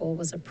my school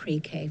was a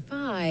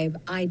pre-K-5,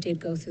 I did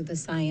go through the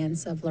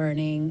Science of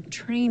Learning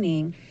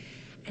training,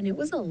 and it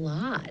was a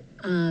lot.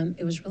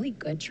 It was really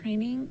good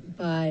training,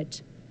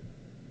 but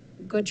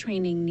good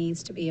training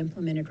needs to be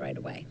implemented right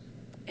away.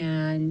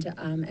 And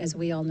as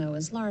we all know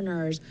as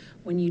learners,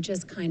 when you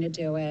just kind of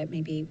do it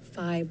maybe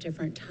 5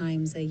 different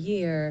times a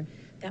year,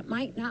 that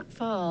might not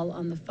fall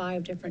on the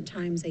 5 different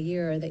times a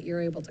year that you're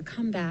able to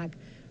come back,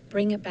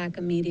 bring it back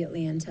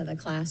immediately into the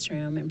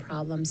classroom and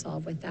problem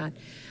solve with that.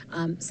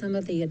 Some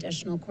of the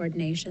additional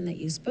coordination that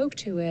you spoke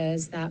to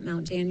is that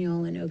Mount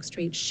Daniel and Oak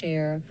Street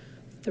share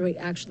 3,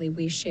 actually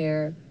we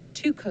share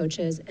 2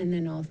 coaches, and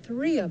then all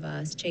 3 of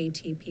us,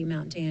 JTP,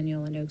 Mount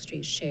Daniel, and Oak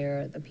Street,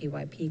 share the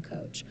PYP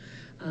coach.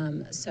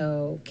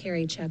 So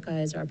Carrie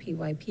Cheka is our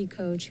PYP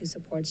coach who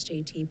supports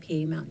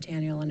JTP, Mount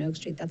Daniel, and Oak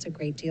Street. That's a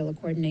great deal of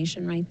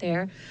coordination right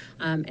there.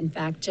 In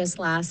fact, just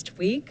last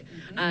week,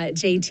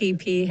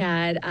 JTP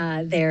had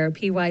their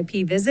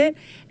PYP visit,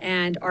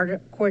 and our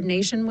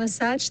coordination was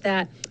such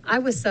that I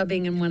was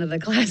subbing in one of the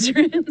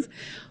classrooms.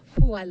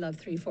 Oh, I love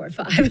 3, 4,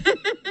 5.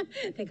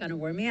 They kind of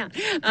wore me out.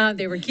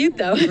 They were cute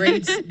though.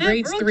 Grades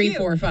 3,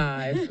 4,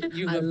 5.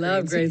 I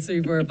love grades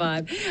 3, 4,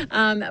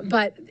 5.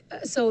 But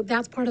so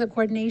that's part of the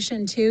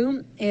coordination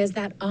too, is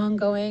that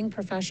ongoing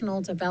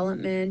professional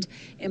development,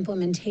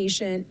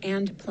 implementation,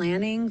 and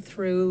planning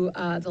through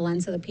the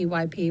lens of the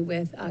PYP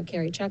with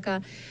Carrie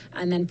Cheka.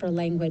 And then for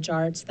language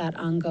arts, that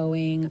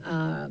ongoing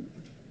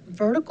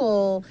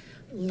vertical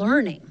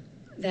learning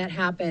that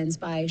happens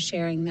by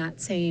sharing that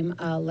same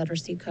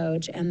literacy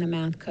coach and the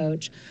math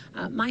coach.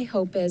 My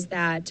hope is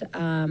that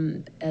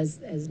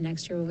as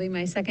next year will be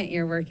my 2nd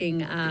year working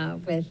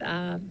with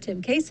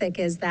Tim Kasich,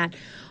 is that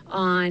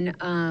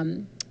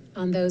on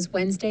those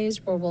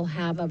Wednesdays where we'll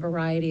have a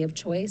variety of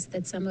choice,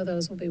 that some of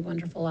those will be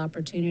wonderful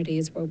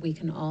opportunities where we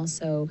can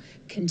also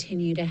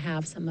continue to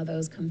have some of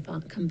those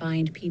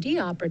combined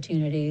PD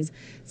opportunities,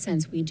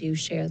 since we do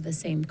share the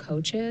same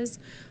coaches.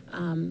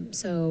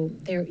 So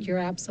you're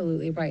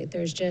absolutely right.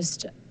 There's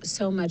just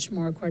so much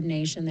more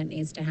coordination that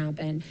needs to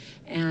happen,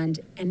 and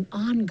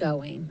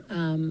ongoing.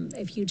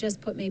 If you just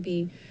put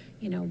maybe,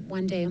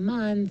 1 day a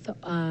month,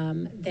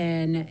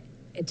 then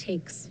it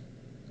takes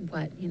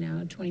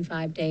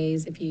 25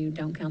 days if you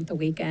don't count the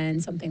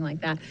weekend, something like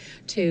that,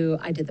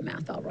 I did the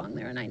math all wrong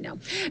there, and I know.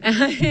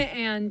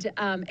 And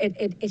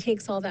it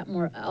takes all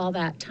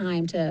that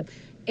time to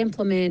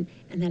implement,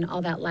 and then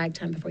all that lag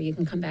time before you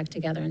can come back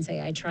together and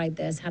say, I tried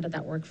this, how did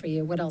that work for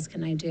you, what else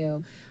can I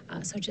do?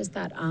 So just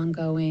that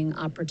ongoing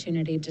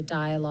opportunity to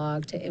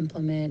dialogue, to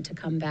implement, to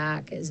come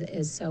back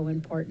is so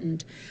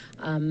important.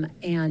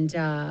 And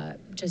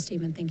just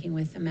even thinking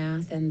with the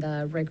math and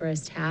the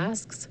rigorous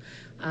tasks,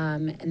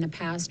 in the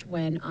past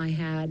when I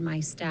had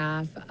my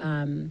staff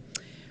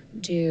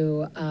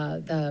do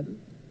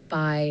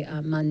by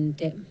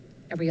Monday,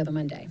 every other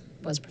Monday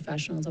was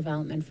professional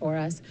development for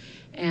us.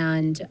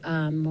 And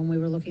when we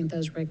were looking at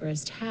those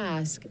rigorous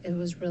tasks, it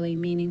was really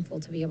meaningful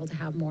to be able to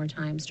have more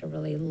times to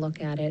really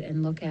look at it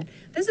and look at,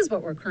 this is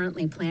what we're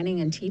currently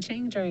planning and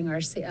teaching during our,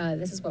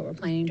 this is what we're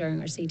planning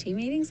during our CT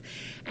meetings.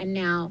 And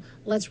now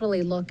let's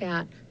really look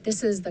at,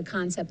 this is the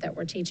concept that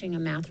we're teaching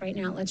in math right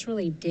now. Let's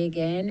really dig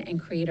in and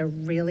create a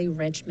really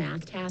rich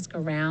math task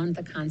around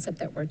the concept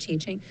that we're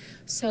teaching.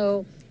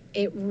 So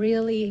it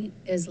really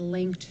is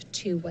linked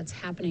to what's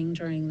happening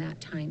during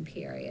that time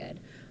period.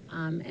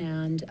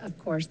 And of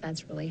course,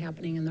 that's really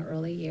happening in the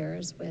early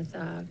years with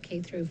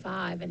K through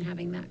 5 and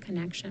having that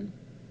connection.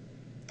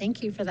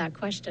 Thank you for that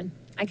question.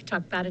 I could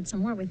talk about it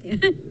some more with you.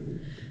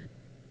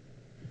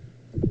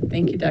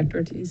 Thank you, Dr.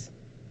 Ortiz.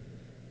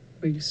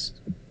 We're just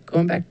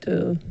going back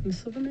to Ms.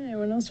 Silverman.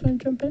 Anyone else want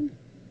to jump in?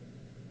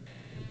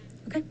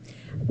 Okay.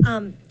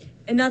 I'm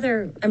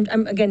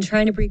again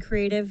trying to be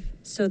creative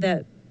so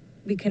that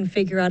we can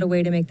figure out a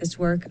way to make this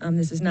work.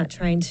 This is not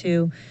trying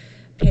to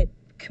pit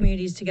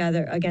communities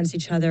together against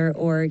each other,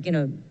 or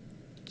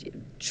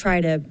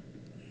try to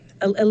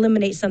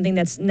eliminate something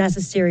that's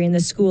necessary in the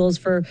schools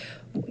for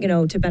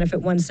to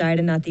benefit one side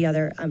and not the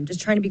other. I'm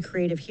just trying to be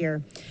creative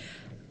here.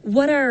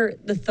 What are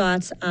the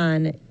thoughts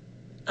on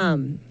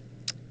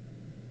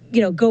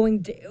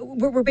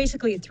we're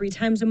basically at 3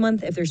 times a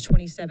month if there's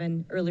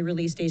 27 early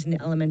release days in the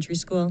elementary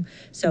school.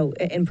 So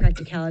in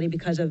practicality,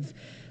 because of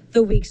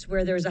the weeks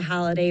where there's a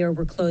holiday or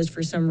we're closed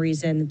for some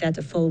reason, that's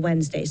a full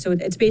Wednesday. So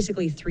it's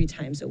basically 3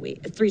 times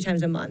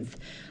a month.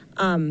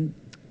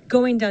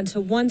 Going down to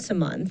once a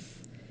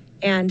month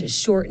and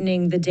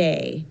shortening the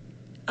day,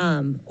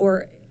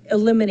 or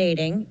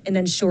eliminating and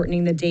then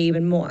shortening the day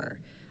even more,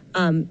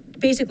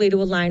 basically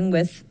to align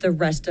with the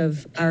rest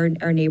of our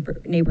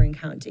neighboring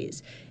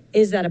counties.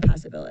 Is that a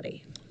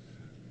possibility?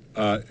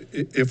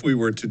 If we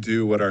were to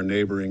do what our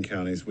neighboring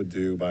counties would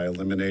do by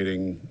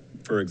eliminating,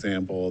 for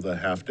example, the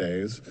half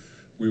days,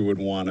 we would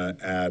want to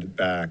add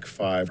back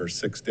 5 or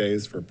 6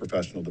 days for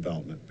professional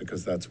development,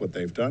 because that's what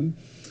they've done.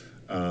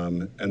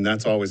 And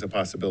that's always a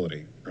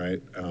possibility,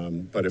 right?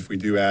 But if we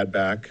do add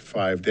back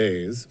 5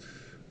 days,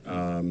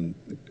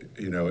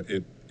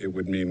 it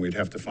would mean we'd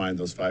have to find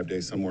those 5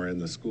 days somewhere in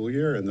the school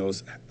year, and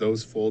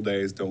those full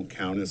days don't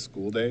count as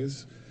school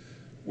days,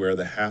 where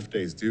the half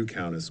days do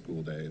count as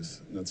school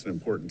days. And that's an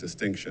important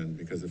distinction,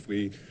 because if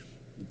we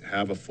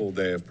have a full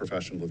day of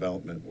professional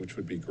development, which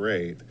would be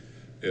great,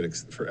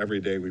 for every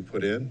day we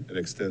put in, it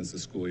extends the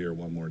school year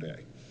 1 more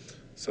day.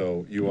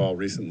 So you all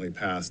recently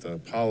passed a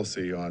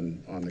policy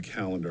on the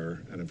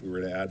calendar, and if we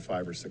were to add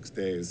 5 or 6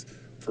 days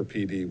for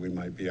PD, we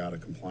might be out of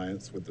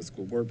compliance with the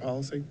school board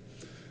policy.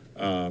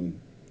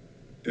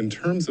 In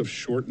terms of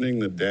shortening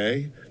the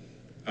day,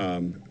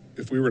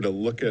 if we were to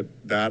look at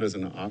that as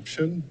an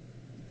option,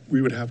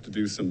 we would have to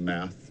do some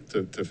math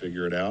to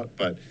figure it out.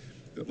 But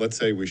let's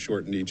say we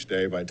shorten each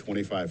day by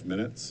 25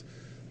 minutes.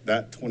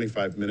 That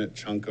 25-minute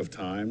chunk of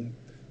time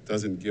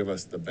doesn't give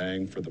us the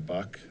bang for the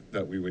buck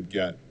that we would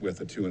get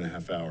with a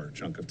 2.5-hour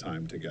chunk of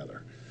time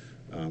together.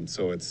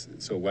 So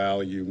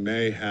while you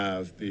may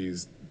have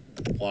these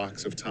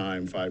blocks of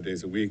time 5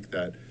 days a week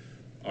that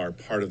are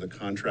part of the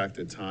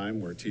contracted time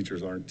where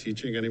teachers aren't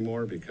teaching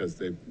anymore because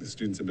the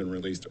students have been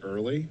released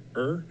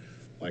earlier,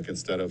 like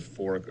instead of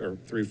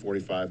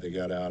 3:45, they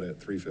got out at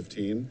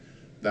 3:15.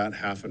 That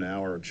half an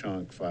hour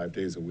chunk 5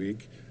 days a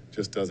week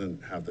just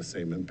doesn't have the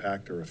same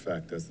impact or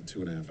effect as the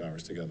 2.5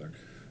 hours together.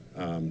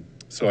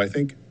 So I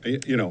think,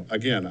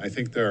 again, I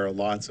think there are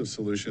lots of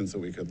solutions that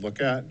we could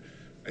look at.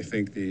 I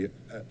think the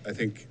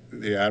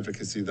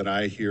advocacy that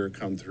I hear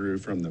come through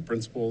from the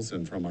principals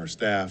and from our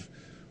staff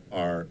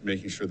are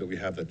making sure that we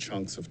have the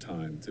chunks of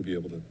time to be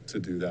able to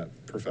do that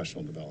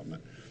professional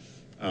development.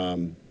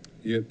 I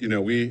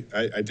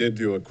did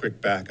do a quick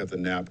back of the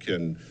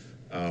napkin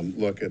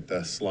look at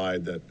the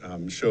slide that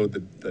showed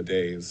the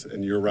days,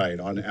 and you're right,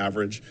 on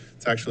average,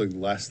 it's actually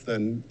less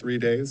than 3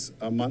 days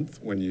a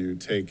month when you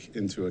take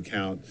into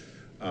account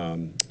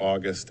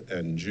August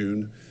and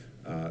June,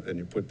 and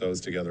you put those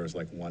together as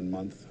like 1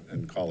 month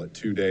and call it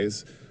 2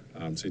 days.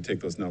 So you take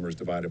those numbers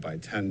divided by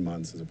 10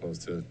 months as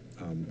opposed to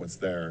what's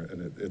there,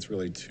 and it's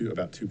really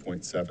about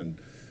 2.7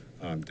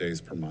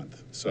 days per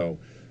month. So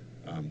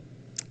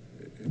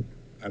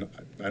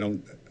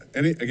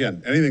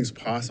anything's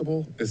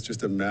possible. It's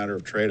just a matter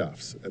of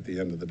trade-offs at the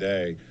end of the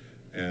day.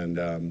 And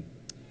the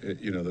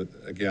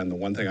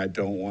one thing I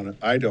don't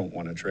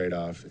want to trade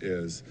off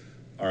is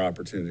our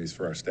opportunities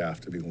for our staff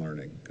to be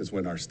learning, because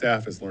when our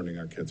staff is learning,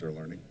 our kids are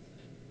learning.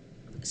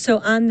 So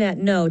on that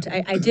note,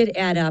 I did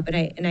add up,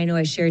 and I know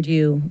I shared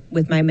you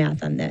with my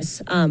math on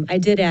this. I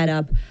did add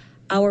up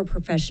our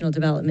professional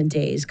development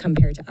days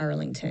compared to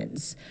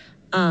Arlington's.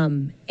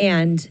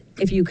 And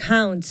if you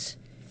count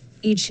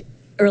each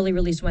early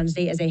release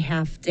Wednesday as a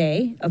half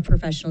day of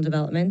professional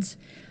development,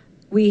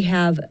 we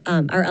have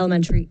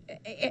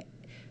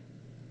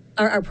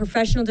our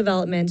professional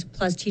development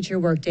plus teacher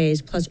work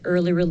days plus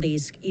early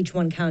release, each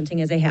one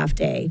counting as a half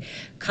day,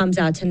 comes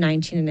out to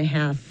 19 and a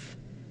half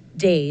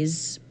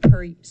days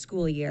per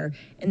school year.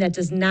 And that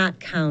does not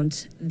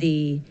count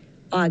the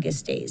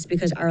August days,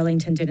 because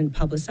Arlington didn't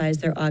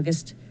publicize their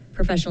August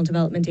professional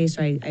development days,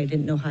 so I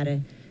didn't know how to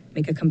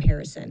make a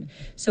comparison.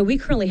 So we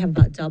currently have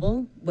about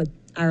double what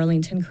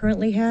Arlington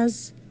currently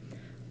has.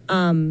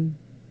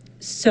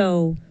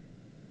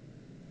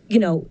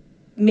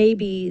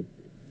 Maybe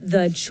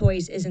the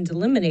choice isn't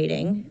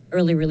eliminating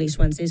early release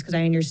Wednesdays, because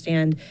I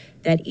understand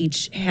that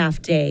each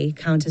half day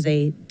counts as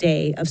a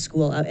day of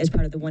school as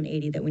part of the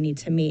 180 that we need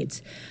to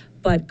meet.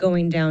 But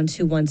going down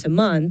to once a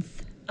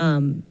month,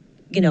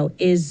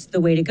 is the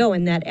way to go.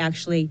 And that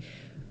actually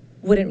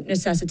wouldn't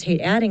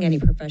necessitate adding any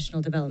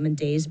professional development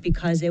days,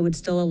 because it would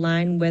still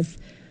align with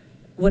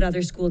what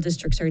other school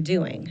districts are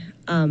doing.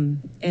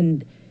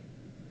 And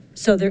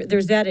so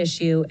there's that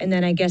issue. And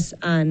then I guess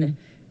on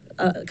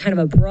kind of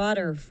a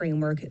broader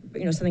framework,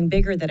 something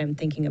bigger that I'm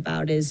thinking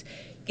about is,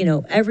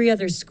 every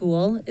other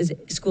school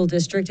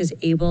district is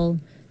able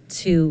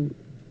to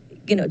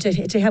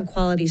have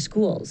quality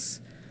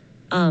schools.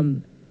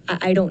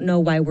 I don't know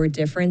why we're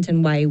different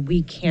and why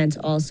we can't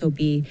also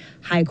be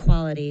high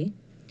quality,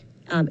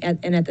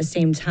 and at the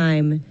same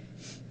time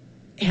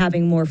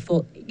having more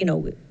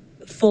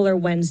fuller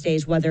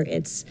Wednesdays, whether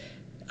it's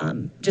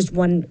just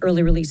one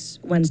early release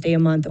Wednesday a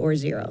month or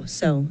 0.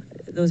 So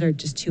those are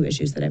just 2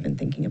 issues that I've been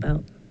thinking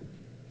about.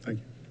 Thank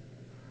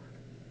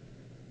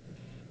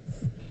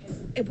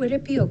you. Would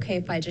it be okay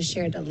if I just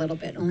shared a little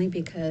bit, only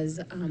because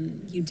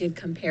you did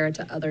compare it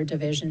to other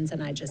divisions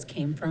and I just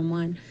came from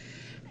one,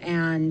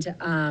 and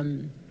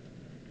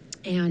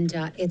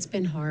it's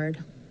been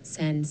hard.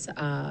 since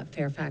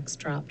Fairfax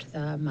dropped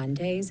the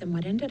Mondays. And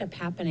what ended up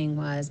happening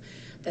was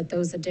that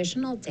those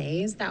additional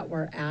days that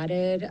were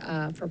added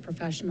for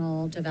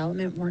professional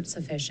development weren't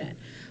sufficient.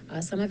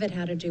 Some of it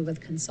had to do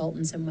with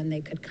consultants and when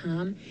they could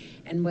come.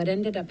 And what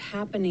ended up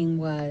happening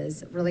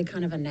was really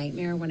kind of a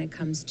nightmare when it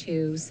comes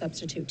to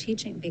substitute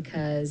teaching,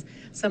 because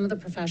some of the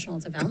professional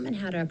development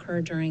had to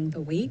occur during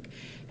the week.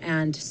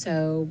 And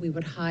so we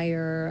would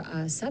hire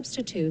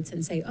substitutes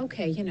and say,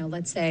 okay, you know,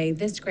 let's say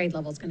this grade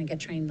level is going to get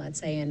trained, let's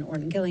say in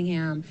Orton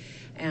Gillingham.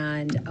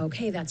 And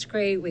okay, that's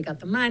great. We got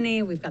the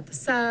money, we've got the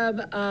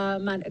sub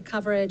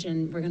coverage,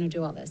 and we're going to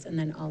do all this. And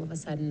then all of a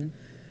sudden,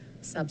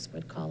 subs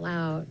would call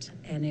out,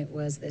 and it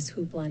was this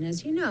hoopla. And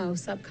as you know,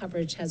 sub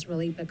coverage has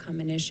really become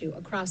an issue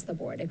across the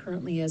board. It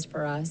currently is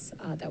for us.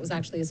 That was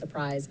actually a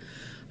surprise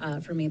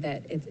for me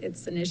that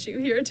it's an issue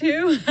here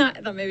too.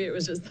 I thought maybe it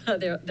was just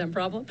them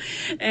problem.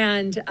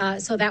 And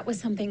so that was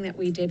something that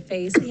we did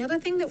face. The other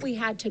thing that we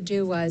had to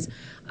do was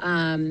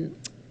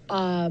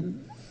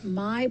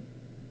my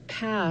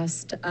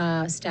past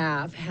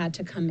staff had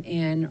to come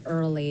in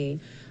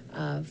early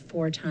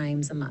 4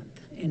 times a month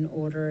in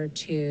order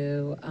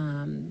to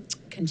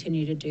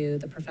continue to do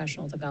the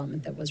professional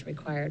development that was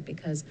required,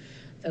 because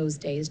those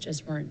days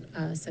just weren't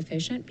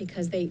sufficient,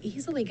 because they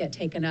easily get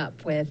taken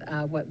up with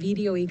what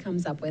VDOE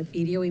comes up with.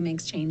 VDOE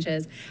makes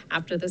changes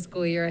after the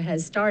school year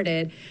has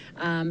started.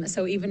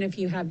 So even if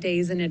you have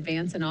days in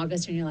advance in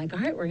August and you're like, all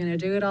right, we're going to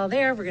do it all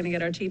there, we're going to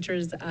get our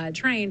teachers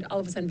trained, all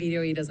of a sudden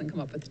VDOE doesn't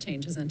come up with the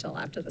changes until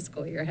after the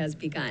school year has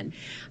begun.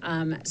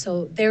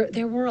 So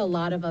there were a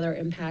lot of other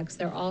impacts.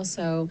 There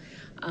also,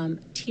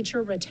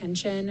 teacher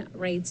retention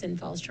rates in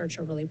Falls Church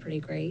are really pretty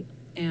great.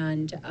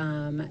 And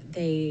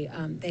they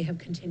have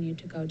continued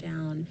to go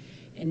down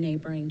in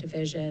neighboring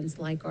divisions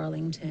like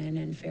Arlington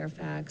and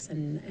Fairfax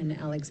and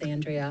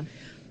Alexandria.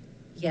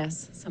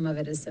 Yes, some of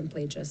it is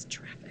simply just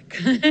traffic,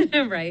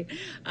 right?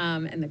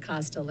 And the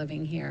cost of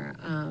living here.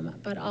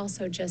 But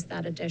also just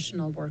that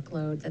additional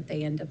workload that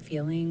they end up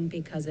feeling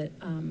because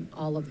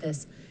all of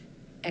this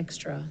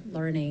extra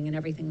learning and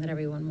everything that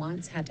everyone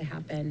wants had to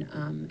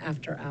happen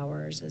after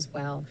hours as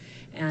well.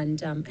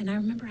 And I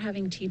remember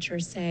having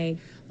teachers say,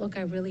 look,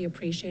 I really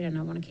appreciate it and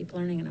I want to keep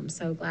learning, and I'm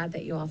so glad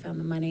that you all found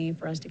the money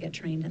for us to get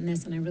trained in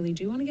this, and I really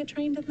do want to get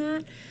trained in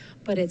that,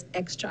 but it's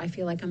extra. I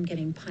feel like I'm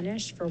getting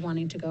punished for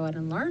wanting to go out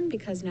and learn,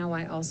 because now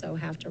I also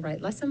have to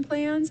write lesson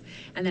plans,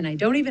 and then I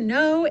don't even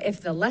know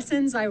if the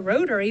lessons I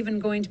wrote are even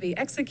going to be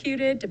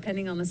executed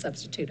depending on the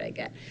substitute I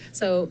get.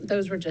 So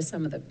those were just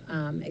some of the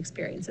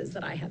experiences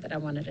that I had that I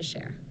wanted to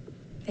share.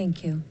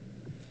 Thank you.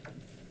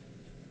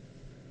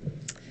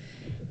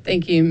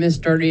 Thank you, Ms.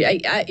 Doherty.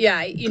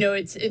 You know,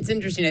 it's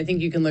interesting. I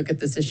think you can look at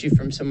this issue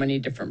from so many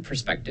different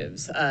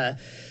perspectives.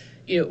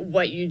 You know,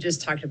 what you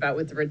just talked about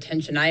with the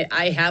retention,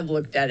 I have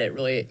looked at it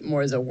really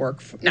more as a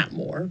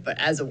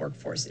as a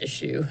workforce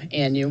issue.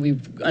 And, you know,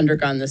 we've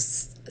undergone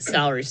this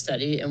salary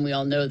study, and we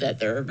all know that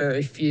there are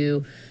very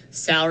few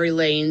salary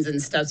lanes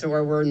and steps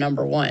where we're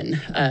number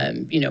one.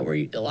 You know,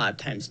 we're a lot of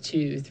times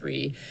 2,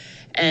 3.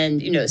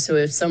 And, you know, so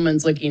if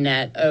someone's looking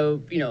at,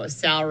 a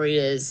salary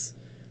is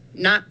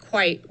not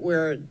quite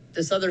where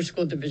this other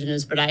school division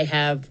is, but I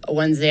have a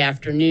Wednesday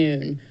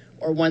afternoon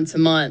or once a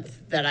month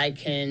that I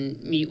can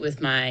meet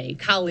with my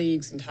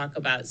colleagues and talk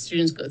about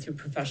students go through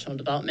professional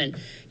development,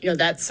 you know,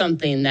 that's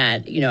something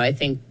that, you know, I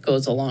think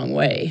goes a long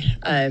way.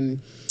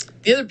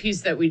 The other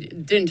piece that we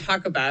didn't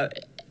talk about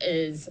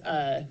is,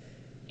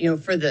 you know,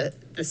 for the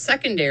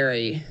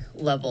secondary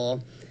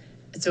level,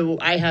 so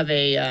I have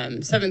a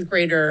 7th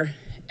grader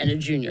and a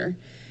junior.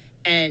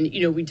 And,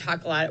 you know, we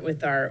talk a lot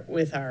with our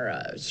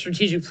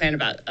strategic plan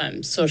about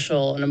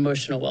social and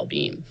emotional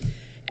well-being.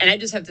 And I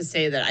just have to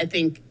say that I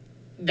think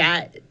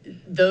that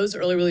those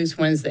early release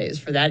Wednesdays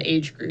for that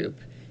age group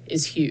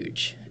is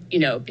huge, you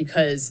know,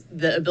 because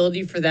the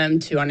ability for them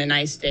to, on a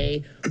nice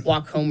day,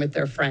 walk home with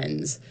their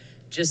friends,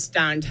 just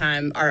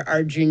downtime.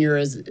 Our junior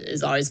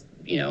is always,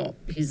 you know,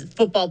 he's a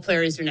football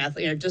player, he's an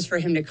athlete, you know, just for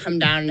him to come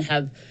down and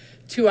have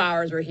 2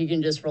 hours where he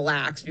can just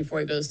relax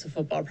before he goes to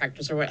football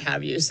practice or what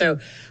have you. So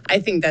I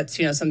think that's,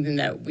 you know, something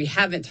that we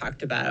haven't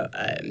talked about,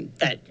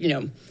 that, you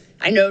know,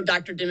 I know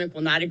Dr. Dimmick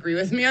will not agree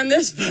with me on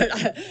this,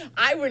 but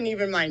I wouldn't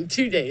even mind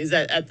 2 days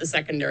at the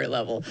secondary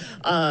level.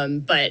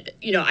 But,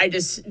 you know, I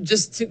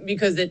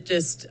because it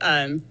just,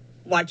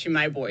 watching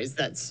my boys,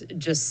 that's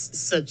just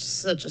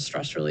such a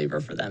stress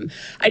reliever for them.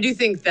 I do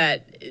think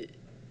that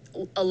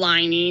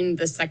aligning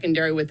the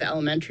secondary with the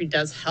elementary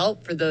does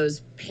help for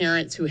those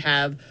parents who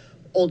have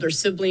older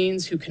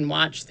siblings who can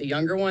watch the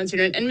younger ones, you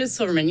know. And Ms.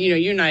 Silverman, you know,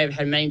 you and I have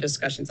had many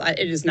discussions. It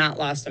is not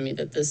lost on me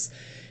that this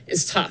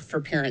is tough for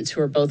parents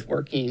who are both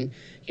working.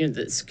 You know,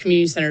 this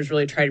community centers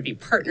really try to be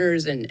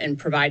partners and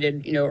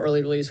provided, you know,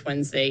 early release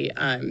Wednesday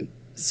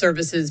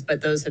services,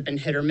 but those have been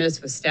hit or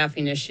miss with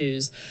staffing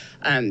issues.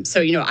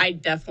 So, you know, I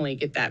definitely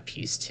get that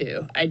piece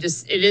too.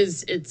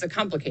 It's a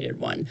complicated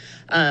one.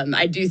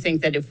 I do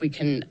think that if we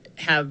can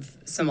have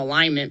some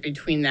alignment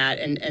between that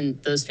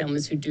and those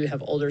families who do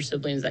have older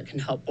siblings that can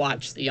help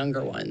watch the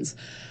younger ones,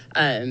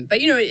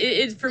 But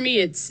for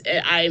me,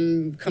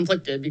 I'm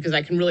conflicted because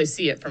I can really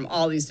see it from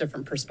all these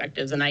different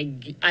perspectives, and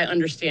I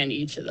understand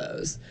each of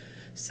those.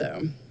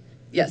 So,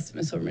 yes,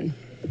 Ms. Silverman.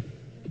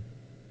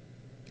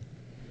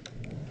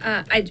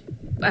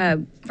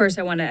 First,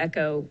 I want to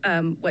echo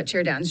what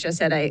Chair Downs just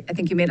said. I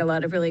think you made a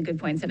lot of really good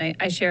points, and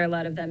I share a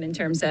lot of them in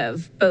terms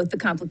of both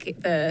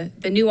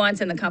the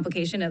nuance and the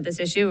complication of this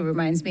issue. It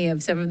reminds me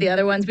of some of the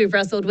other ones we've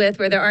wrestled with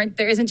where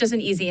there isn't just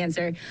an easy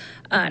answer.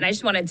 And I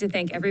just wanted to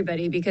thank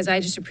everybody because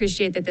I just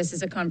appreciate that this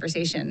is a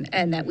conversation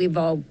and that we've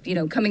all,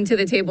 coming to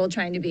the table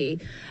trying to be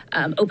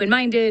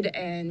open-minded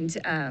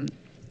and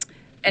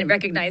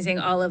recognizing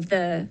all of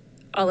the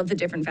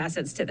different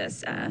facets to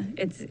this.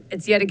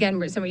 It's yet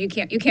again, you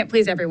can't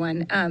please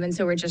everyone. And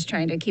so we're just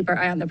trying to keep our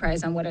eye on the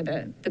prize on what are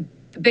the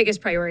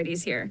biggest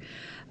priorities here.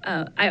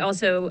 I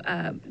also,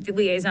 the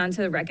liaison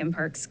to the Rec and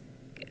Parks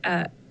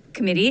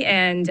Committee,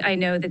 and I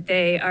know that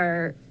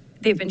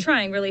they've been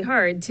trying really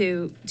hard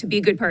to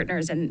be good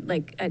partners. And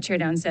like Chair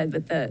Downs said,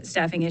 with the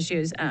staffing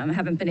issues,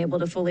 haven't been able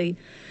to fully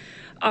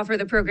offer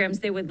the programs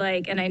they would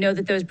like. And I know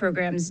that those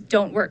programs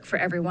don't work for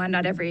everyone.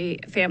 Not every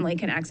family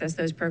can access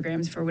those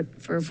programs for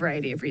a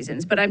variety of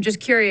reasons. But I'm just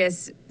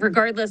curious,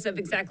 regardless of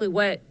exactly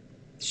what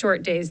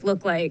short days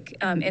look like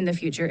in the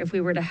future, if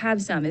we were to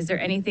have some, is there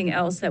anything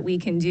else that we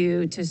can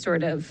do to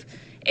sort of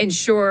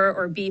ensure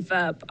or beef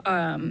up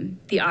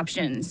the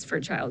options for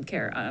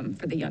childcare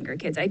for the younger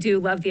kids? I do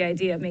love the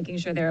idea of making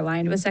sure they're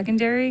aligned with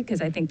secondary,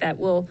 because I think that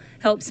will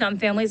help some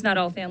families, not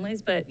all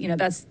families, but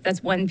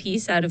that's one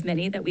piece out of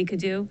many that we could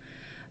do.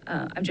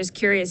 I'm just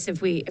curious if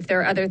there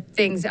are other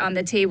things on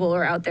the table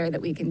or out there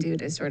that we can do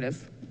to sort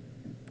of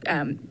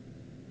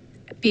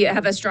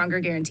have a stronger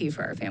guarantee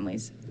for our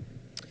families.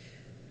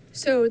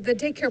 So the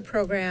daycare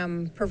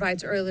program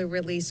provides early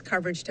release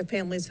coverage to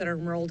families that are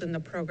enrolled in the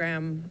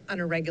program on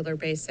a regular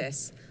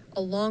basis.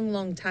 A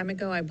long time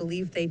ago, I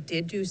believe they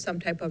did do some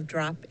type of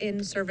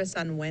drop-in service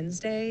on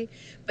Wednesday,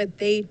 but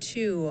they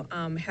too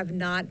have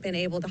not been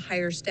able to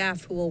hire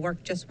staff who will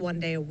work just one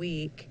day a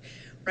week.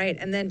 Right,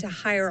 and then to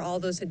hire all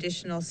those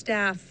additional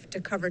staff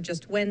to cover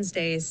just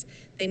Wednesdays,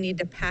 they need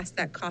to pass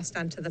that cost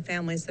on to the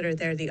families that are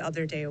there the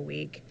other day a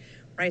week,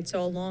 right?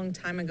 So a long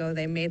time ago,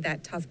 they made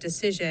that tough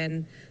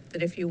decision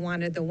that if you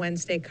wanted the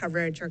Wednesday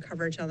coverage or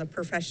coverage on the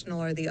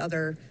professional or the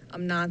other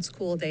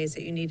non-school days,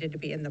 that you needed to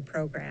be in the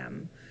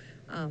program,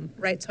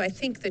 right? So I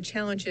think the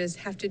challenges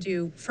have to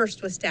do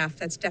first with staff.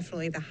 That's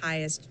definitely the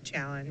highest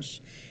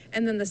challenge.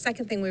 And then the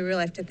second thing we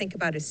really have to think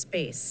about is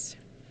space.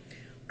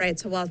 Right,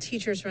 so while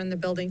teachers are in the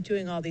building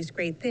doing all these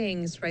great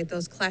things, right,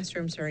 those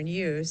classrooms are in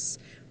use,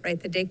 right?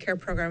 The daycare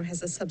program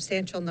has a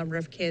substantial number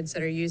of kids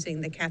that are using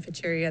the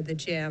cafeteria, the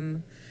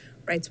gym,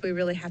 right? So we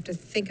really have to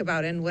think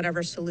about in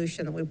whatever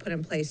solution that we put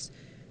in place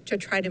to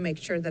try to make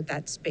sure that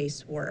that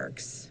space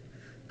works.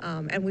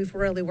 And we've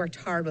really worked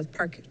hard with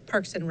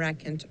Parks and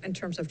Rec in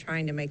terms of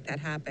trying to make that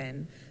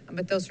happen.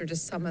 But those are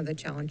just some of the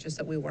challenges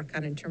that we work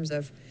on in terms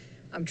of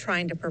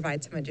trying to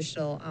provide some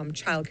additional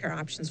childcare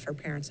options for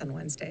parents on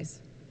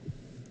Wednesdays.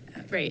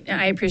 Great.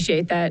 I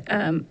appreciate that.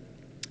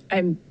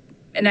 I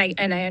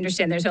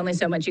understand there's only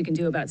so much you can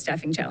do about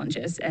staffing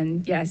challenges.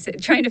 And yes,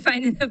 trying to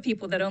find enough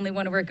people that only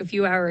want to work a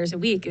few hours a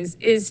week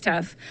is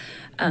tough.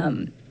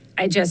 And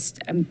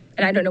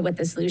I don't know what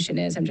the solution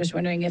is. I'm just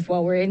wondering if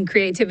while we're in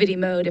creativity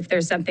mode, if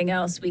there's something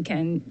else we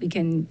can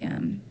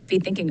be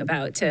thinking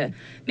about to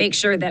make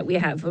sure that we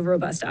have a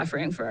robust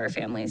offering for our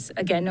families.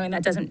 Again, knowing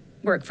that doesn't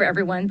work for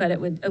everyone, but it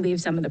would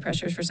alleviate some of the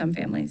pressures for some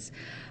families.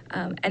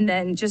 And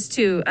then just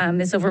to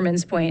Ms.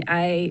 Silverman's point,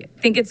 I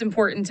think it's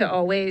important to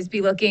always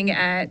be looking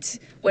at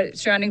what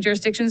surrounding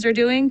jurisdictions are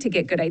doing to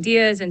get good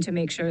ideas and to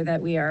make sure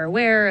that we are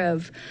aware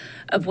of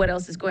what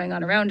else is going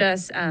on around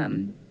us.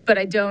 But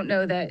I don't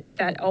know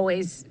that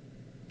always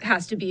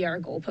has to be our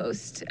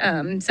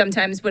goalpost.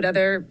 Sometimes what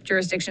other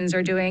jurisdictions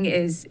are doing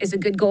is a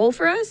good goal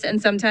for us,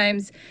 and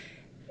sometimes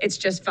it's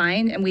just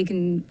fine, and we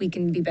can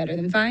be better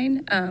than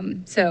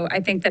fine. So I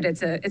think that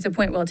it's a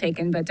point well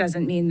taken, but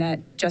doesn't mean that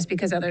just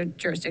because other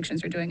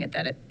jurisdictions are doing it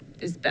that it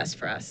is best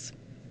for us.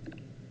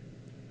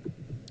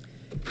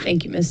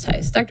 Thank you, Ms.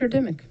 Tice. Dr.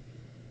 Dimick.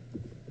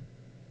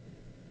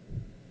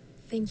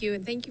 Thank you,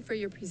 and thank you for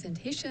your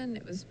presentation.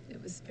 It was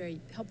very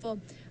helpful.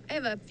 I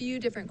have a few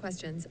different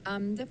questions.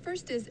 The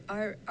first is,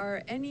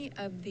 are any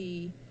of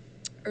the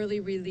early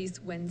release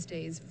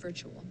Wednesdays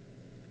virtual?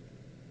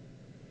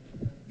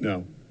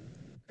 No.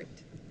 Great,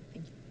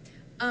 thank you.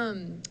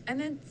 And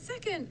then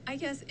second, I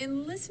guess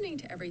in listening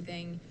to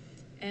everything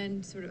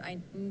and sort of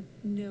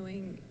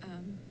knowing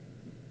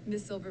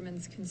Ms.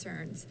 Silverman's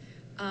concerns,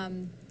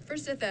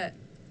 first at the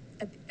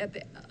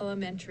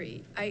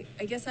elementary, I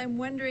guess I'm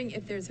wondering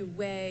if there's a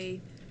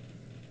way.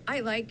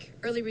 I like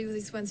early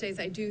release Wednesdays.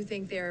 I do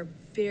think they're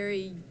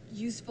very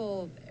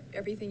useful.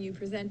 Everything you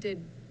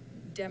presented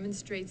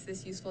demonstrates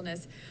this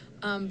usefulness.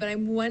 But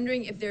I'm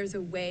wondering if there's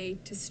a way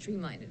to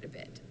streamline it a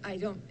bit. I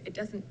don't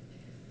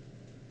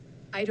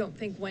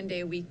think 1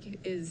 day a week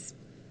is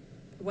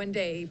 1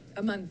 day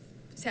a month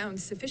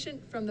sounds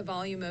sufficient from the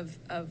volume of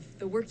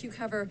the work you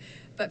cover.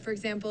 But for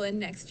example, in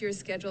next year's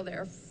schedule,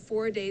 there are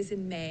 4 days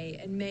in May,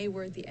 and May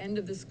we're at the end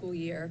of the school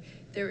year,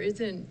 there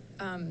isn't,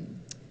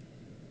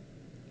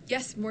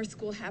 yes, more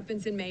school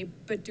happens in May,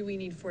 but do we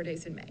need 4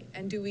 days in May?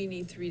 And do we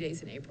need 3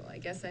 days in April? I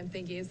guess I'm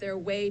thinking, is there a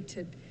way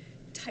to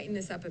tighten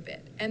this up a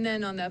bit? And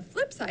then on the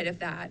flip side of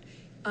that,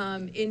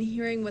 in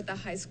hearing what the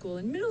high school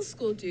and middle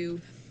school do,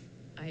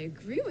 I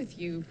agree with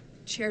you,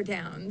 Chair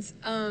Downs.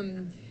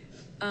 And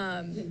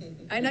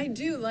I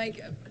do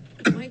like,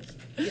 Mike,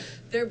 yeah,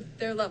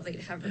 they're lovely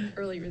to have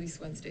early release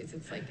Wednesdays.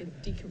 It's like a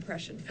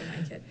decompression for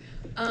my kid.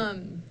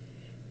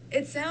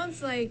 It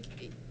sounds like,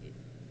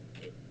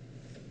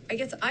 I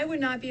guess I would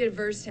not be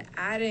adverse to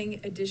adding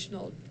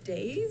additional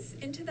days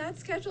into that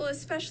schedule,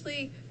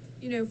 especially,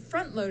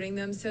 front loading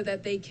them so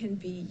that they can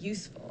be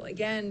useful.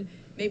 Again,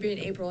 maybe in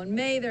April and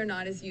May, they're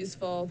not as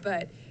useful,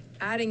 but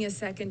adding a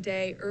second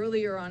day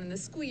earlier on in the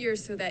school year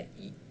so that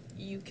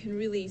you can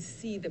really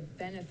see the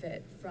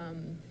benefit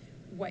from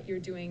what you're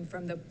doing,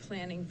 from the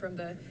planning, from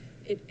the,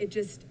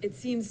 it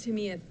seems to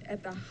me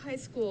at the high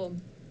school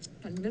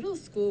and middle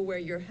school where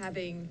you're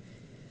having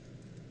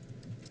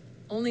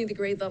only the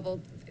grade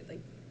level, like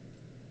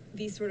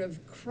these sort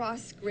of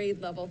cross grade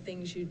level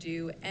things you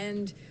do,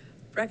 and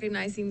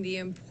recognizing the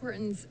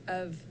importance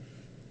of,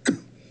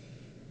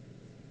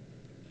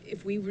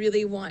 if we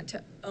really want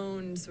to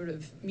own sort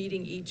of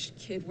meeting each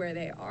kid where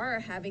they are,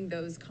 having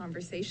those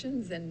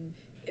conversations, and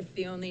if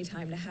the only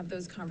time to have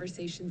those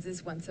conversations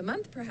is once a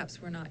month,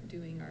 perhaps we're not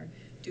doing our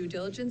due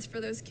diligence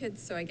for those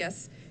kids. So I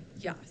guess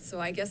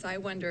I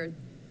wonder,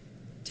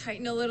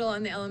 tighten a little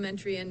on the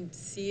elementary and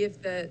see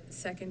if the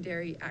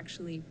secondary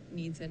actually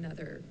needs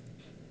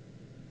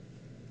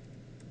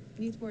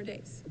more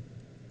days.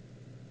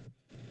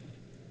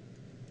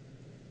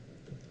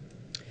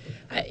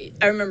 I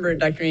remember,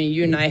 Dr. Noonan,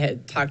 you and I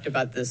had talked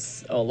about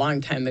this a long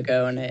time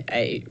ago, and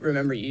I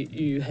remember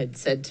you had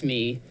said to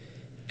me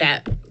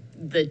that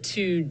the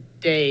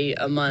 2-day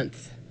a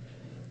month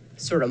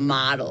sort of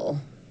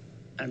model,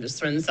 I'm just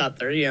throwing this out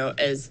there,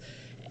 as,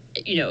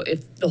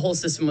 if the whole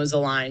system was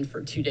aligned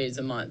for 2 days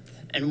a month,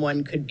 and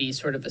one could be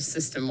sort of a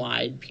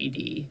system-wide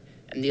PD,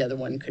 and the other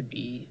one could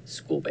be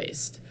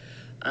school-based.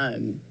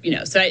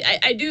 So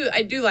I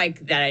do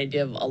like that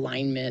idea of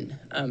alignment.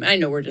 I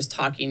know we're just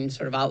talking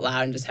sort of out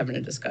loud and just having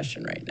a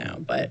discussion right now,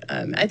 but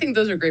I think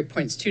those are great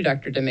points too,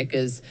 Dr. Dimick,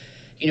 is,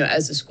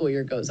 as the school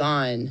year goes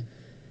on,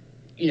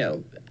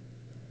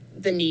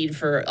 the need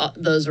for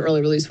those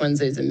early release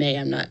Wednesdays in May,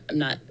 I'm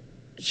not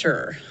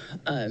sure,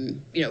 at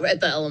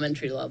the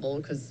elementary level,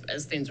 because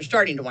as things are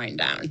starting to wind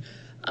down.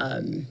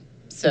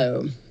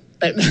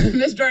 But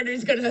Ms.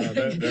 Jordan's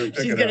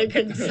she's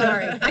gonna,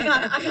 Sorry,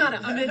 I got it.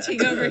 I'm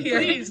itching over here.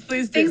 Please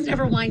do. Things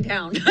never wind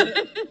down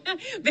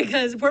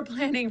because we're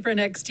planning for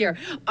next year.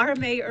 Our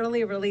May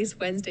early release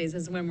Wednesdays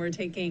is when we're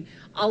taking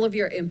all of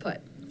your input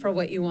for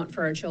what you want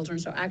for our children.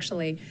 So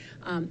actually,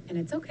 and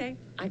it's okay,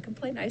 I can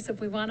play nice if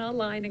we want to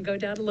align and go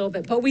down a little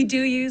bit, but we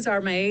do use our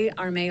May.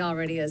 Our May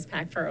already is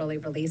packed for early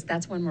release.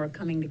 That's when we're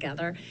coming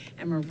together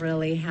and we're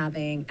really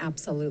having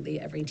absolutely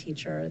every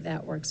teacher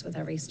that works with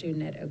every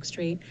student at Oak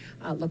Street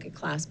look at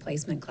class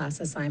placement, class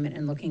assignment,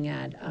 and looking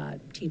at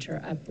teacher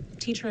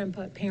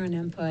input, parent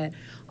input,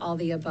 all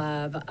the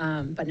above.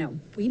 But no,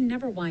 we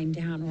never wind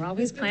down. We're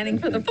always planning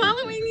for the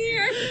following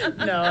year.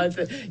 No,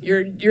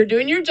 you're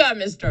doing your job,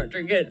 Ms.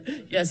 Starter.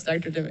 Good. Yes,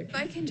 Dr. Dimick. If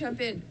I can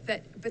jump in,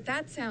 but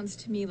that sounds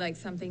to me like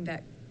something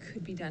that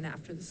could be done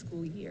after the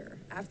school year,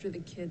 after the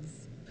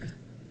kids.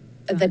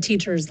 The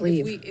teachers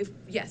leave.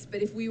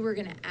 But if we were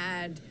going to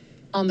add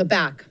on the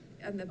back.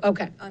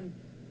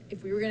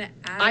 If we were going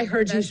to add. I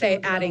heard you say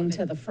adding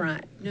to the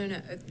front.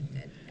 No,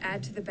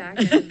 add to the back.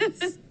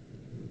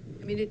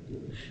 I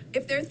mean,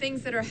 if there are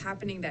things that are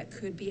happening that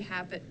could be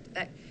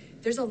that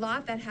there's a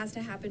lot that has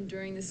to happen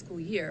during the school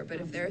year, but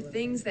if there are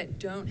things that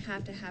don't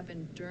have to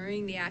happen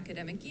during the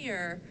academic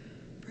year,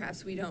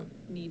 perhaps we don't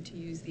need to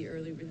use the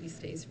early release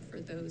days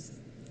for those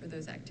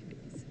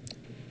activities.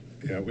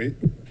 Yeah,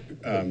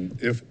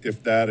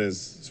 if that is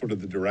sort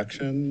of the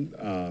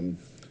direction,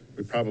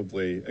 we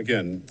probably,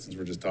 again, since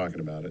we're just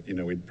talking about it,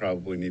 we'd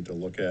probably need to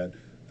look at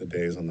the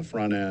days on the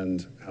front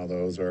end, how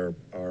those are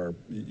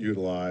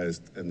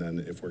utilized, and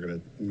then if we're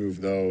going to move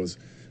those,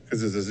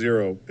 because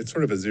it's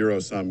sort of a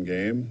zero-sum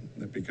game,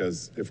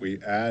 because if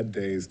we add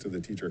days to the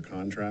teacher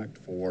contract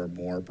for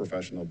more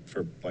professional,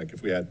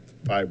 if we add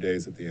 5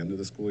 days at the end of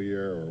the school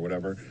year or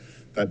whatever,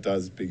 that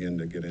does begin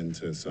to get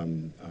into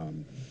some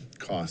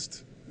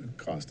cost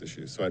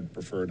issues. So I'd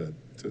prefer to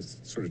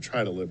sort of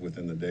try to live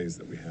within the days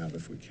that we have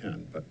if we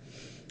can, but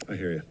I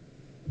hear you.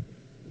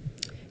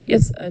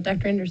 Yes,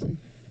 Dr. Anderson.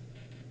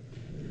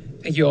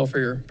 Thank you all for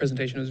your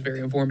presentation. It was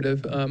very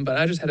informative. But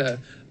I just had a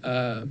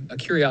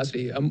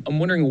curiosity. I'm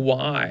wondering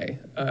why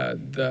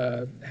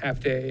the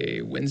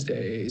half-day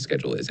Wednesday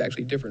schedule is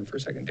actually different for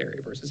secondary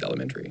versus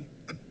elementary.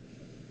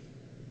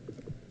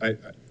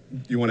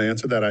 You want to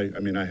answer that? I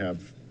mean, I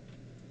have.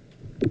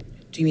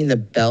 Do you mean the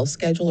bell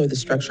schedule or the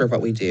structure of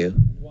what we do?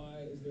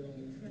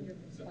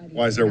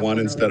 Why is there one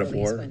instead of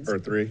 4 or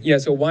 3? Yeah,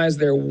 so why is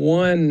there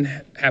one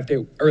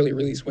half-day early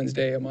release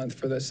Wednesday a month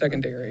for the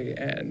secondary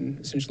and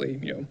essentially,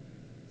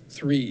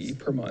 3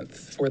 per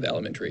month for the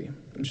elementary?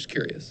 I'm just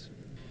curious.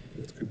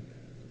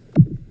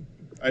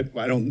 I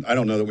don't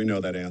know that we know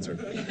that answer.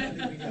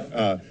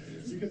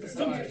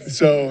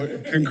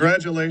 So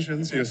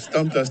congratulations, you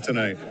stumped us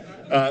tonight.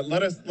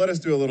 Let us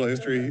do a little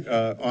history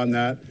on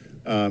that.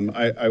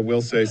 I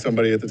will say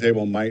somebody at the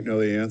table might know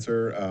the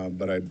answer,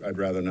 but I'd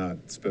rather not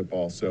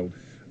spitball. So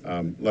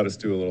let us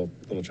do a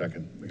little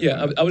check-in.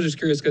 Yeah, I was just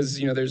curious because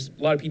there's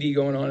a lot of PD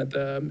going on at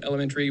the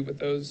elementary with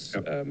those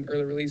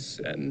early release,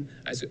 and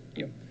that's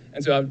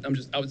kind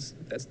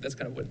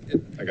of what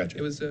I got you.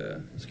 It was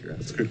curious.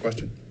 That's a good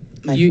question.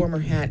 My former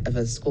hat of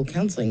a school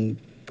counseling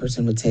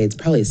person would say it's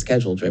probably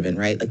schedule driven,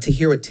 right? Like to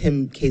hear what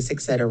Tim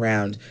Kasich said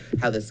around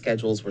how the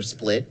schedules were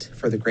split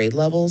for the grade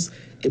levels,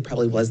 it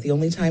probably was the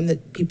only time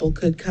that people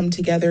could come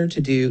together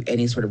to do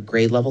any sort of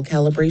grade level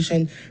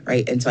calibration,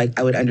 right? And so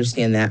I would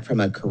understand that from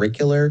a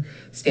curricular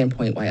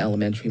standpoint, why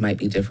elementary might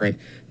be different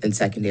than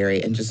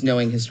secondary. And just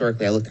knowing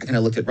historically, I kind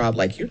of looked at Rob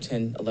like, you're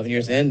 10, 11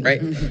 years in,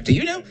 right? Do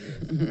you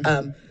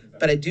know?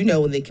 But I do know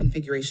when the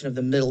configuration of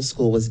the middle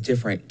school was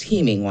different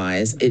teaming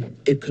wise,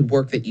 it could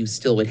work that you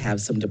still would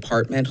have some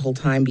departmental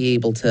time be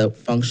able to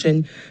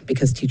function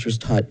because teachers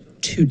taught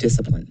 2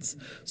 disciplines.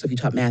 So if you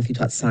taught math, you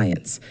taught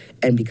science.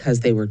 And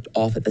because they were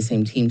off at the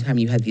same team time,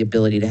 you had the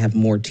ability to have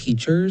more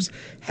teachers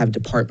have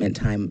department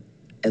time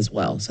as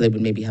well. So they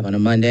would maybe have on a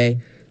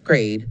Monday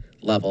grade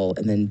level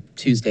and then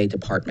Tuesday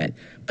department.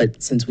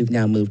 But since we've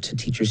now moved to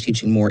teachers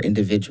teaching more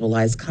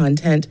individualized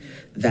content,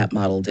 that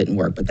model didn't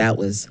work. But that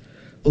was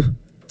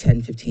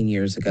 10, 15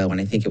 years ago,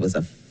 and I think it was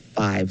a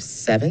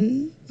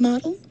 5-7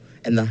 model,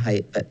 and the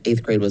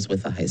 8th grade was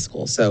with the high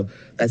school. So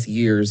that's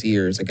years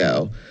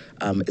ago,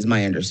 is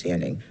my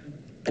understanding.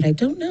 But I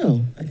don't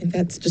know. I think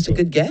that's just a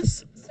good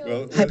guess.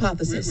 Well,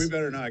 hypothesis. We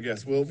better not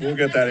guess. We'll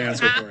get that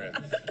answer for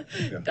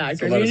you. Yeah.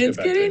 Dr. Noonan's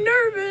getting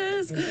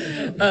nervous.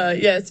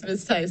 Yes,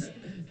 Ms. Tice.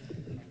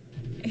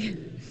 I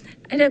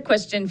had a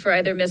question for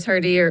either Ms.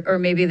 Hardy or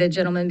maybe the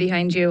gentleman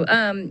behind you.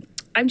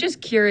 I'm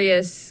just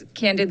curious,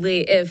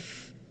 candidly,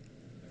 if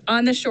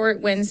on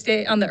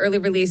the early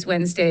release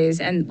Wednesdays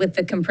and with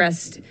the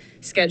compressed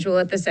schedule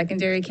at the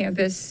secondary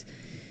campus,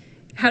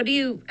 how do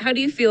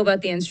you feel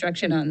about the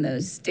instruction on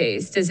those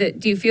days?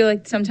 Do you feel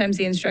like sometimes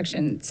the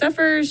instruction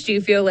suffers? Do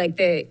you feel like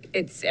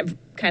it's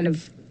kind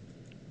of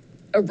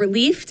a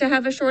relief to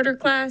have a shorter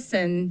class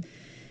and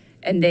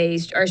they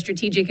are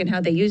strategic in how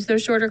they use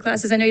those shorter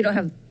classes? I know you don't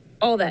have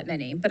all that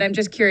many, but I'm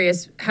just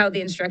curious how the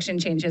instruction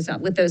changes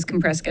with those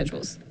compressed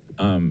schedules.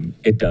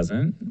 It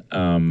doesn't.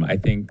 I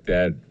think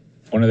that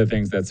one of the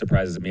things that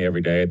surprises me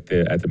every day at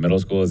the middle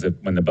school is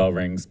that when the bell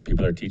rings,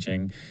 people are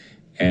teaching,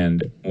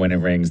 and when it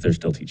rings, they're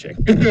still teaching.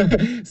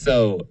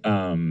 So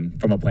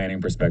from a planning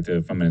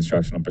perspective, from an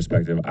instructional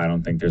perspective, I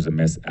don't think there's a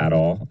miss at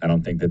all. I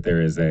don't think that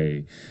there is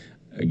this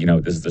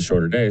is a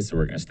shorter day, so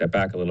we're going to step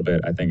back a little bit.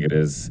 I think it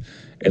is,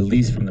 at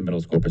least from the middle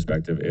school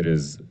perspective, it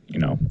is,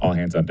 all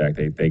hands on deck.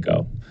 They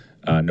go,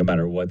 no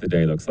matter what the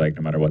day looks like,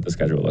 no matter what the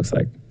schedule looks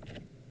like.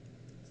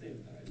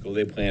 Well,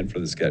 they plan for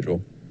the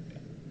schedule.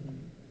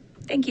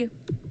 Thank you.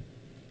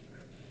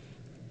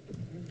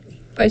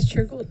 Vice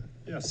Chair Gould.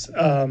 Yes.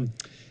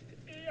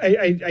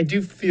 I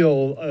do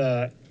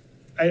feel,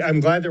 I'm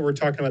glad that we're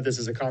talking about this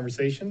as a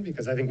conversation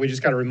because I think we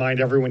just got to remind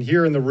everyone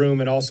here in the room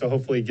and also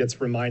hopefully it gets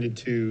reminded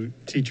to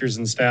teachers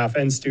and staff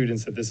and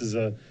students that this is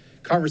a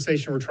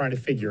conversation we're trying to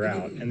figure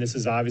out. And this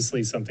is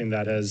obviously something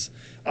that has,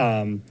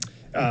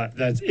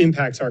 that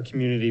impacts our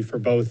community for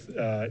both,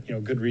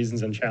 good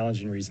reasons and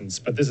challenging reasons.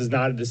 But this is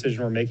not a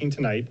decision we're making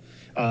tonight.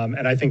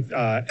 And I think,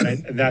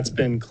 and that's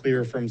been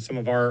clear from some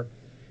of our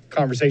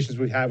conversations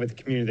we've had with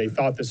the community. They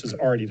thought this was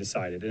already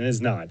decided, and it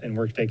is not. And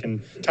we're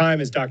taking time,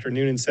 as Dr.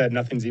 Noonan said,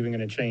 nothing's even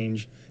going to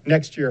change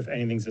next year if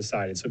anything's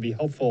decided. So it'd be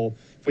helpful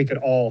if we could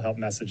all help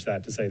message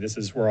that to say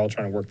we're all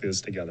trying to work through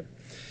this together.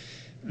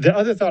 The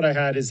other thought I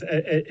had is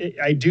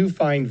I do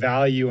find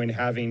value in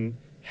having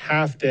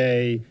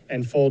half-day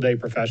and full-day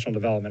professional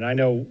development. I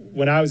know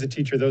when I was a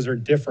teacher, those are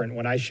different.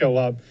 When I show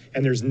up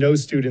and there's no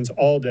students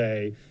all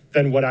day,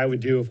 than what I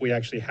would do if we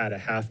actually had a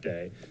half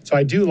day. So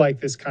I do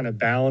like this kind of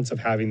balance of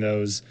having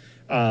those.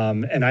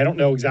 And I don't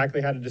know exactly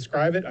how to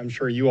describe it. I'm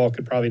sure you all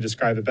could probably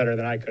describe it better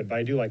than I could, but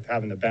I do like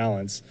having the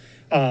balance.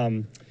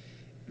 I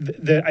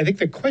think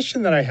the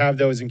question that I have,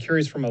 though, is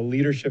curious from a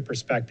leadership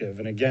perspective.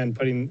 And again,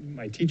 putting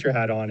my teacher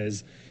hat on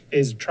is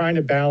trying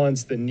to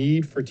balance the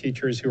need for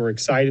teachers who are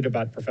excited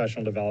about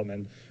professional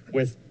development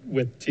with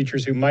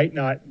teachers who might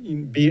not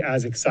be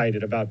as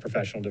excited about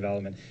professional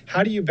development.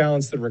 How do you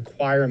balance the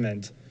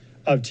requirement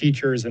of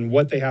teachers and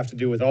what they have to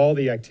do with all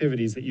the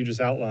activities that you just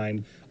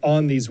outlined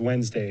on these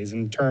Wednesdays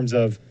in terms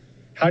of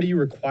how do you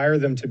require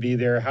them to be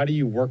there? How do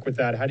you work with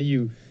that? How do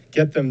you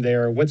get them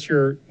there? What's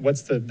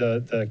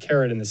the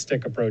carrot and the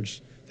stick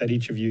approach that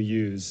each of you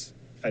use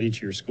at each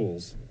of your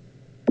schools?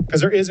 Because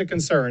there is a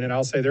concern, and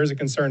I'll say there's a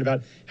concern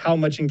about how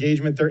much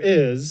engagement there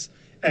is.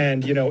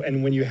 And,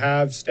 and when you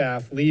have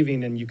staff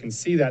leaving and you can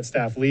see that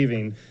staff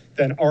leaving,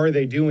 then are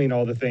they doing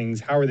all the things?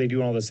 How are they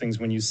doing all those things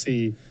when you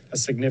see a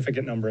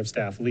significant number of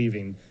staff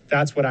leaving?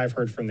 That's what I've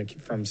heard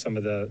from some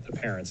of the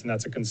parents, and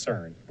that's a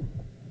concern.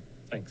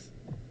 Thanks.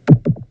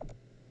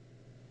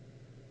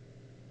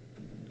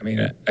 I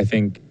mean, I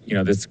think,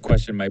 this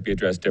question might be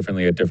addressed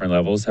differently at different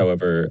levels.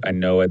 However, I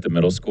know at the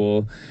middle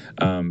school,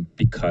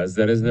 because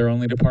that is their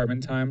only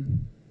department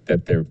time,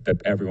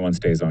 that everyone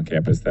stays on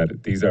campus,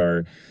 that these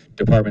are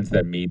departments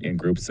that meet in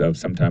groups of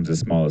sometimes as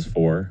small as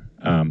 4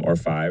 or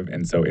 5.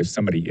 And so if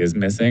somebody is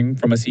missing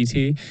from a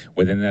CT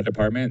within that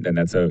department, then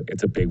it's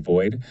a big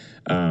void.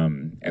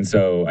 And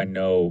so I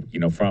know,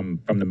 from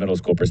the middle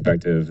school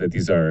perspective, that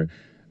these are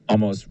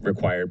almost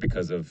required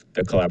because of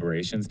the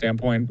collaboration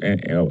standpoint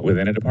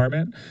within a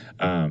department.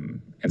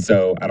 And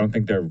so I don't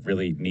think there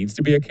really needs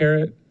to be a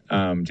carrot,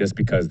 just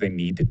because they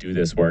need to do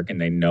this work and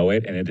they know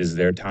it, and it is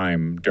their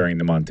time during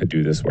the month to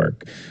do this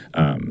work.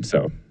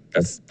 So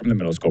that's from the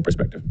middle school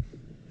perspective.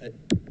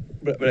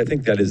 But I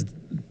think that is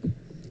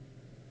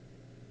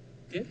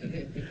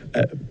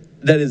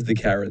that is the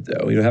carrot,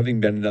 though.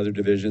 Having been in other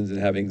divisions and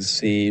having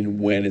seen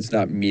when it's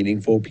not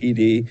meaningful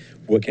PD,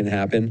 what can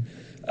happen.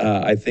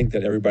 I think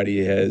that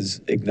everybody has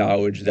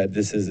acknowledged that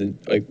this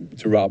isn't, like,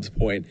 to Rob's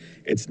point,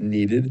 it's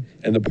needed,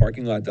 and the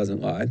parking lot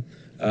doesn't lie.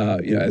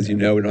 As you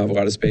know, we don't have a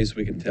lot of space,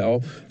 we can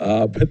tell,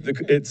 but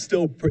it's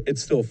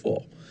still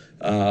full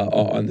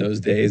on those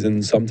days,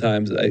 and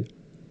sometimes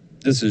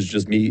this is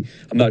just me.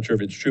 I'm not sure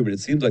if it's true, but it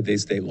seems like they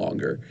stay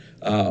longer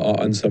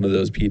on some of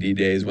those PD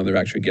days when they're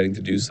actually getting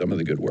to do some of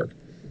the good work.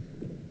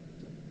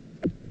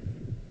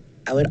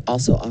 I would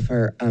also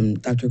offer,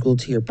 Dr. Gould,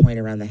 to your point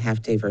around the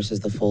half day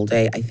versus the full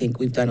day, I think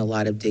we've done a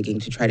lot of digging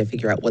to try to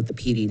figure out what the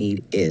PD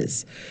need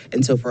is.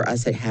 And so for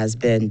us, it has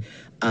been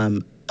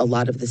a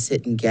lot of the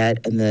sit and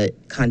get and the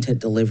content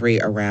delivery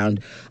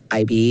around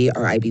IB.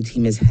 Our IB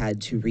team has had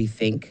to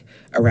rethink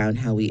around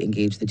how we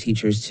engage the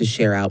teachers to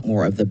share out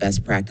more of the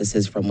best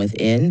practices from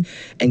within,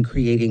 and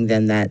creating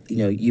then that,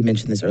 you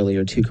mentioned this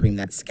earlier too, Kareem,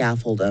 that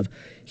scaffold of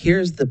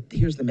here's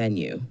the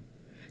menu.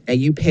 Now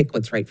you pick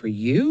what's right for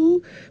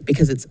you,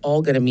 because it's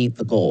all going to meet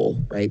the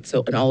goal, right?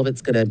 So, and all of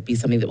it's going to be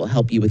something that will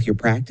help you with your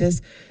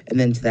practice. And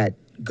then to that,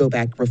 go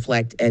back,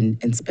 reflect,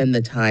 and spend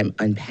the time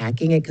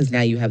unpacking it, because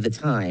now you have the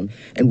time.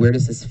 And where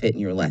does this fit in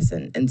your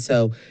lesson? And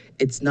so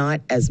it's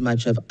not as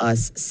much of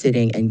us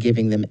sitting and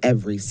giving them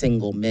every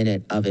single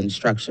minute of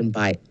instruction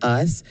by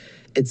us.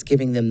 It's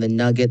giving them the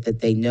nugget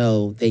that they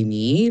know they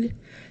need,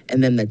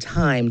 and then the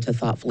time to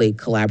thoughtfully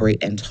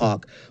collaborate and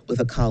talk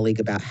with a colleague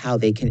about how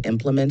they can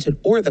implement it,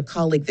 or the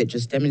colleague that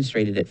just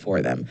demonstrated it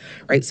for them,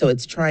 right? So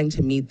it's trying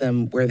to meet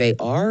them where they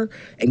are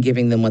and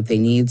giving them what they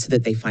need so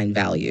that they find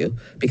value,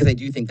 because I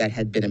do think that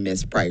had been a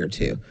miss prior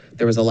to.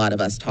 There was a lot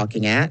of us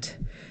talking at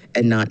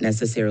and not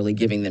necessarily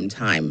giving them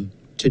time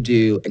to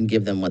do and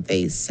give them what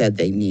they said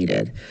they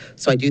needed.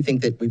 So I do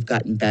think that we've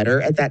gotten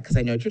better at that, because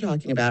I know what you're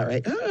talking about,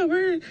 right?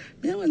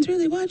 No one's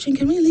really watching.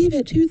 Can we leave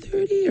at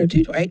 2:30 or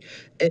 2, right?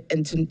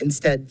 And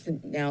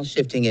instead now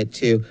shifting it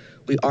to,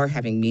 we are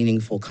having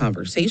meaningful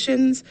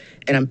conversations,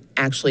 and I'm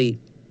actually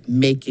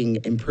making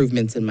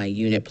improvements in my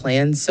unit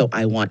plans, so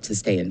I want to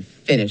stay and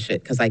finish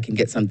it, because I can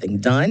get something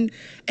done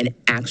and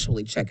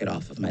actually check it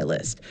off of my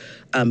list.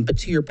 But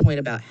to your point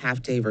about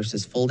half day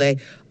versus full day,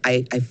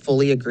 I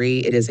fully agree.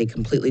 It is a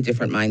completely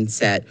different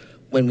mindset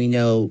when we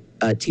know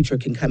a teacher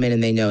can come in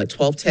and they know at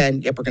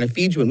 12:10, yep, we're going to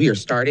feed you, and we are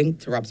starting.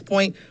 To Rob's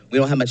point, we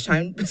don't have much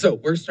time, so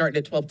we're starting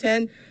at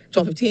 12:10,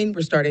 12:15,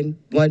 we're starting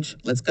lunch,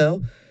 let's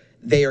go.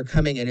 They are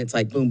coming and it's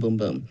like boom, boom,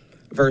 boom.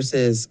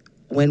 Versus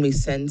when we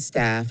send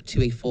staff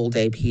to a full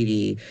day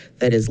PD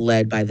that is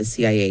led by the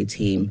CIA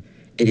team,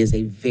 it is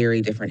a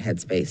very different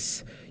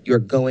headspace. You're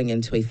going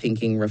into a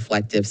thinking,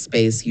 reflective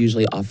space,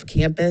 usually off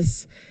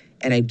campus.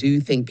 And I do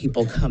think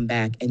people come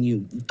back and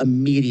you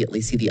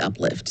immediately see the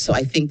uplift. So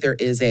I think there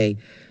is a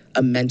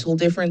mental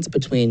difference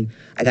between,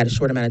 I got a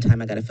short amount of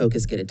time, I got to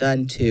focus, get it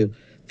done, to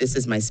this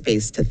is my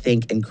space to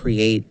think and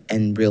create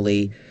and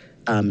really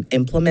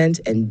implement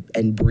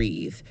and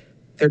breathe.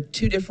 They're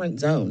two different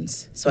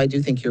zones. So I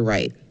do think you're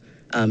right.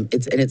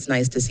 It's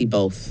nice to see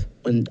both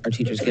when our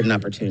teachers get an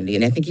opportunity.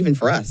 And I think even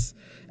for us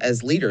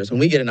as leaders, when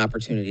we get an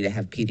opportunity to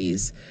have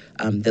PDs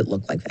that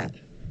look like that.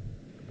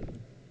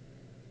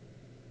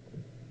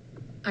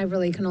 I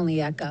really can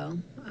only echo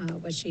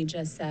what she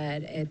just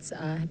said. It's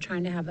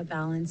trying to have a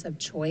balance of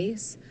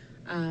choice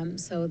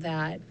so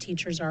that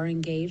teachers are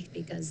engaged,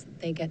 because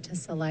they get to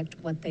select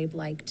what they'd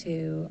like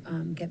to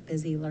get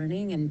busy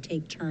learning and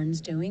take turns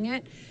doing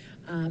it,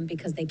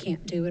 because they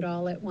can't do it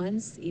all at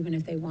once, even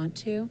if they want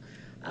to.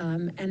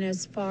 And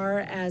as far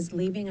as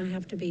leaving, I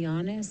have to be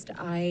honest,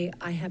 I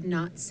have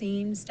not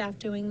seen staff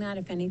doing that.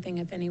 If anything,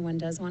 if anyone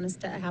does want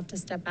to have to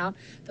step out,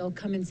 they'll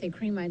come and say,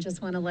 Kareem, I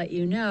just want to let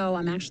you know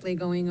I'm actually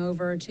going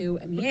over to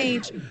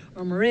MEH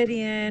or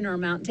Meridian or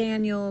Mount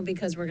Daniel,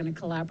 because we're going to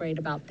collaborate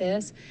about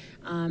this.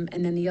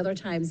 And then the other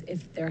times,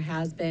 if there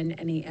has been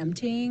any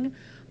emptying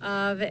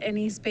of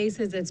any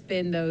spaces, it's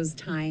been those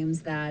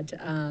times that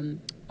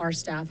our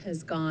staff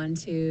has gone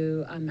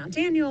to Mount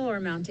Daniel,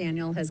 or Mount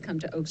Daniel has come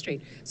to Oak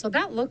Street. So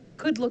that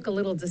could look a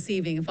little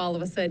deceiving if all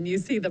of a sudden you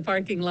see the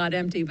parking lot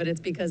empty, but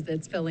it's because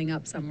it's filling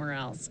up somewhere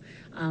else.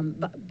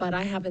 But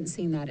I haven't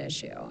seen that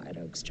issue at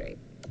Oak Street.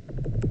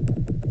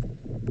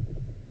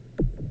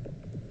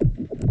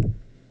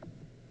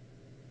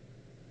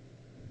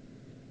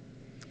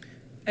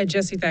 At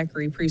Jesse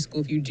Thackeray Preschool,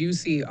 if you do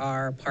see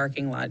our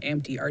parking lot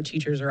empty, our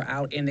teachers are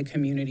out in the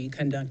community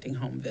conducting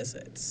home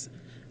visits.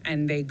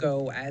 And they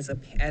go as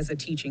a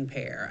teaching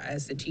pair,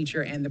 as the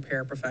teacher and the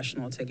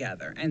paraprofessional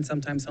together. And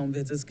sometimes home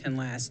visits can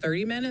last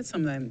 30 minutes,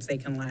 sometimes they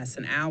can last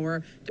an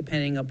hour,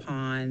 depending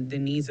upon the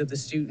needs of the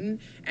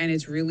student. And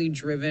it's really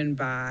driven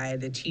by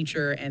the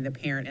teacher and the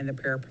parent and the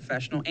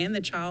paraprofessional and the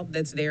child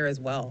that's there as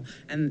well.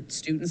 And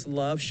students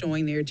love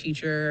showing their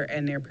teacher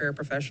and their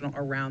paraprofessional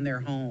around their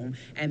home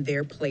and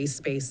their play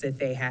space that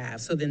they have.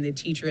 So then the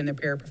teacher and the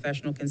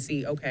paraprofessional can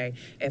see, okay,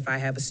 if I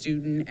have a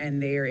student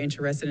and they're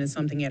interested in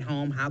something at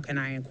home, how can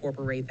I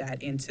incorporate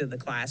that into the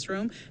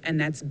classroom? And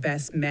that's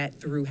best met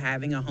through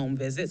having a home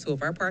visit. So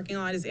if our parking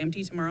lot is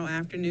empty tomorrow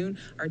afternoon,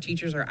 our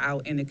teachers are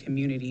out in the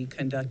community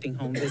conducting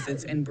home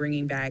visits and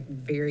bringing back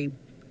very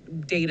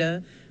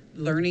data,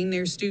 learning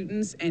their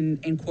students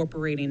and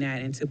incorporating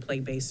that into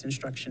play-based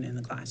instruction in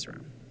the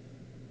classroom.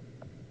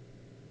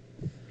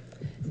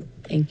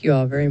 Thank you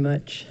all very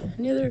much.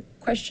 Any other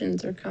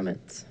questions or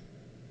comments?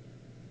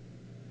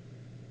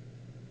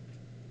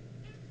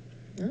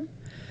 No?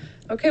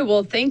 Okay,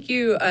 well, thank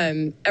you,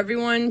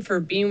 everyone, for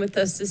being with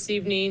us this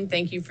evening.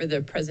 Thank you for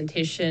the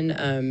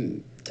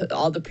presentation to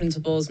all the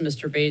principals,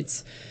 Mr.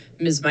 Bates,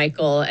 Ms.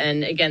 Michael.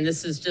 And again,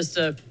 this is just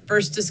a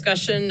first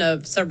discussion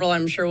of several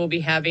I'm sure we'll be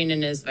having.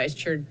 And as Vice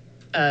Chair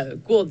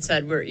Gould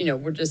said,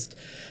 we're just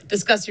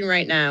discussing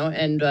right now,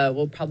 and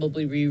we'll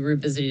probably be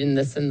revisiting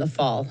this in the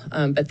fall.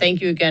 But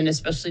thank you again,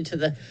 especially to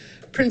the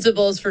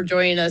principals for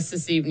joining us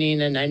this evening.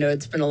 And I know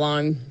it's been a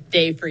long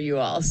day for you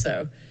all,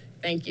 so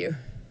thank you.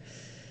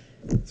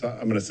 So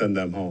I'm going to send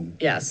them home.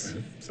 Yes.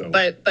 So,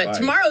 but bye.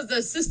 Tomorrow's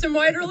the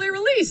system-wide early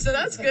release, so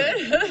that's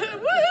good.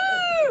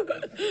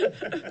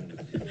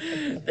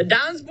 Woohoo! The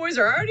Downs boys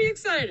are already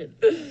excited.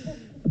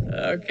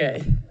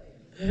 Okay.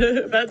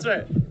 That's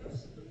right.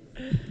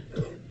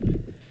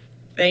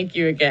 Thank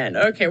you again.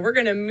 Okay, we're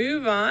going to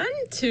move on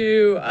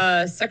to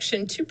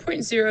section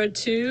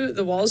 2.02,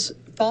 the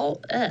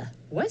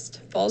West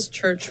Falls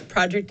Church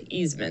project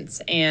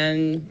easements.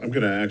 And I'm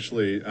going to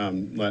actually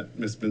let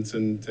Ms.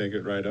 Benson take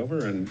it right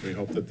over, and we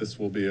hope that this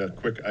will be a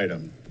quick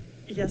item.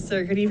 Yes,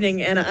 sir. Good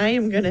evening. And I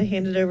am going to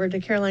hand it over to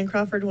Caroline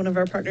Crawford, one of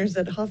our partners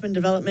at Hoffman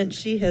Development.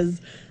 She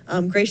has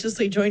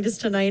graciously joined us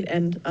tonight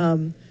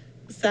and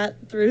sat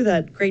through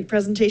that great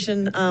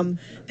presentation.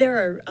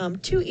 There are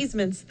 2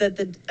 easements that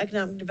the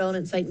Economic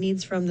Development site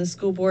needs from the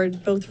school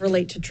board. Both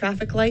relate to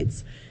traffic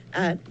lights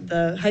at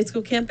the high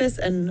school campus,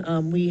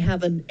 and we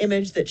have an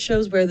image that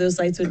shows where those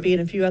lights would be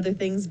and a few other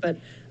things. But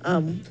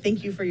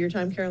thank you for your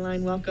time,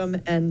 Caroline. Welcome.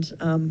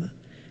 And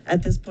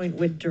at this point,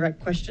 would direct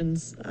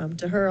questions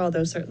to her,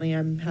 although certainly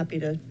I'm happy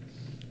to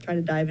try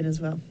to dive in as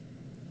well.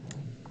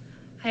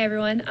 Hi,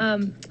 everyone.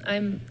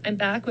 I'm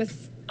back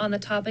on the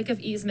topic of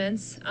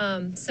easements.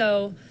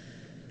 So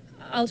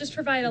I'll just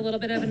provide a little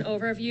bit of an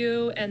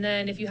overview, and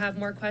then if you have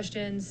more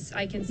questions,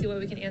 I can see what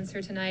we can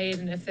answer tonight.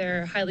 And if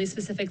they're highly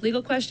specific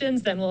legal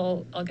questions, then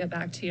I'll get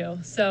back to you.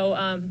 So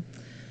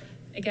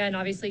again,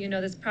 obviously you know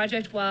this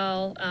project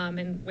well,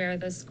 and where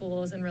the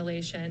school is in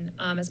relation.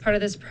 As part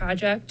of this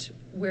project,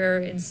 we're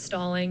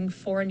installing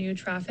 4 new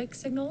traffic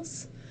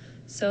signals.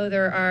 So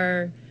there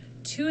are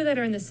 2 that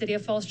are in the City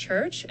of Falls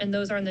Church, and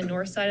those are on the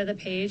north side of the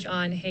page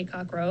on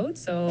Haycock Road,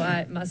 so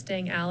at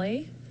Mustang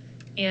Alley.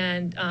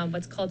 And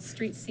what's called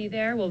Street C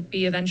there will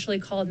be eventually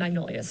called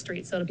Magnolia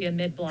Street, so it'll be a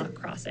mid-block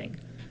crossing.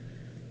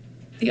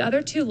 The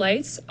other 2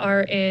 lights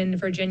are in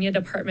Virginia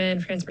Department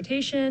of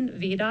Transportation,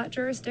 VDOT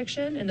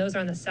jurisdiction, and those are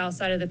on the south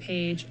side of the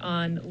page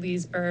on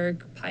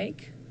Leesburg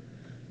Pike.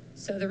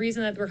 So the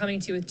reason that we're coming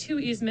to you with 2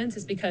 easements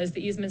is because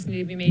the easements need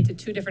to be made to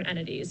 2 different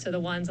entities. So the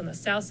ones on the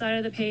south side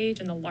of the page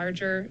and the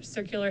larger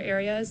circular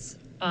areas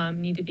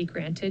need to be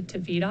granted to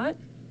VDOT.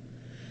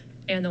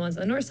 And the ones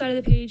on the north side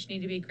of the page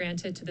need to be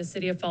granted to the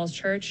City of Falls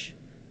Church.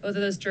 Both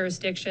of those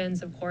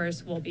jurisdictions, of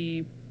course,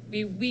 we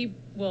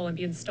will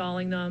be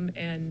installing them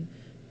and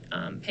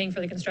paying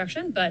for the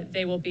construction, but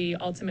they will be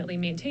ultimately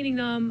maintaining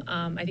them.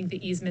 I think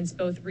the easements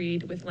both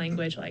read with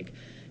language like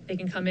they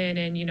can come in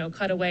and,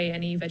 cut away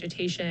any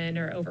vegetation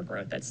or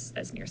overgrowth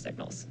that's near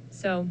signals.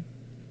 So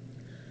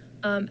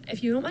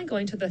if you don't mind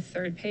going to the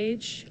 3rd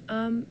page,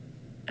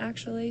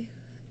 actually,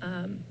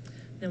 then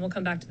we'll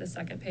come back to the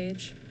 2nd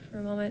page for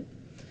a moment.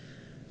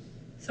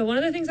 So one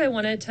of the things I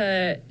wanted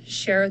to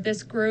share with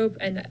this group,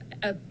 and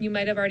you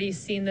might have already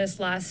seen this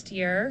last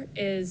year,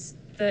 is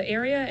the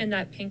area in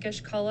that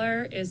pinkish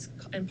color is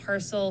in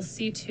parcel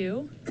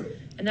C2,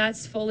 and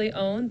that's fully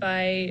owned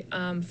by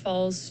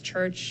Falls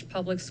Church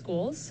Public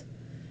Schools.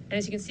 And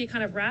as you can see, it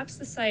kind of wraps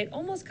the site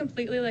almost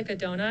completely like a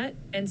donut.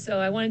 And so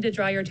I wanted to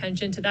draw your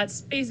attention to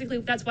that's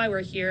why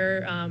we're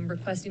here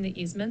requesting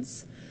the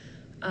easements.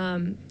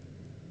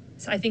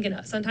 So I think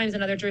sometimes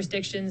in other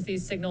jurisdictions,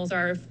 these signals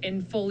are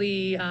in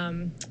fully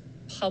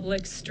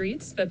public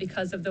streets, but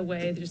because of the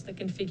way just the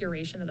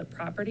configuration of the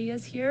property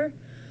is here,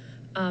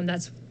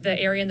 that's the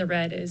area in the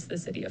red is the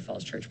City of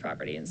Falls Church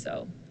property. And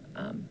so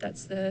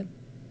that's the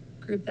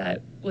group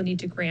that will need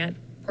to grant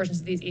portions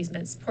of these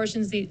easements.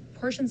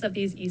 Portions of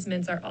these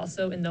easements are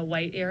also in the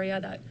white area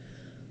that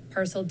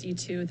parcel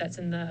D2 that's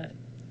in the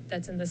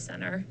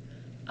center.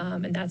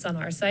 And that's on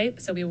our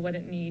site, so we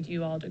wouldn't need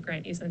you all to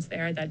grant easements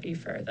there. That'd be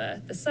for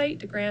the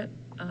site to grant.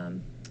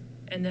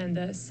 And then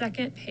the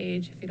second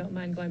page, if you don't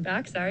mind going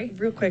back, sorry.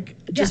 Real quick,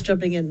 just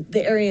jumping in,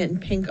 the area in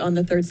pink on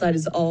the third slide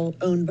is all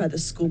owned by the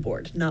school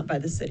board, not by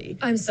the city.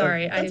 I'm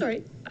sorry. That's all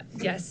right.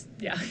 Yes,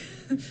 yeah.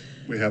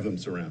 We have them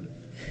surrounded.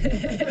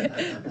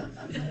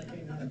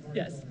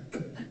 Yes.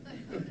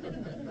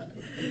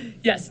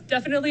 Yes,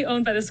 definitely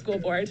owned by the school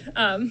board.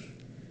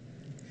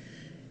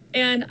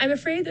 And I'm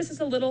afraid this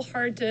is a little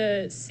hard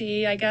to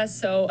see, I guess,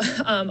 so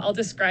I'll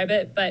describe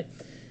it, but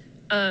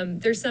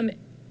there's some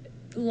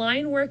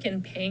line work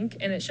in pink,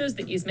 and it shows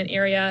the easement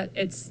area.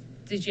 It's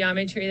the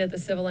geometry that the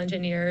civil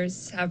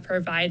engineers have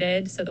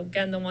provided. So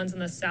again, the ones on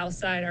the south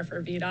side are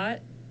for VDOT,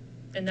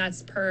 and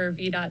that's per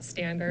VDOT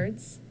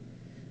standards.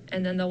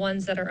 And then the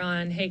ones that are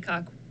on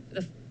Haycock,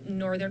 the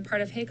northern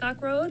part of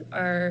Haycock Road,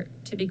 are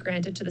to be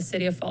granted to the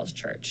city of Falls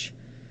Church.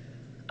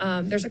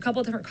 There's a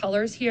couple different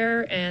colors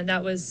here, and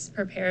that was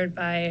prepared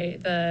by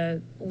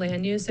the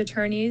land use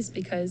attorneys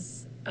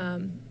because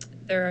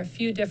there are a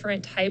few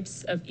different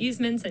types of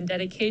easements and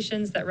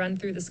dedications that run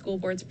through the school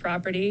board's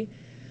property.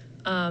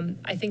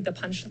 I think the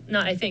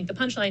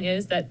punchline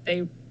is that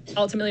they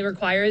ultimately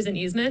requires an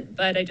easement,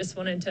 but I just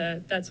wanted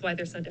to, that's why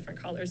there's some different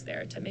colors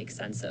there to make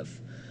sense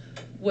of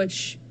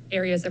which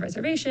areas of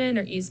reservation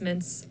or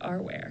easements are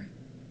where.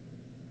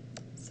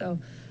 So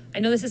I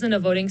know this isn't a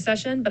voting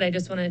session, but I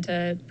just wanted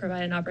to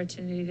provide an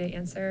opportunity to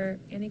answer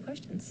any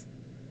questions.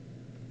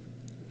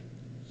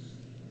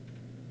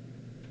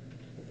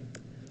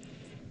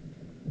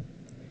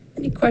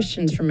 Any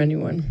questions from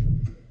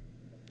anyone?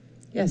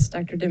 Yes,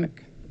 Dr.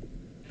 Dimick.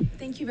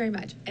 Thank you very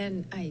much.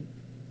 And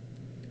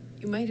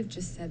you might have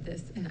just said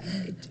this, and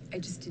I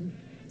just didn't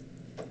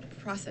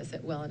process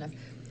it well enough.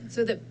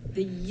 So the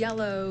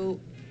yellow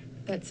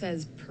that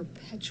says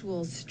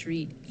perpetual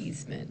street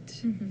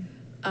easement,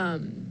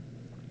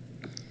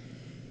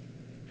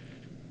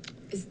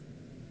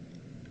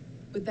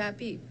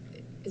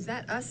 is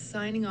that us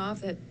signing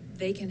off that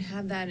they can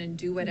have that and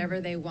do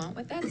whatever they want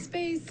with that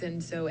space?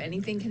 And so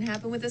anything can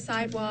happen with a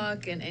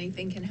sidewalk and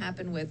anything can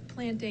happen with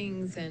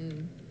plantings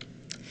and...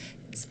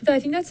 So I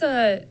think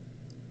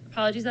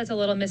apologies, that's a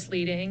little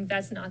misleading.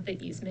 That's not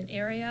the easement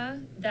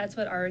area. That's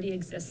what already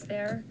exists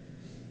there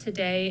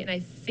today. And I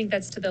think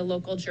that's to the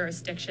local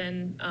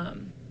jurisdiction.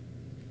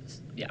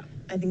 Yeah.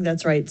 I think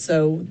that's right.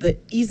 So the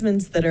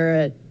easements that are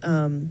at,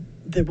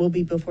 that will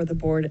be before the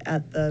board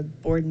at the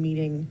board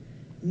meeting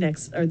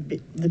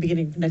the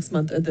beginning of next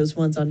month are those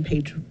ones on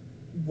page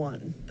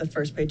 1, the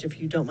first page, if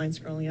you don't mind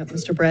scrolling up,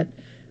 Mr. Brett,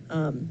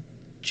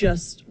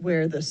 just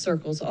where the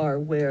circles are,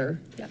 where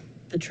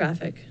the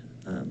traffic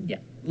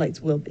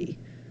lights will be.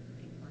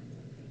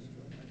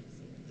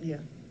 Yeah.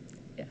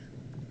 Yeah.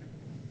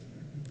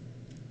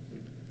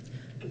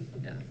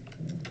 Yeah.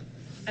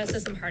 I also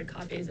have some hard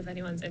copies if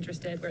anyone's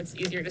interested, where it's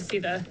easier to see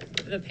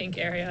the pink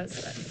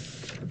areas. But.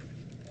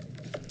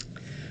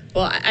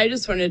 Well, I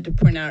just wanted to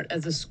point out,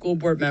 as a school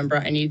board member,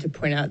 I need to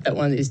point out that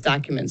one of these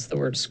documents, the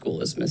word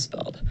school is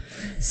misspelled.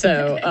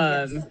 So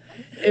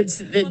it's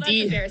the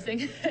deed.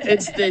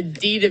 It's the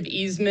deed of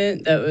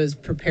easement that was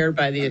prepared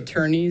by the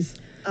attorneys.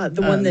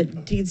 The one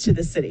that deeds to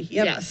the city.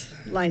 Yep. Yes.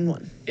 Line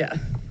 1. Yeah.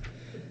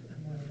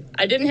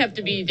 I didn't have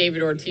to be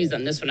David Ortiz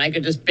on this one. I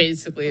could just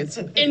basically, it's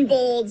in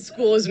bold,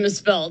 school is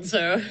misspelled,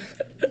 so.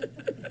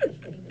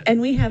 And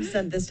we have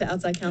sent this to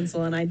outside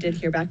counsel, and I did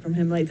hear back from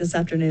him late this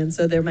afternoon,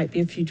 so there might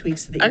be a few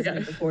tweaks to the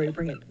easement before we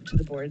bring it to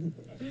the board.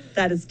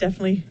 That is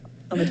definitely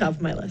on the top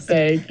of my list.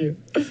 Thank you.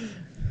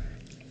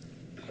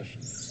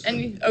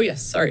 Oh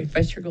yes, sorry,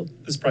 Vice Chair Gould.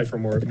 This is probably for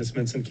more Ms.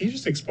 Minson. Can you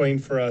just explain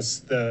for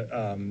us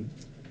the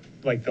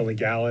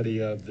legality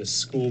of the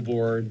school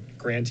board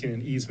granting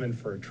an easement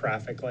for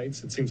traffic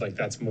lights? It seems like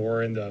that's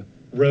more in the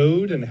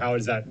road, and how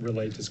does that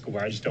relate to school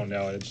board? I just don't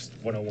know. It's just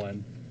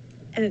 101.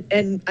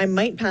 And I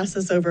might pass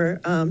this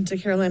over to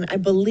Caroline. I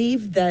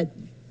believe that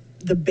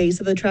the base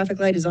of the traffic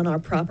light is on our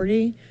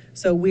property.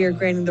 So we are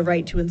granting the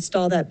right to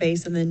install that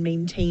base and then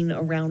maintain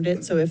around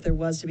it. So if there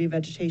was to be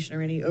vegetation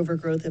or any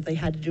overgrowth, if they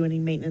had to do any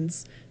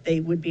maintenance, they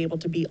would be able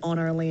to be on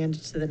our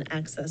land to then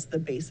access the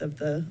base of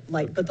the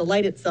light. But the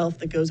light itself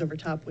that goes over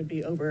top would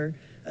be over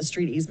a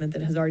street easement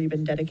that has already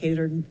been dedicated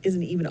or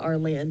isn't even our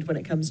land when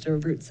it comes to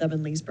Route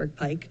 7 Leesburg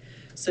Pike.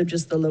 So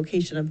just the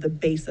location of the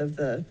base of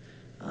the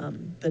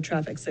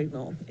traffic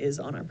signal is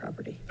on our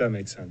property. That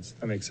makes sense.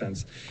 That makes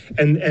sense.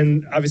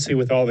 And obviously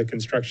with all the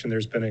construction,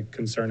 there's been a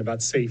concern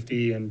about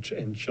safety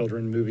and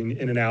children moving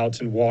in and out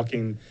and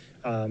walking.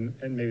 And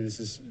maybe this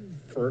is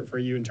for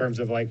you in terms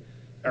of like,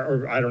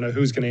 or I don't know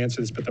who's going to answer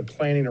this, but the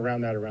planning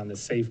around that, around the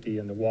safety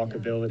and the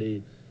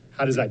walkability,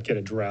 how does that get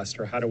addressed,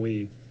 or how do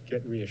we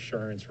get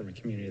reassurance from a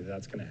community that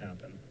that's going to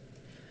happen?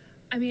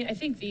 I mean, I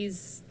think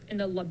these, in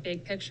the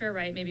big picture,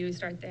 right, maybe we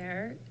start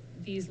there.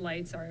 These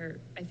lights are,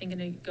 I think,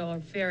 going to go a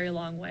very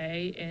long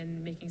way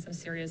in making some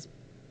serious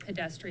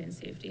pedestrian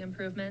safety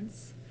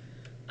improvements.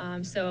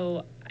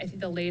 So I think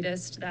the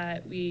latest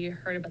that we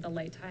heard about the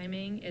light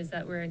timing is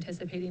that we're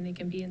anticipating they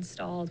can be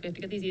installed. We have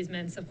to get these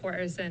easements, of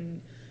course,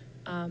 and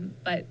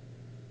but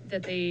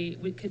that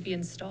could be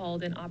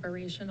installed and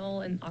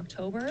operational in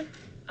October.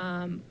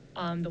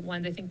 The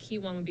ones, I think key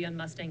one would be on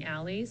Mustang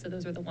Alley. So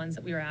those are the ones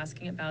that we were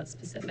asking about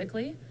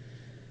specifically.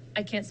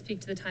 I can't speak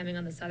to the timing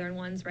on the southern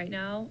ones right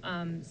now.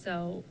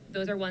 So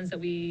those are ones that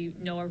we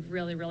know are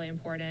really, really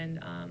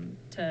important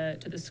to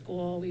the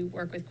school. We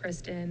work with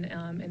Kristen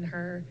and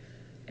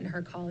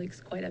her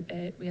colleagues quite a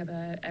bit. We have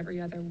a every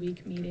other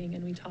week meeting,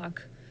 and we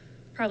talk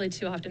probably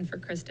too often for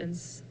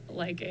Kristen's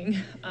liking.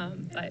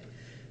 But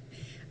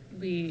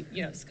we,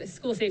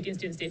 school safety and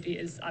student safety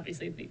is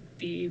obviously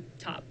the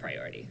top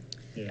priority.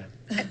 Yeah.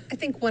 I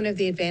think one of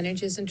the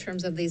advantages in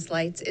terms of these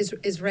lights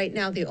is right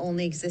now the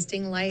only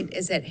existing light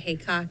is at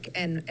Haycock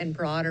and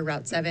Broad or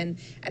Route 7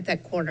 at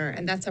that corner.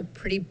 And that's a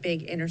pretty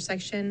big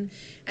intersection.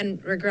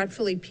 And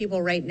regretfully,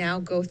 people right now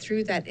go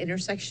through that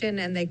intersection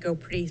and they go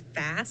pretty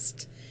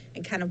fast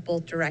in kind of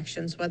both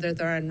directions, whether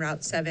they're on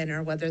Route 7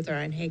 or whether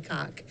they're on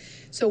Haycock.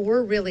 So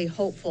we're really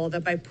hopeful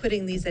that by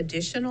putting these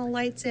additional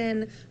lights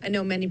in, I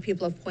know many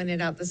people have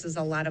pointed out this is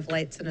a lot of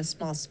lights in a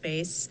small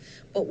space,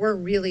 but we're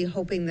really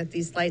hoping that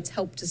these lights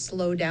help to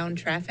slow down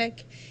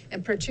traffic,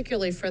 and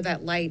particularly for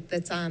that light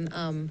that's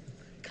on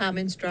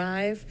Commons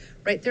Drive,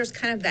 right? There's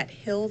kind of that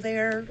hill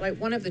there. Like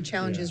one of the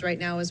challenges right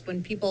now is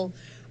when people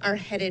are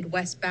headed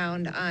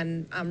westbound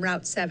on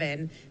Route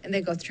 7 and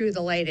they go through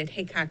the light at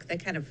Haycock, they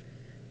kind of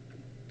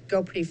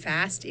go pretty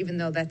fast, even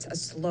though that's a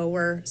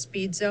slower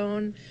speed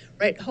zone,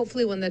 right?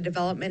 Hopefully when the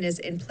development is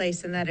in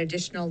place and that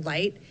additional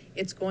light,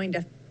 it's going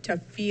to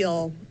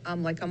feel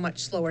like a much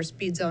slower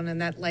speed zone, and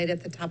that light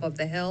at the top of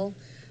the hill,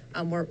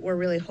 we're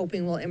really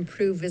hoping will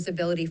improve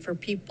visibility for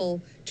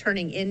people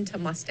turning into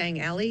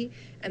Mustang Alley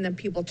and then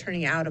people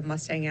turning out of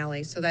Mustang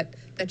Alley. So that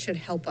should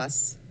help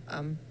us.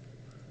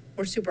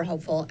 We're super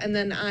hopeful. And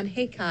then on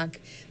Haycock,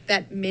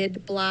 that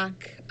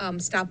mid-block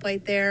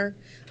stoplight there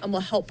will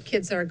help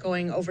kids that are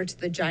going over to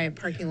the Giant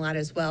parking lot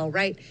as well,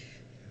 right?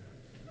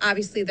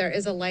 Obviously, there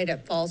is a light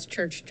at Falls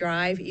Church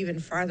Drive, even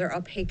farther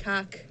up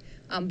Haycock,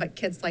 but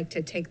kids like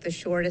to take the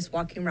shortest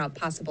walking route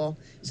possible.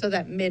 So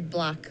that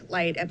mid-block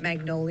light at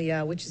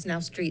Magnolia, which is now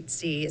Street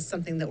C, is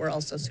something that we're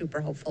also super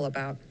hopeful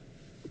about.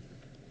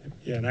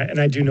 Yeah, and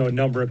I do know a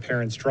number of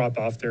parents drop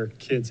off their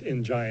kids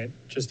in Giant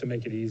just to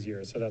make it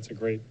easier. So that's a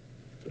great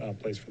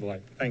place for the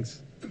light.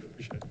 Thanks.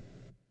 Appreciate it.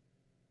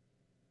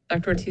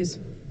 Dr. Ortiz.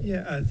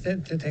 Yeah,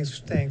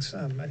 thanks.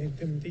 I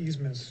think the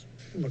easements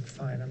look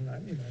fine. I'm not, I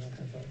don't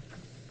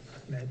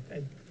have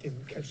I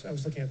didn't catch, I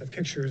was looking at the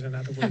pictures and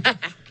not the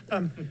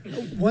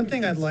words. One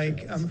thing I'd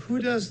like, who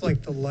does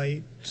like the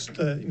lights,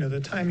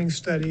 the timing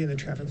study and the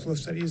traffic flow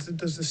studies?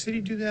 Does the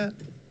city do that?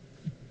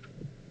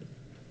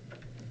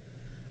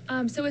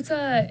 So it's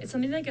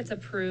something that gets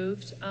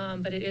approved,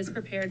 but it is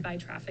prepared by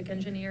traffic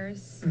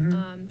engineers.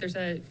 Mm-hmm. There's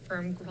a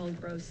firm called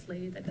Gross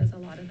Slade that does a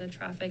lot of the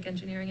traffic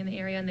engineering in the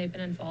area, and they've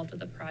been involved with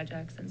the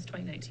project since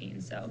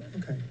 2019. So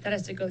that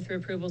has to go through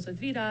approvals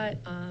with VDOT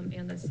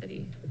and the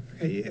city.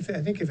 Okay, I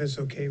think if it's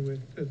okay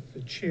with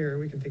the chair,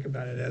 we can think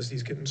about it as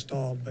these get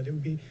installed. But it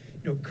would be,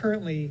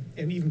 currently,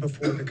 and even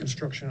before the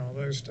construction and all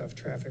the other stuff,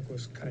 traffic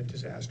was kind of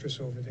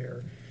disastrous over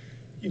there.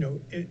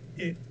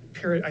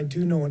 I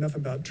do know enough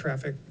about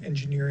traffic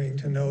engineering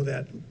to know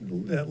that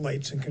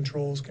lights and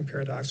controls can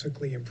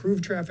paradoxically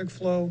improve traffic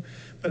flow,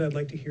 but I'd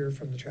like to hear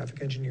from the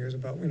traffic engineers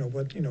about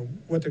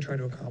what they're trying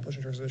to accomplish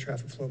in terms of the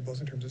traffic flow, both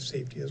in terms of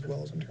safety as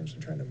well as in terms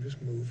of trying to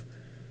just move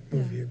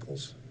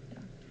vehicles.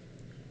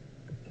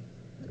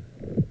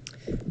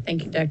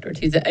 Thank you, Dr.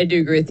 Ortiz. I do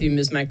agree with you,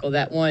 Ms. Michael.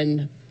 That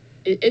one,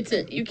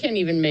 you can't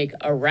even make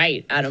a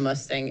right out of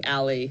Mustang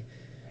Alley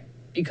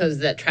because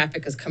that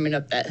traffic is coming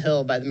up that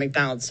hill by the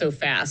McDonald's so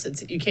fast.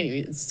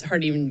 It's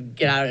hard to even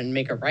get out and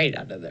make a right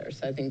out of there.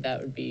 So I think that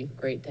would be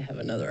great to have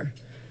another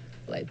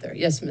light there.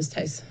 Yes, Ms.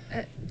 Tice.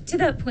 To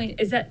that point,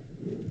 is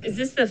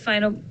this the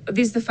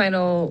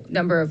final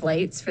number of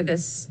lights for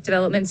this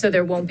development? So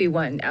there won't be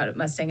one out at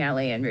Mustang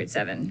Alley and Route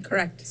 7?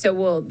 Correct. So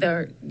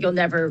you'll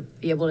never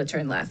be able to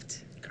turn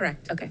left?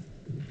 Correct. Okay.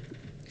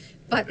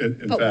 But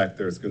in fact,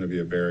 there's going to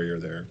be a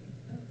barrier there,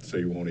 so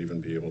you won't even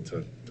be able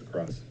to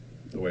cross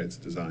the way it's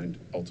designed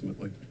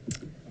ultimately.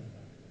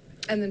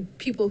 And then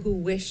people who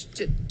wish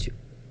to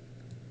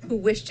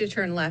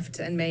turn left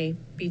and may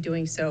be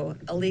doing so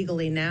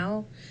illegally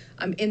now,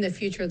 in the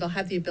future they'll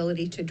have the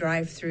ability to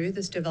drive through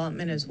this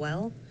development as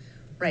well,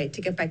 right,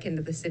 to get back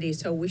into the city.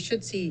 So we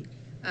should see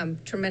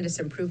tremendous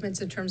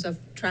improvements in terms of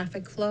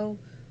traffic flow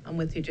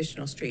with the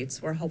additional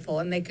streets. We're hopeful,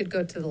 and they could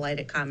go to the light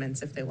at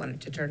Commons if they wanted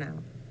to turn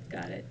out.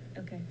 Got it.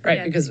 Okay. Right,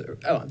 Yeah. because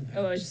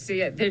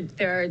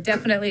there are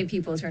definitely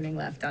people turning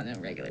left on a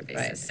regular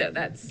basis. Right. So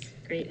that's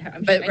great. I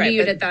But knew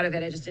you had thought of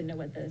it. I just didn't know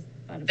what the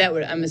thought of that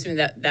would. I'm assuming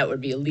that would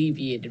be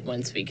alleviated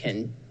once we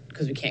can,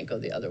 because we can't go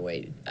the other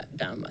way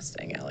down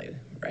Mustang Alley,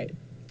 right,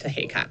 to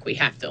Haycock. We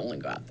have to only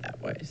go out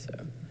that way. So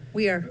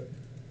We are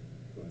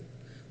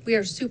We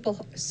are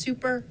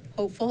super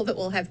hopeful that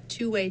we'll have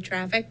two-way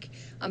traffic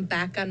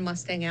back on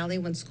Mustang Alley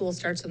when school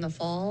starts in the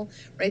fall,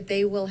 right?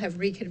 They will have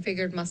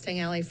reconfigured Mustang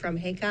Alley from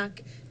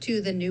Haycock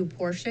to the new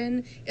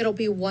portion. It'll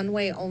be one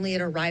way only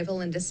at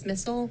arrival and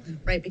dismissal,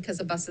 right? Because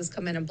the buses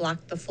come in and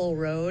block the full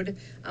road.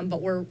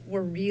 But we're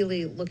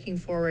really looking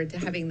forward to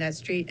having that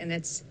street in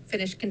its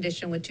finished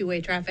condition with two-way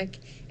traffic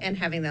and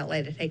having that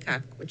light at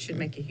Haycock, which should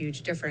make a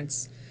huge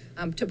difference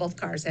to both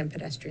cars and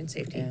pedestrian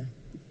safety. Yeah.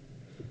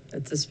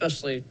 It's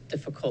especially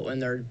difficult when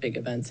there are big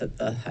events at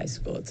the high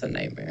school. It's a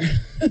nightmare.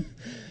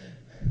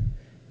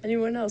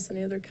 Anyone else?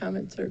 Any other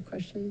comments or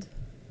questions?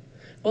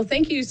 Well,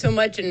 thank you so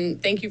much,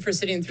 and thank you for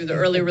sitting through the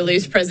early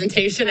release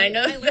presentation. I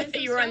know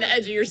that you were on the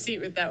edge of your seat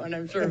with that one,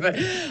 I'm sure, but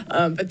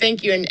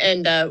thank you.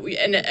 And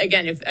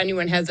again, if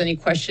anyone has any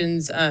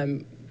questions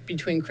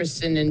between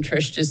Kristen and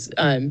Trish, just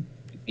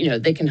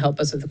they can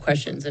help us with the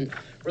questions and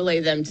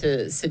relay them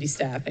to city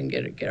staff and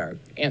get our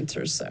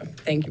answers. So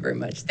thank you very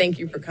much. Thank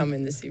you for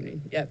coming this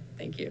evening. Yep,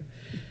 thank you.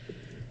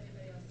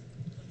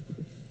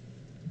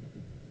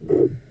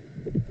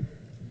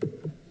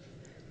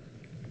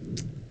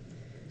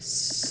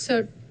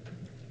 So,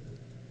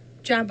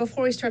 John,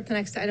 before we start the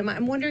next item,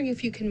 I'm wondering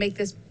if you can make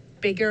this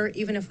bigger,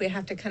 even if we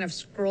have to kind of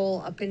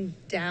scroll up and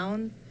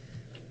down,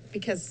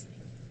 because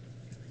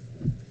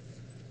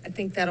I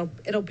think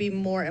it'll be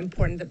more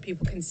important that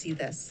people can see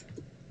this.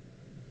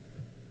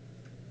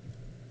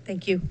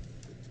 Thank you.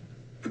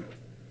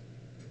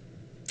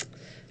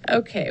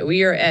 Okay,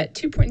 we are at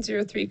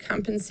 2.03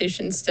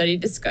 compensation study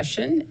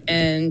discussion,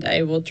 and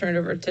I will turn it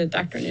over to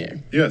Dr.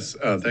 Noonan. Yes,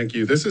 thank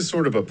you. This is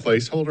sort of a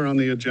placeholder on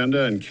the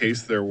agenda in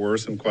case there were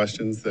some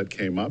questions that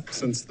came up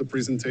since the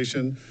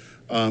presentation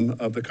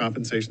of the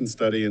compensation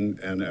study.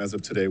 And as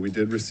of today, we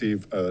did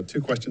receive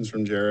 2 questions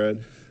from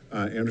Jared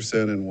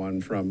Anderson and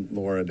 1 from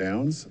Laura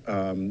Downs.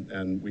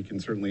 And we can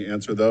certainly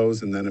answer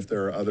those. And then if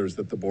there are others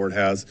that the board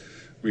has,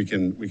 we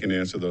can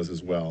answer those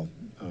as well.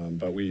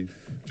 But we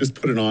just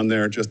put it on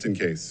there just in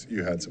case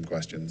you had some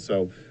questions.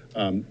 So,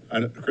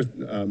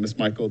 Ms.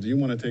 Michael, do you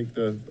want to take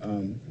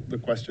the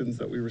questions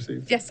that we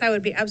received? Yes, I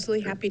would be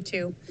absolutely happy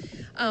to.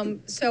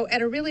 So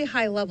at a really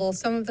high level,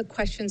 some of the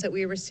questions that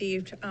we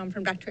received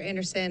from Dr.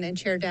 Anderson and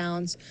Chair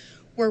Downs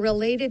were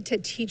related to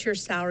teacher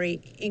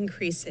salary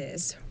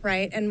increases,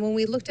 right? And when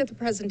we looked at the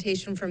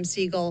presentation from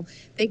Siegel,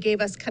 they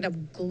gave us kind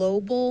of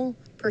global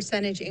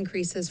percentage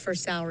increases for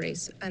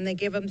salaries. And they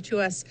gave them to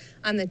us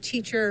on the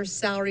teacher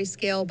salary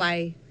scale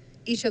by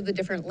each of the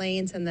different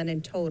lanes and then in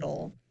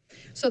total.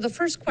 So the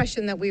first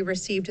question that we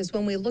received is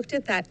when we looked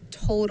at that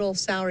total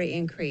salary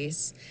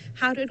increase,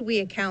 how did we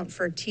account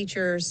for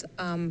teachers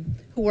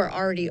who were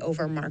already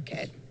over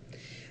market?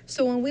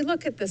 So when we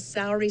look at the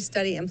salary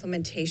study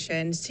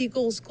implementation,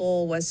 Siegel's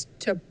goal was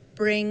to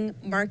bring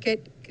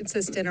market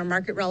consistent or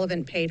market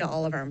relevant pay to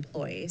all of our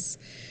employees.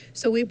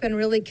 So we've been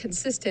really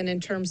consistent in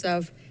terms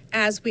of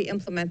as we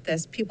implement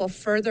this, people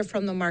further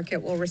from the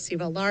market will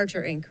receive a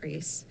larger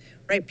increase,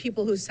 right?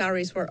 People whose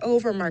salaries were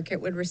over market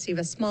would receive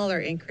a smaller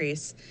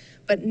increase,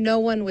 but no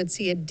one would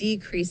see a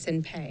decrease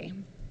in pay.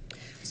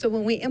 So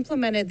when we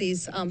implemented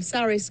these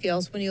salary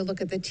scales, when you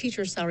look at the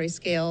teacher salary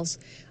scales,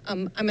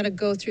 I'm going to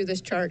go through this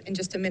chart in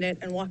just a minute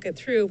and walk it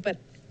through, but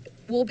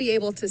we'll be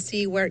able to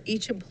see where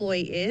each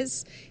employee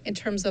is in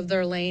terms of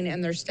their lane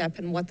and their step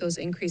and what those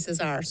increases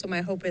are. So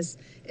my hope is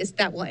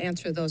that will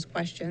answer those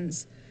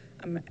questions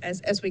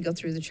as we go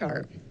through the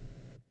chart.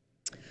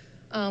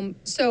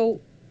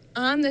 So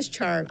on this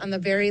chart, on the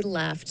very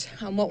left,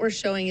 what we're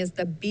showing is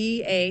the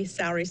BA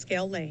salary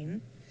scale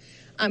lane.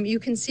 You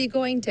can see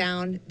going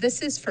down,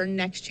 this is for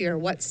next year,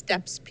 what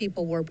steps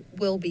people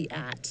will be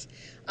at.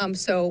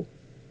 So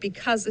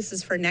because this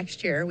is for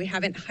next year, we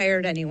haven't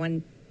hired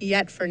anyone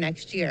yet for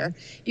next year.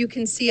 You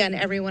can see on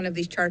every one of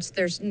these charts,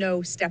 there's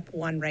no step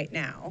 1 right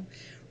now,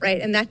 right?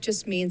 And that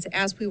just means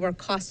as we were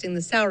costing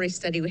the salary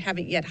study, we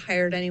haven't yet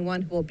hired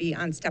anyone who will be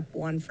on step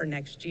 1 for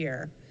next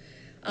year.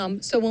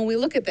 So when we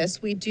look at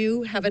this, we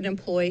do have an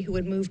employee who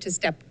would move to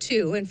step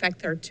 2. In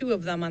fact, there are 2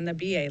 of them on the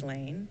BA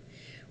lane,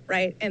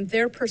 right? And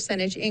their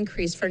percentage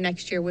increase for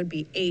next year would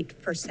be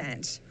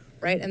 8%,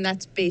 right? And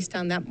that's based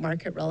on that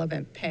market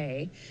relevant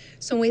pay.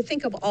 So when we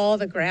think of all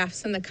the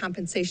graphs in the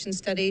compensation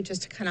study,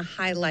 just to kind of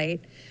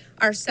highlight,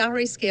 our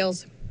salary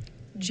scales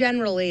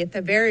generally at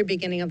the very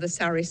beginning of the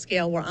salary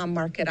scale were on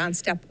market on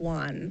step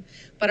 1,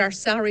 but our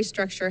salary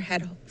structure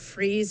had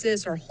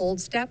freezes or hold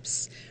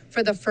steps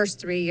for the first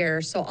 3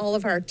 years. So all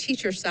of our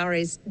teacher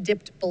salaries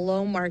dipped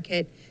below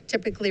market,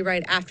 typically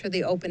right after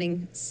the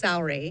opening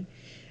salary.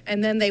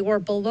 And then they were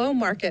below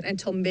market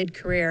until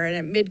mid-career. And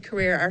at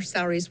mid-career, our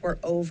salaries were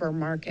over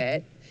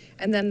market.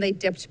 And then they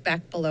dipped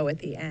back below at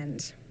the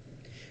end.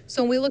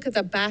 So when we look at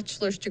the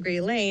bachelor's degree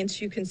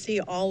lanes, you can see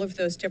all of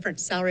those different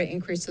salary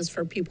increases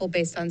for people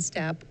based on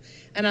step.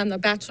 And on the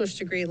bachelor's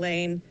degree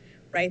lane,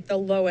 right, the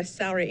lowest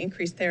salary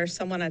increase there is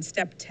someone on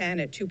step 10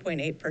 at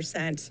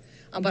 2.8%.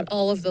 But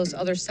all of those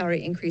other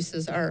salary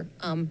increases are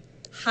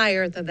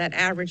higher than that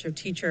average of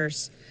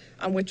teachers,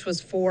 which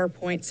was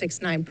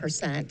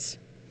 4.69%.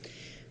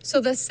 So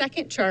the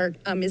second chart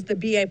is the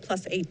BA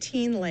plus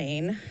 18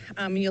 lane.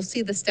 You'll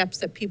see the steps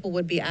that people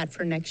would be at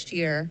for next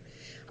year.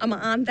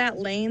 On that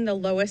lane, the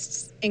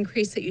lowest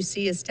increase that you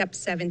see is step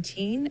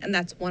 17, and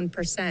that's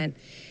 1%.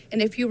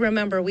 And if you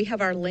remember, we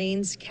have our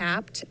lanes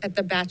capped at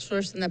the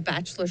bachelor's and the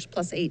bachelor's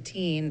plus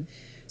 18.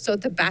 So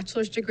at the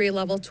bachelor's degree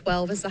level,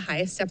 12 is the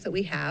highest step that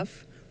we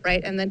have,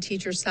 right? And then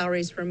teacher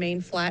salaries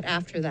remain flat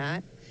after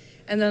that.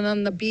 And then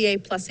on the BA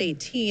plus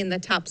 18, the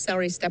top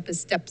salary step is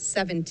step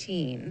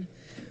 17.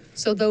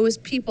 So those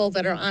people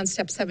that are on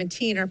step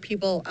 17 are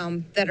people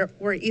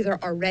were either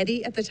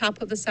already at the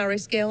top of the salary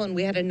scale, and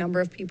we had a number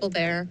of people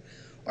there,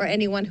 or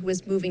anyone who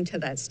was moving to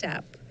that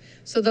step.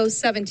 So those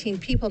 17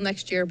 people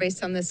next year,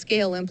 based on the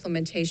scale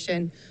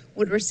implementation,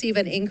 would receive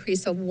an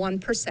increase of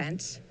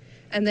 1%.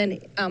 And then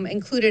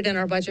included in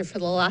our budget for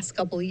the last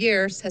couple of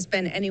years has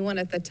been anyone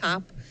at the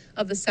top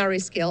of the salary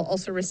scale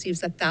also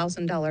receives a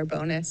 $1,000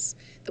 bonus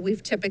that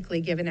we've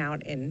typically given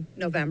out in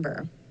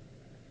November.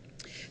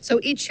 So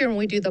each year when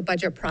we do the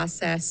budget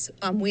process,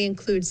 we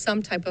include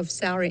some type of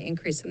salary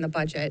increase in the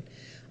budget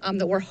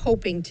that we're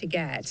hoping to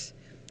get.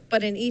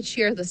 But in each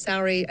year, the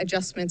salary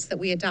adjustments that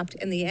we adopt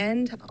in the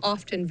end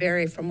often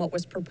vary from what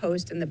was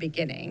proposed in the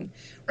beginning,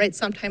 right?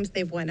 Sometimes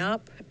they've went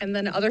up, and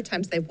then other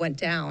times they've went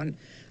down.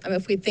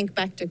 If we think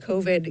back to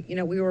COVID,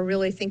 we were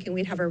really thinking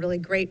we'd have a really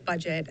great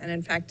budget, and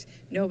in fact,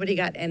 nobody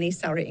got any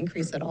salary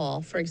increase at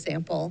all, for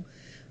example.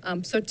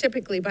 So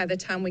typically, by the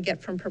time we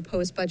get from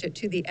proposed budget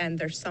to the end,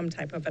 there's some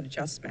type of an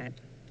adjustment.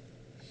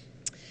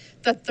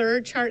 The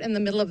third chart in the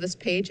middle of this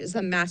page is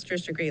a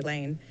master's degree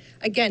lane.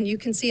 Again, you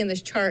can see in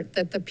this chart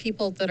that the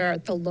people that are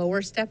at the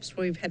lower steps,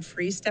 where we've had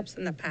free steps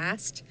in the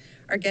past,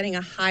 are getting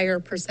a higher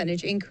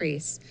percentage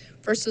increase,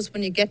 versus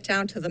when you get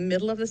down to the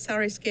middle of the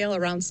salary scale,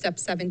 around step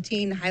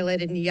 17,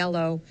 highlighted in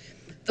yellow,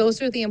 those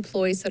are the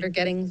employees that are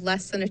getting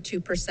less than a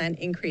 2%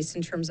 increase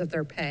in terms of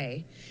their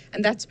pay.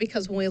 And that's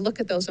because when we look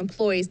at those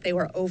employees, they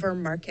were over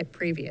market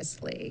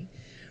previously.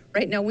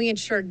 Right now, we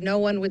ensured no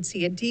one would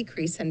see a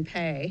decrease in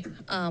pay.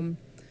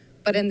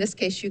 But in this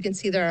case, you can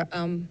see there are,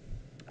 on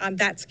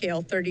that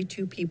scale,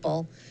 32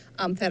 people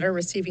that are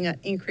receiving an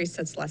increase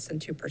that's less than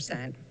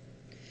 2%.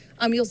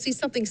 You'll see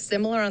something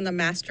similar on the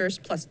master's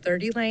plus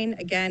 30 lane.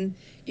 Again,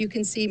 you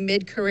can see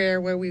mid-career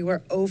where we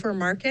were over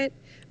market.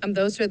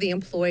 Those are the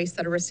employees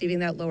that are receiving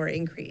that lower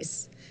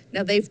increase.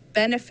 Now, they've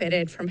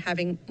benefited from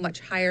having much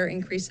higher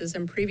increases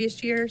in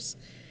previous years.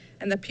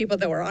 And the people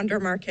that were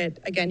under market,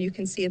 again, you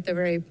can see at the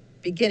very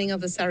beginning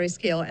of the salary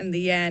scale and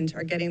the end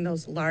are getting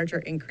those larger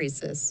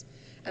increases.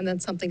 And then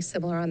something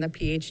similar on the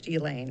PhD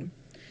lane.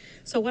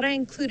 So what I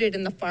included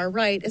in the far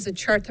right is a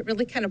chart that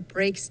really kind of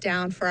breaks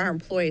down for our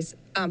employees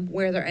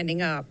where they're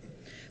ending up.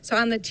 So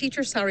on the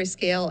teacher salary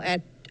scale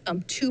at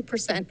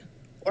 2%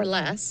 or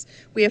less,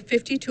 we have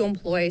 52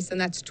 employees,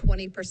 and that's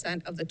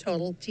 20% of the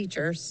total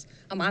teachers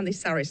on these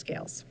salary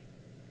scales.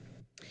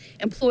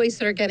 Employees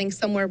that are getting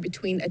somewhere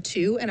between a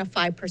 2 and a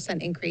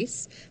 5%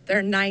 increase, there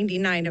are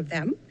 99 of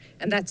them,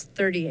 and that's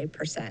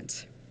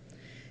 38%.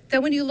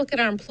 Then when you look at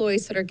our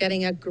employees that are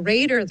getting a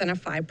greater than a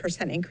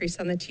 5% increase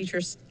on the teacher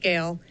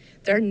scale,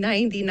 there are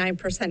 99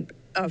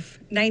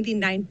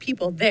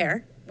 people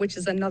there, which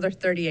is another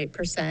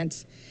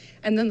 38%.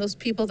 And then those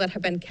people that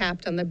have been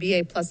capped on the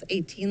BA plus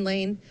 18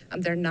 lane,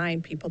 there are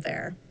 9 people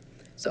there.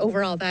 So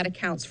overall, that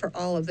accounts for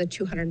all of the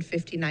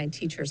 259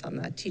 teachers on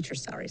the teacher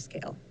salary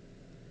scale.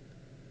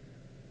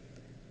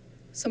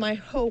 So my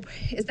hope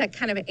is that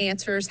kind of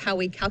answers how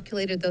we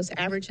calculated those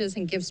averages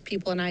and gives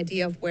people an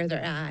idea of where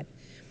they're at.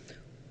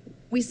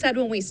 We said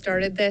when we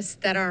started this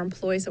that our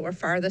employees that were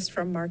farthest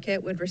from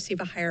market would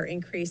receive a higher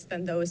increase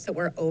than those that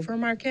were over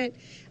market.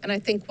 And I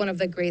think one of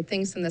the great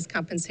things in this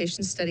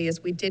compensation study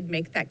is we did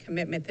make that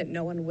commitment that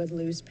no one would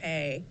lose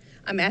pay,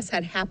 as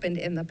had happened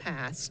in the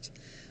past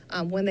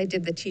when they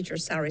did the teacher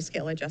salary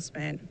scale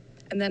adjustment.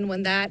 And then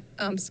when that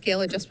scale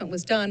adjustment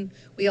was done,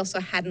 we also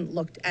hadn't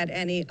looked at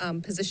any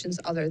positions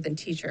other than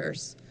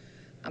teachers.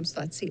 So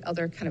that's the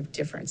other kind of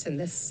difference in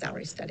this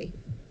salary study.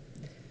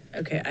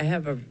 Okay, I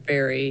have a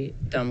very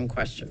dumb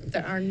question.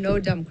 There are no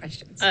dumb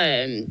questions.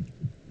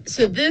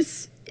 So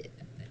this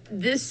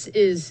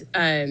is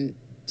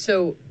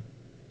so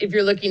if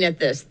you're looking at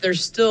this, they're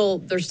still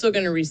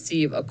going to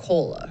receive a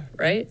COLA,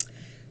 right?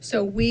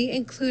 So we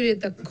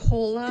included the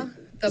COLA.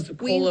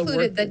 We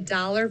included the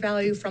dollar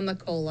value from the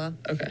COLA,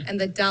 okay,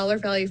 and the dollar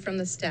value from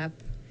the STEP,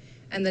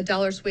 and the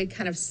dollars we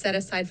kind of set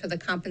aside for the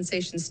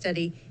compensation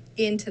study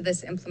into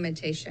this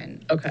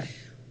implementation. Okay.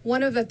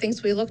 One of the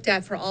things we looked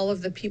at for all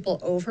of the people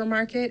over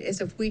market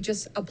is if we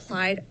just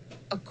applied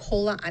a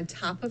COLA on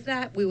top of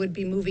that, we would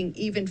be moving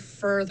even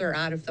further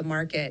out of the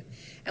market.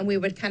 And we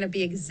would kind of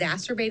be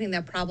exacerbating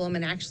that problem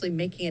and actually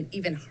making it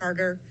even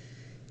harder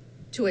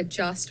to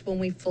adjust when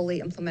we fully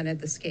implemented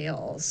the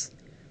scales.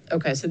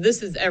 Okay, so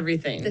this is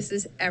everything. This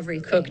is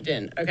everything. Cooked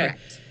in. Okay.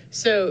 Correct.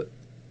 So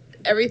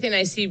everything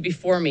I see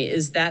before me,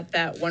 is that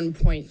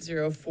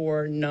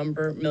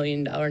 $1.04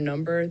 million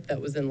number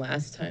that was in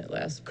last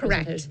Correct.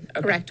 presentation?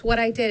 Okay. Correct. What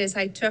I did is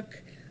I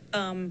took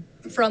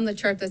from the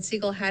chart that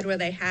Siegel had where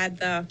they had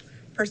the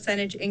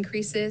percentage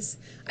increases.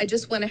 I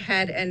just went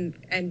ahead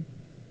and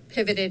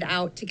pivoted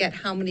out to get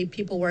how many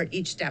people were at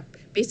each step,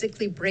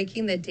 basically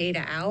breaking the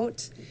data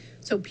out.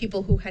 So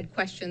people who had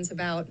questions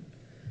about,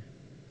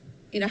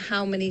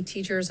 how many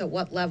teachers at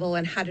what level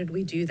and how did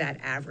we do that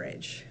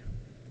average,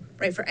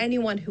 right? For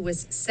anyone who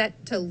was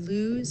set to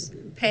lose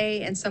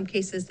pay, in some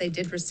cases they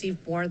did receive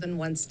more than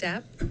one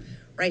step,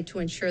 right, to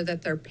ensure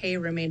that their pay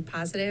remained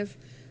positive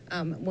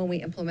when we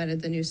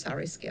implemented the new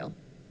salary scale.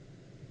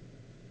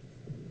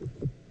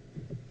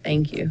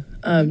 Thank you.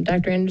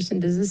 Dr.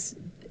 Anderson, does this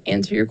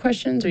answer your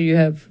questions or you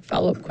have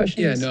follow-up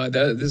questions? Yeah,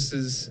 no, this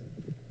is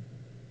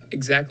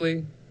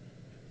exactly,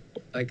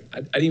 like,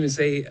 I didn't even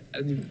say,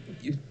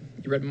 you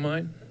read my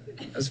mind?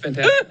 That was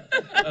fantastic.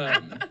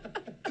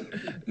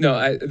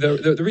 No,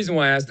 the reason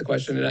why I asked the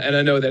question, and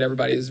I know that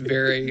everybody is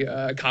very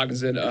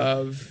cognizant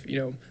of,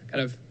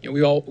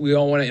 we all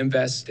want to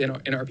invest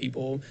in our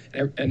people,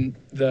 and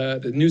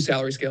the new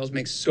salary scales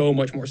make so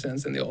much more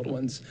sense than the old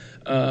ones.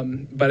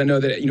 But I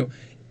know that,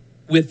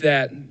 with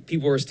that,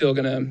 people are still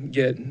going to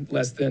get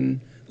less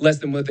than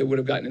what they would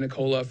have gotten in a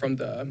COLA from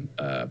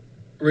the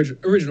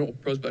original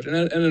proposed budget.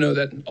 And I know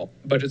that all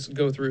budgets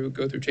go through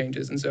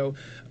changes, and so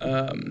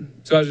I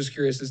was just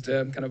curious as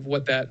to kind of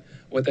what that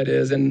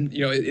is, and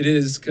it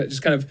is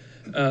just kind of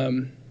I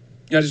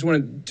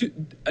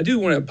do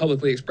want to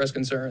publicly express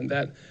concern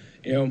that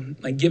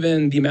like,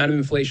 given the amount of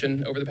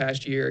inflation over the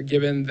past year,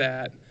 given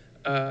that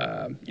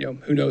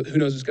who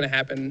knows what's going to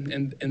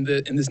happen in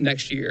this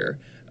next year.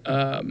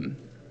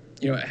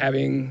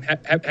 Having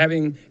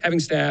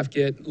staff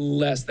get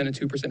less than a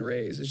 2%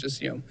 raise is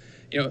just, you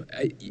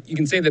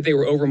can say that they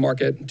were over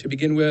market to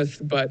begin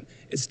with, but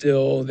it's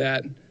still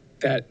that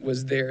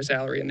was their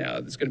salary, and now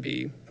it's going to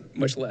be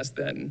much less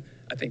than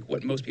I think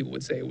what most people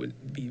would say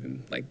would be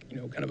even like,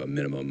 kind of a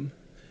minimum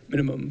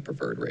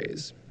preferred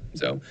raise.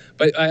 So,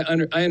 but I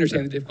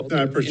understand the difficulty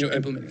of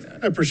implementing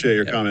that. I appreciate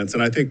your comments,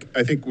 and I think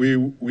we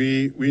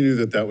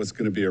knew that was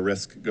going to be a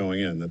risk going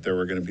in, that there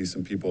were going to be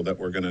some people that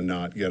were going to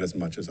not get as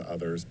much as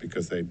others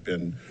because they'd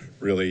been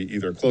really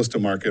either close to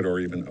market or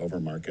even over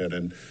market,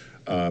 and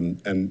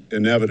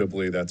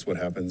inevitably that's what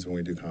happens when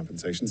we do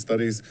compensation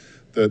studies.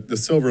 The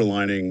silver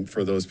lining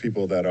for those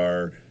people that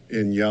are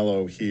in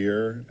yellow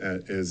here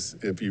is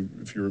if you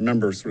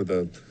remember sort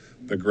of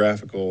the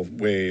graphical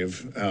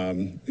wave.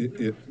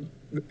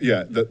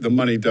 The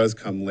money does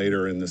come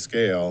later in the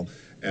scale,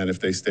 and if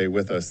they stay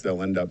with us,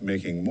 they'll end up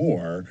making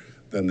more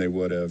than they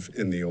would have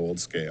in the old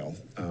scale.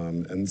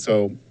 And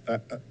so,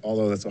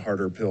 although that's a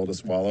harder pill to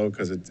swallow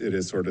because it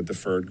is sort of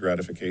deferred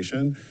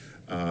gratification,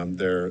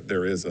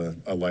 there is a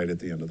light at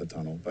the end of the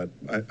tunnel. But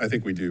I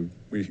think we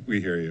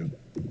hear you.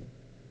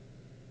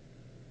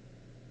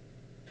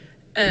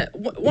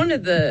 One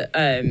of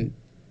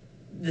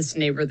this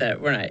neighbor that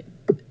when I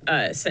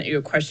sent you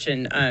a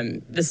question.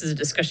 This is a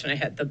discussion I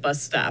had at the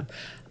bus stop.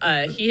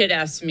 He had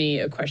asked me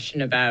a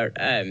question about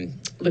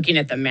looking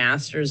at the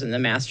masters and the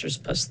masters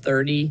plus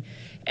 30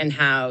 and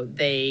how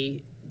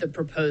the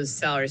proposed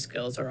salary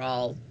scales are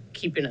all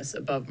keeping us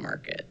above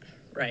market,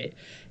 right?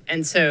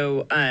 And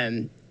so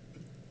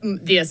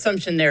the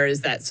assumption there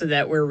is that so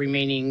that we're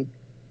remaining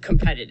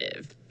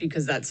competitive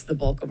because that's the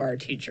bulk of our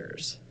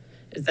teachers.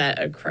 Is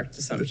that a correct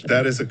assumption?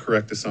 That is a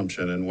correct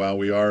assumption. And while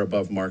we are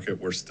above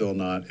market, we're still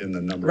not in the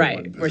number one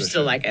position. Right. We're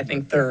still like, I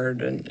think,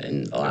 third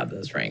in a lot of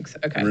those ranks.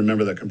 Okay. And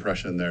remember the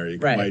compression there. You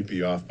might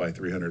be off by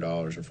 $300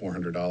 or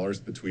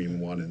 $400 between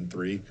 1 and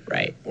 3.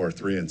 Right. Or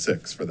 3 and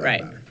 6 for that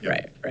matter.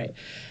 Yep. Right.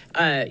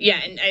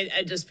 And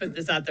I just put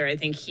this out there. I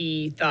think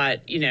he thought,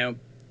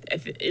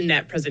 if in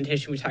that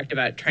presentation we talked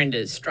about trying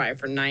to strive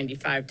for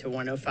 95 to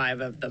 105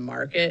 of the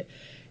market,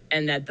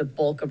 and that the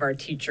bulk of our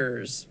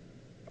teachers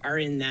are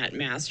in that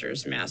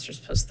masters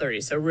plus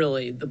 30. So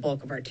really the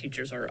bulk of our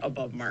teachers are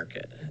above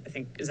market. I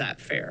think, is that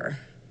fair?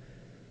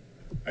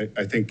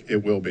 I think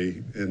it will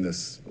be in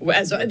this.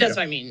 That's what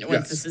I mean,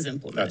 once this is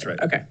implemented. That's right.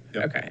 Okay.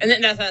 Yep. Okay. And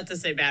then that's not to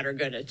say bad or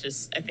good. It's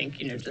just, I think,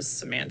 just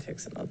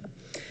semantics and all that.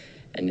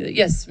 And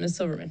yes, Ms.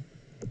 Silverman.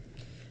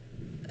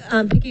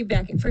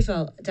 Piggybacking, first of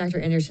all, Dr.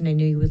 Anderson, I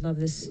knew you would love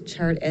this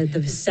chart at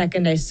the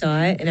second I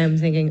saw it, and I'm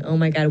thinking, oh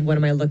my God, what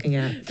am I looking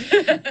at?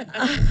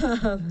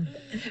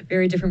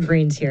 Very different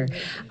brains here.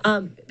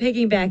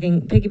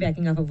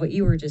 Piggybacking off of what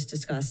you were just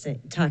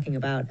talking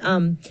about,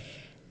 and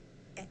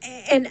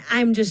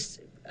I'm just,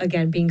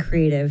 again, being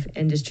creative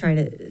and just trying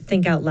to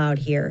think out loud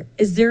here.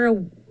 Is there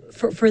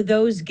for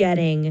those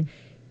getting,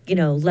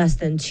 less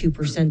than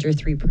 2% or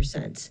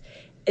 3%,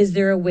 is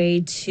there a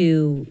way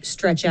to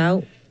stretch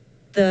out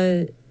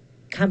the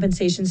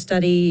compensation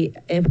study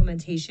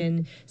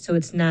implementation so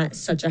it's not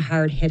such a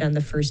hard hit on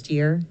the first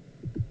year?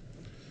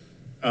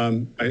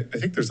 I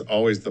think there's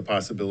always the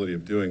possibility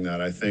of doing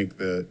that. I think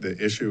the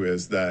issue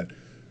is that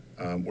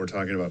we're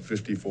talking about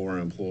 54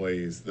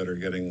 employees that are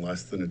getting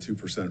less than a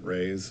 2%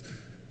 raise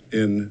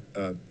in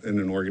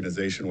an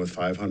organization with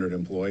 500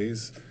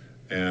 employees,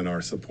 and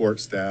our support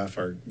staff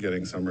are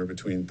getting somewhere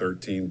between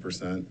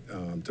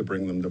 13% to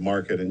bring them to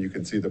market, and you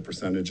can see the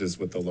percentages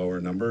with the lower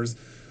numbers.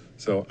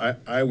 So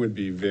I would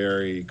be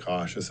very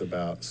cautious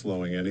about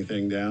slowing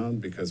anything down,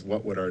 because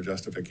what would our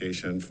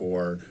justification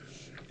for,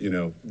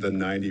 the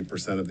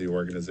 90% of the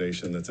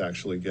organization that's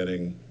actually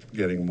getting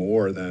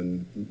more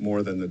than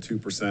the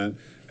 2%,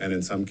 and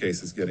in some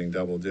cases getting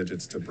double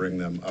digits to bring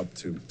them up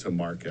to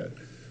market.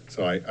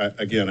 So I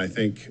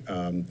think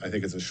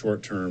it's a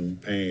short-term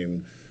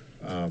pain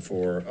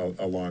for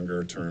a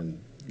longer-term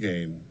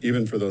gain,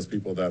 even for those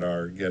people that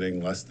are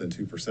getting less than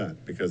 2%,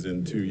 because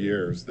in 2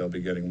 years they'll be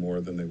getting more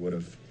than they would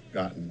have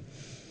gotten.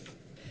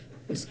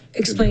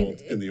 Explain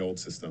in the old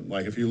system.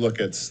 Like if you look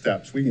at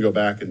steps, we can go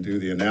back and do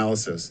the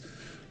analysis,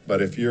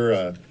 but if you're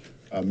a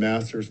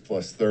master's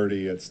plus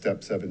 30 at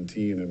step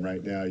 17, and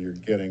right now you're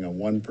getting a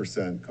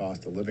 1%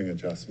 cost of living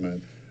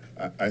adjustment,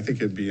 I think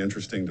it'd be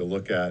interesting to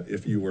look at,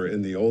 if you were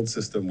in the old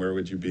system, where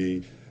would you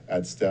be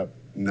at step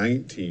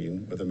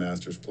 19 with a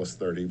master's plus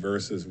 30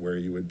 versus where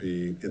you would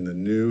be in the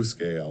new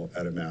scale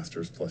at a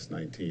master's plus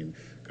 19,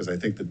 because I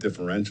think the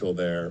differential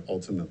there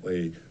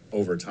ultimately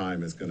over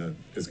time is gonna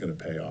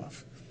pay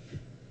off.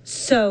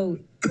 So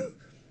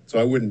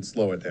I wouldn't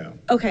slow it down.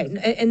 okay,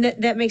 and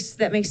that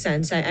makes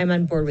sense. I'm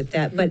on board with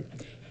that. But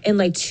in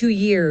like 2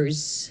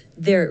 years,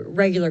 their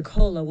regular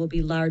COLA will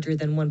be larger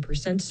than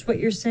 1%. Is what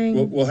you're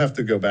saying? We'll have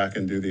to go back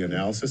and do the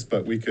analysis,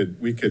 but we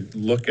could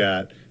look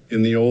at,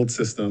 in the old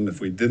system,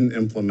 if we didn't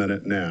implement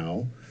it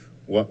now,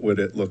 what would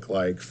it look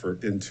like for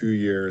in 2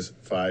 years,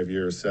 5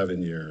 years,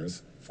 7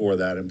 years for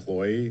that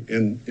employee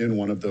in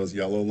one of those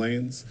yellow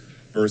lanes,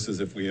 versus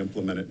if we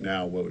implement it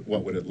now,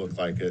 what would it look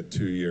like at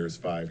 2 years,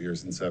 5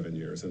 years, and 7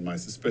 years? And my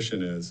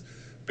suspicion is,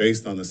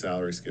 based on the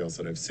salary scales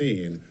that I've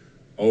seen,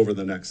 over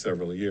the next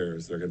several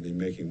years, they're going to be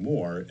making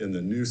more in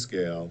the new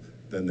scale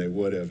than they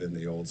would have in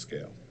the old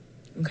scale.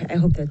 Okay, I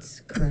hope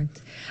that's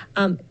correct.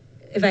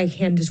 If I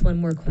can, just one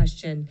more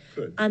question.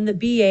 Good. On the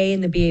BA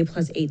and the BA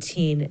plus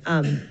 18,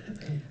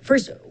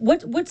 first,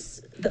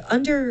 what's the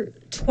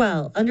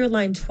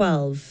underline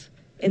 12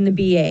 in the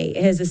BA?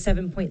 It has a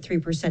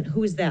 7.3%.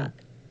 Who is that?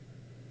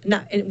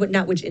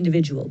 Not which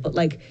individual, but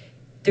like,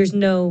 there's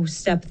no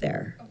step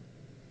there.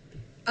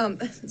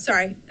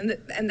 Sorry,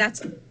 and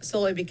that's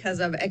solely because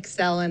of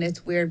Excel and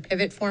its weird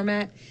pivot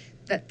format.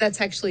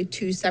 That's actually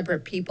 2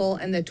 separate people,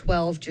 and the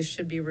 12 just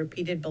should be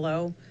repeated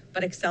below,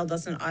 but Excel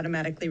doesn't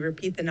automatically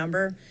repeat the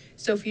number.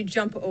 So if you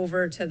jump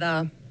over to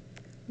the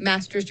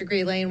master's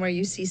degree lane where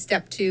you see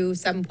step 2,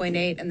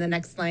 7.8, and the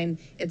next line,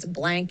 it's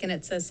blank and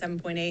it says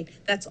 7.8,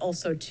 that's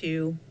also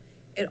 2.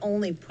 It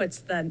only puts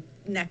the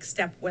next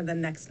step where the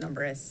next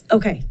number is.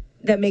 Okay,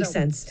 that makes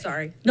sense.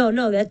 Sorry.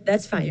 No,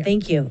 that's fine. Yeah.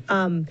 Thank you.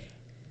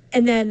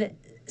 And then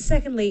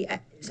secondly,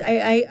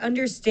 I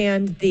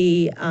understand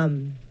the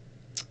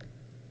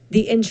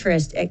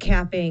interest at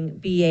capping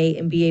BA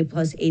and BA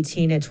plus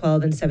 18 at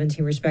 12 and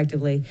 17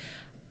 respectively.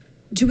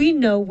 Do we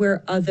know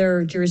where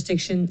other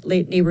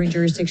neighboring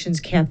jurisdictions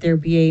cap their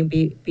BA and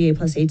BA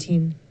plus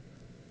 18?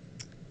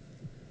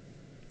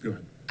 Go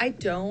ahead. I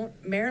don't.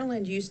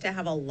 Maryland used to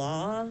have a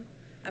law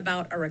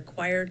about a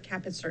required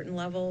cap at certain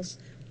levels,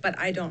 but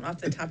I don't off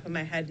the top of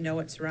my head know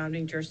what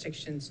surrounding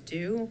jurisdictions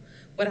do.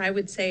 What I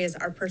would say is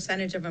our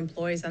percentage of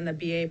employees on the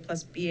BA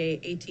plus BA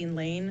 18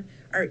 lane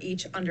are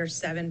each under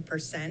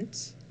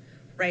 7%,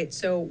 right?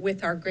 So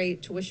with our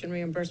great tuition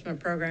reimbursement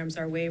programs,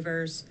 our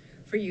waivers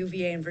for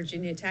UVA and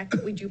Virginia Tech,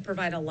 we do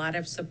provide a lot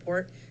of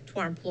support to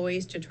our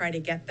employees to try to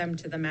get them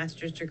to the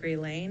master's degree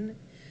lane.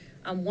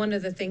 One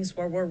of the things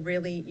where we're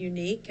really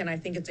unique, and I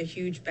think it's a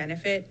huge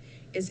benefit,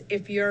 is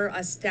if you're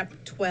a step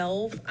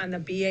 12 on the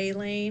BA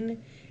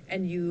lane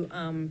and you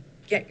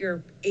get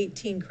your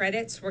 18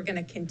 credits, we're going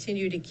to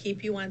continue to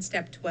keep you on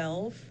step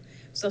 12.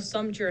 So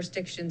some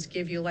jurisdictions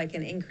give you like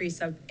an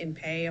increase in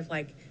pay of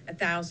like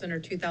 $1,000 or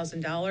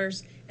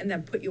 $2,000 and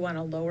then put you on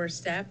a lower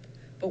step,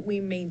 but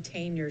we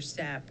maintain your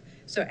step.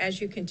 So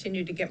as you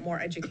continue to get more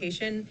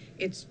education,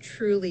 it's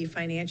truly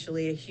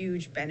financially a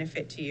huge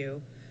benefit to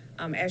you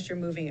as you're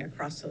moving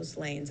across those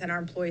lanes. And our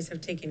employees have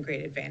taken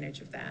great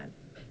advantage of that.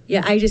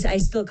 Yeah, I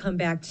still come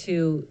back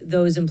to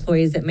those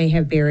employees that may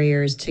have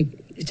barriers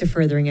to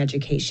furthering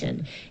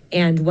education.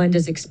 And when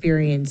does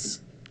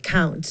experience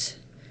count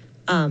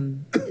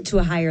to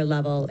a higher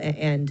level?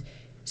 And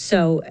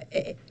so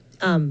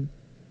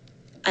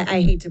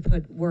I hate to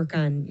put work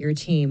on your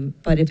team,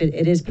 but if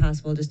it is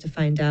possible just to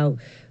find out,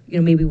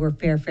 maybe we're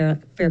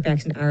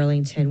Fairfax and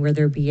Arlington, where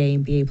they're BA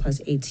and BA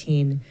plus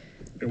 18.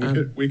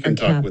 And we can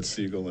talk with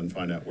Siegel and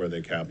find out where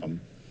they cap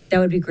them. That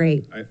would be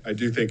great. I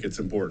do think it's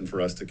important for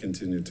us to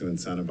continue to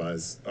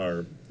incentivize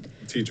our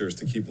teachers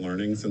to keep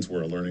learning, since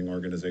we're a learning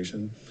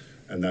organization,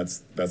 and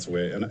that's the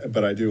way.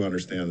 But I do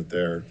understand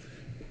that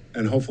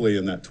and hopefully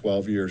in that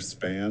 12-year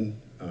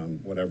span,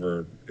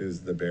 whatever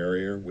is the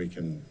barrier, we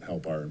can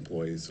help our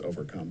employees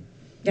overcome.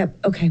 Yep.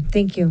 Okay.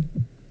 Thank you.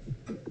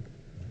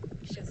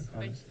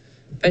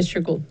 Vice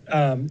Chair Gould.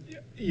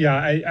 Yeah,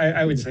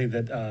 I would say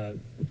that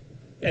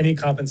any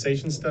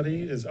compensation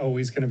study is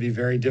always going to be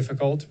very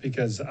difficult,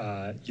 because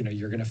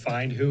you're going to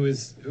find who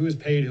is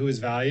paid, who is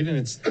valued, and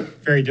it's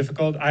very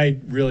difficult. I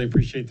really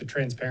appreciate the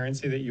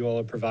transparency that you all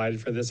have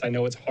provided for this. I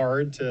know it's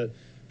hard to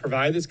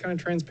provide this kind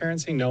of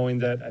transparency, knowing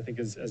that I think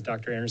as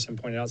Dr. Anderson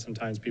pointed out,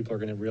 sometimes people are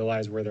going to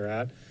realize where they're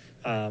at.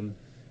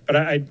 But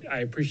I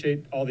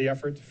appreciate all the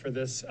effort for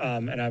this,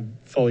 and I'm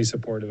fully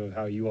supportive of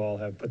how you all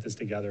have put this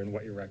together and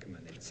what you're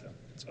recommending. So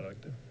that's what I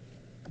like to do.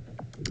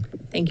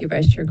 Thank you,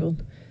 Vice Chair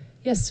Gould.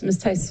 Yes, Ms.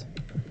 Tice.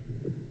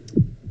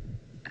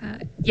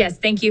 Yes,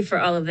 thank you for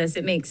all of this.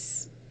 It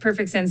makes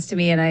perfect sense to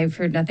me, and I've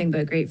heard nothing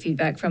but great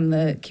feedback from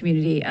the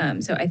community.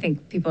 So I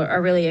think people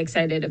are really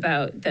excited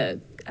about the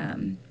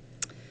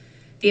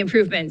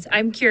improvements.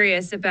 I'm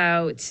curious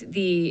about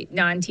the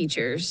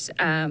non-teachers.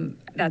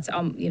 That's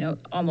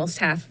almost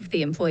half of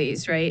the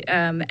employees, right?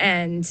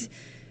 And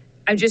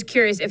I'm just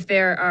curious if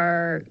there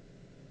are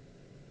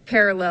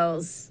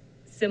parallels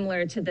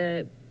similar to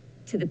the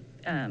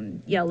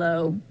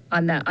yellow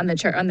on the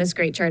chart, on this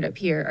great chart up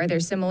here. Are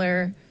there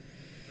similar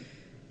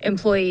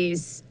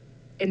employees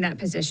in that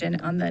position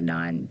on the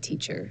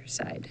non-teacher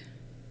side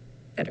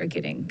that are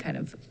getting kind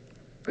of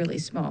really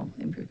small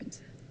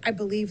improvements? I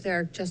believe there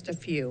are just a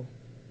few.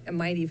 It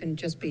might even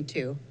just be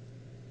 2.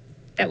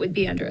 That would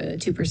be under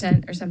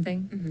 2% or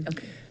something? Mm-hmm.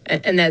 Okay.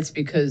 And that's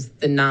because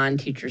the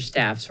non-teacher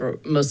staffs were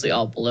mostly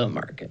all below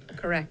market.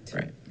 Correct.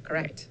 Right.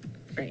 Correct.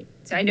 Right.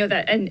 So I know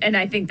that, and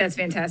I think that's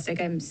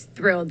fantastic. I'm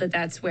thrilled that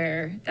that's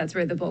where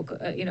the bulk,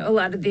 a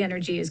lot of the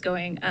energy is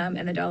going,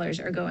 and the dollars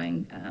are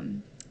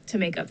going to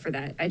make up for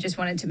that. I just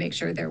wanted to make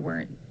sure there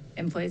weren't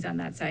employees on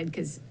that side,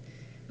 because it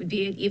would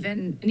be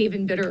an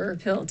even bitterer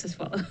pill to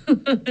swallow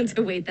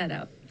to wait that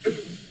out.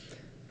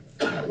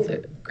 That's a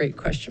great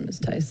question, Ms.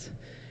 Tice.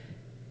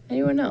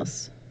 Anyone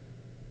else?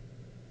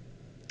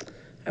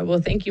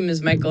 Well, thank you,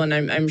 Ms. Michael, and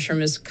I'm sure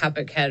Ms.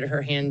 Kopic had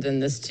her hand in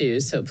this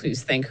too, so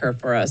please thank her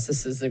for us.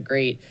 This is a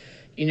great,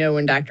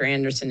 when Dr.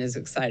 Anderson is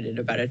excited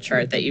about a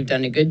chart that you've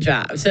done a good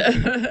job.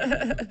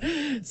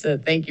 So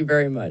thank you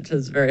very much.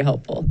 It's very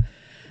helpful.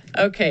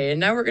 Okay, and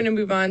now we're going to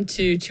move on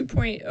to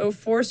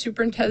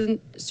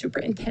 2.04,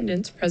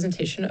 Superintendent's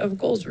presentation of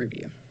goals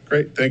review.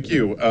 Great, thank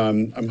you.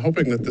 I'm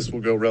hoping that this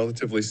will go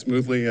relatively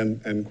smoothly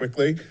and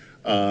quickly,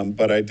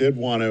 but I did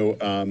want to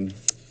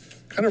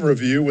kind of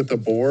review with the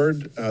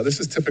board. This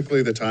is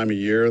typically the time of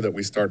year that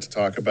we start to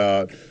talk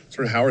about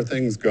sort of how are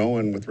things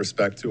going with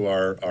respect to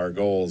our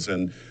goals.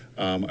 And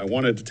I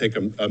wanted to take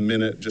a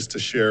minute just to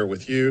share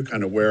with you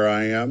kind of where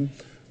I am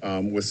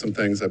with some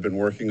things I've been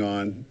working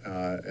on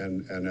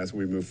and as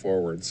we move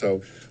forward.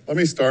 So let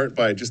me start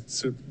by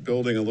just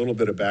building a little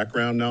bit of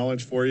background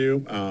knowledge for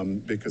you,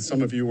 because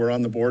some of you were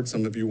on the board,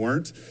 some of you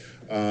weren't.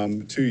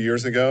 2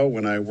 years ago,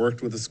 when I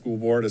worked with the school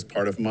board as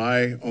part of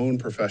my own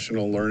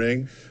professional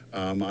learning,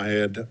 I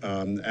had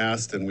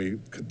asked and we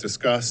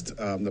discussed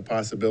the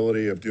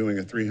possibility of doing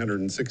a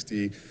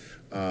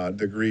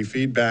 360-degree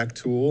feedback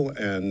tool.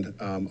 And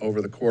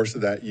over the course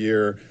of that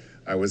year,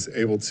 I was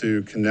able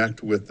to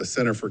connect with the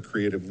Center for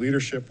Creative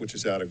Leadership, which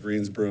is out of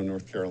Greensboro,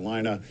 North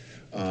Carolina,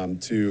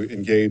 to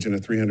engage in a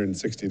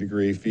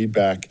 360-degree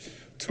feedback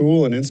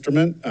tool and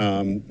instrument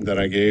that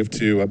I gave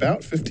to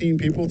about 15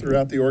 people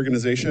throughout the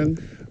organization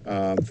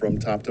from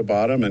top to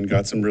bottom, and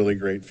got some really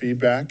great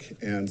feedback.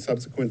 And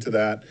subsequent to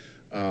that,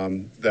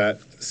 that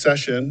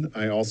session,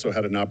 I also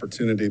had an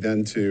opportunity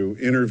then to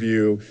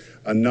interview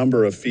a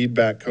number of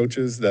feedback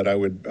coaches that I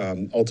would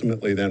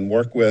ultimately then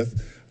work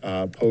with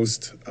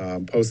post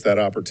that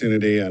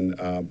opportunity. And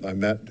I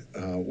met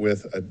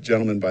with a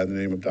gentleman by the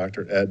name of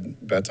Dr. Ed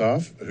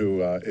Betoff,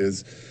 who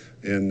is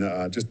in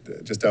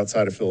just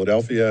outside of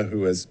Philadelphia,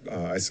 who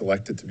I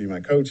selected to be my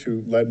coach,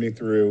 who led me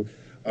through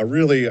a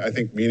really, I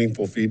think,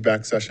 meaningful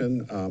feedback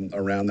session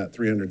around that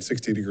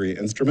 360-degree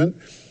instrument.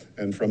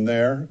 And from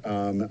there,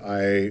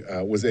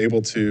 I was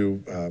able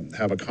to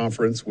have a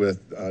conference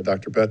with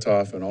Dr.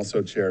 Betoff and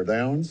also Chair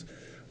Downs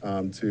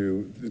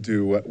to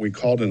do what we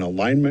called an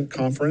alignment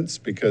conference,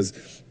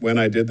 because when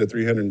I did the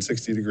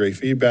 360-degree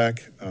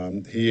feedback,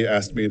 he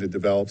asked me to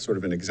develop sort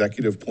of an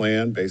executive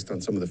plan based on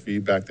some of the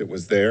feedback that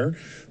was there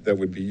that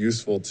would be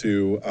useful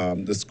to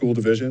the school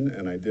division,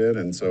 and I did.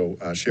 And so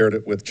shared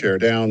it with Chair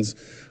Downs.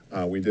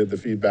 We did the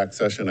feedback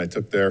session. I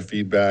took their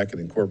feedback and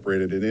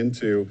incorporated it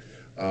into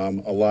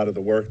a lot of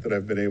the work that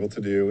I've been able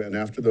to do. And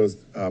after those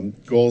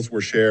goals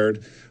were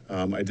shared,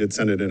 I did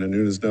send it in a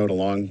Noonan note a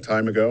long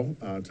time ago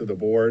to the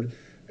board.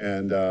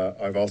 And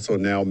I've also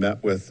now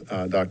met with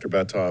Dr.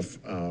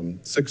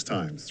 Betoff 6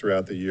 times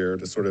throughout the year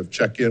to sort of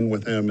check in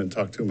with him and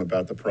talk to him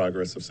about the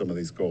progress of some of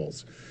these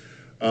goals.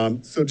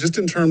 So just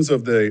in terms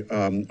of the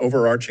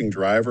overarching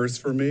drivers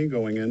for me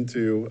going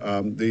into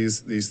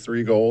these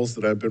 3 goals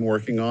that I've been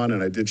working on,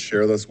 and I did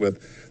share those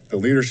with the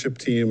leadership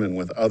team and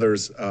with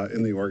others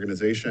in the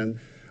organization,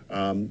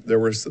 there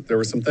were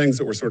some things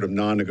that were sort of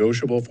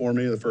non-negotiable for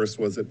me. The first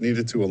was it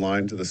needed to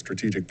align to the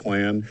strategic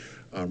plan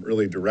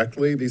really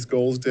directly. These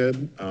goals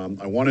did.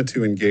 I wanted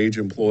to engage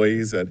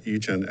employees at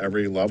each and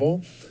every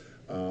level.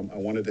 I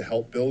wanted to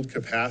help build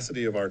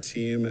capacity of our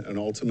team and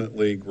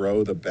ultimately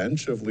grow the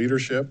bench of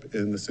leadership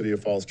in the City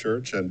of Falls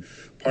Church. And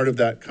part of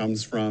that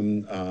comes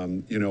from,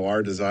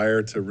 our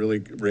desire to really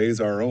raise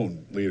our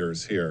own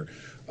leaders here.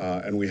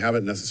 And we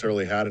haven't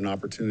necessarily had an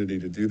opportunity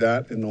to do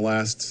that in the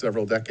last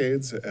several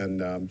decades.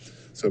 And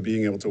so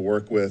being able to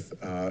work with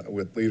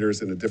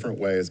leaders in a different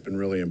way has been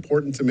really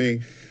important to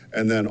me.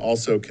 And then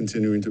also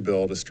continuing to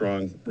build a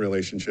strong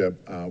relationship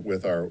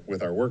with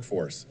our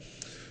workforce.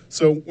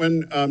 So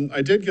when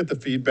I did get the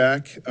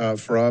feedback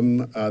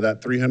from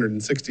that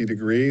 360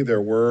 degree,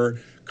 there were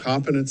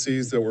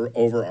competencies that were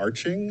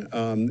overarching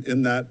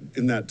in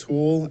that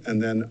tool,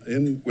 and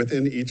then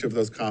within each of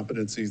those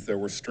competencies there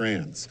were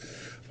strands.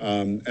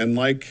 And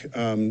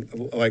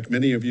like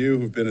many of you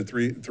who've been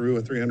through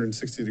a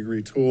 360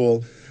 degree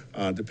tool,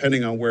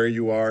 depending on where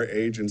you are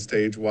age and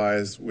stage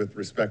wise with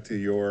respect to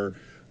your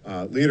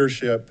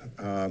leadership,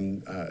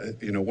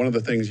 one of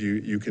the things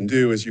you can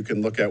do is you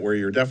can look at where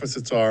your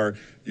deficits are,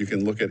 you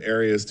can look at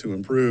areas to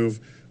improve,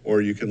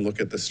 or you can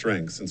look at the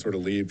strengths and sort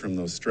of lead from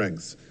those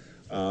strengths.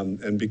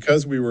 And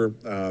because we were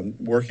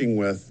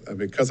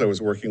because I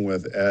was working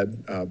with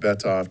Ed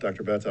Betoff,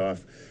 Dr.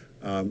 Betoff,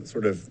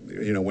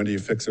 when do you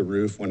fix a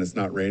roof when it's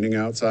not raining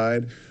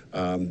outside?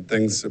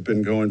 Things have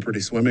been going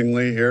pretty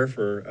swimmingly here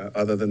for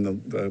other than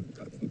the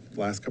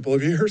last couple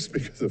of years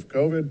because of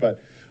COVID,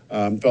 but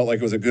felt like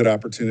it was a good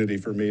opportunity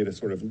for me to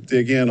sort of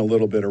dig in a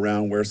little bit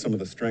around where some of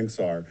the strengths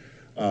are.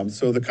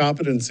 So the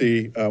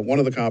competency, one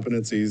of the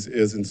competencies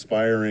is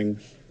inspiring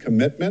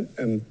commitment,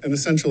 and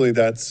essentially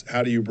that's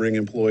how do you bring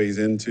employees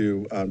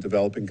into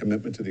developing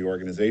commitment to the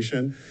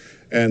organization.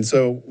 And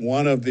so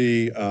one of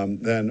the,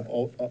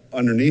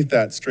 underneath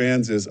that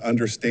strands is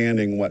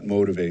understanding what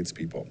motivates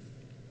people.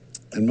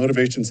 And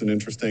motivation is an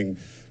interesting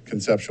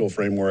conceptual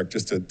framework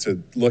just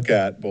to look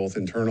at both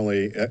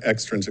internally,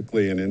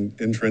 extrinsically, and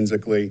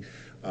intrinsically.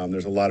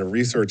 There's a lot of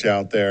research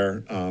out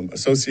there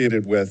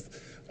associated with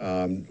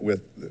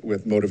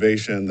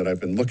motivation that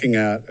I've been looking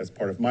at as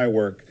part of my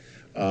work.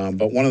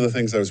 But one of the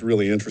things I was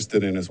really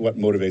interested in is what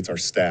motivates our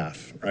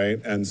staff, right?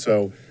 And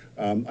so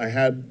I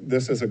had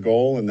this as a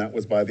goal, and that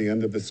was by the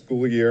end of the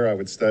school year, I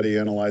would study,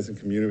 analyze, and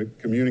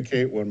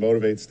communicate what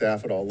motivates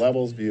staff at all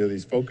levels via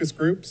these focus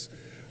groups,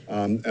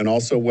 and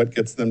also what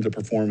gets them to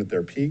perform at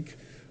their peak.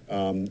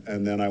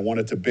 And then I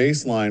wanted to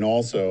baseline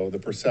also the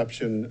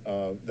perception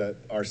that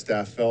our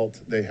staff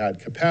felt they had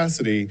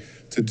capacity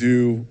to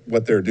do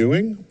what they're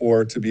doing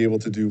or to be able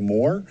to do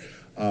more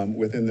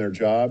within their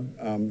job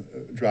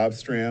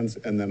strands,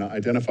 and then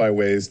identify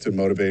ways to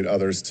motivate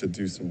others to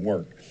do some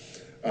work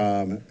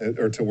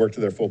or to work to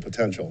their full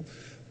potential.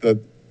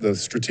 The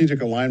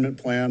strategic alignment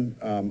plan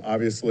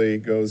obviously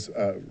goes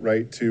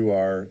right to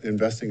our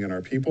investing in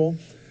our people.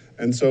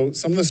 And so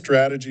some of the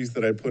strategies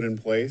that I put in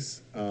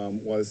place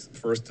was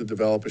first to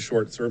develop a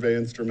short survey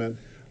instrument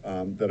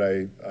that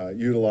I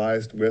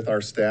utilized with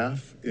our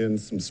staff in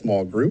some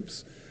small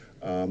groups.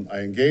 I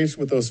engaged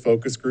with those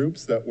focus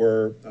groups that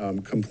were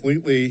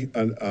completely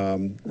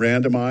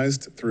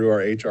randomized through our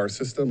HR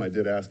system. I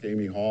did ask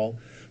Amy Hall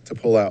to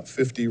pull out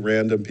 50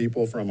 random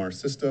people from our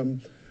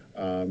system.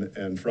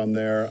 And from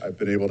there, I've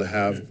been able to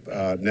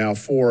have now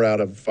 4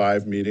 out of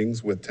 5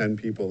 meetings with 10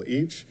 people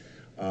each.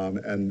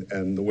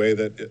 And the way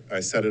that I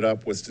set it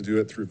up was to do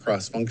it through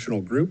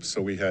cross-functional groups.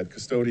 So we had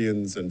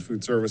custodians and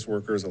food service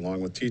workers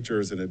along with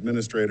teachers and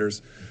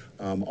administrators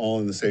all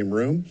in the same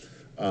room.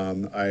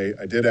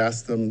 I did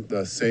ask them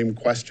the same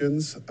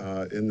questions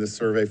in this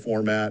survey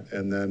format,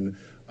 and then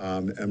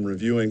am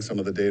reviewing some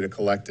of the data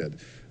collected.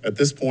 At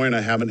this point,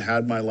 I haven't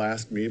had my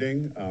last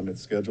meeting.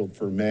 It's scheduled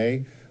for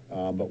May.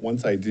 But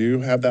once I do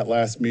have that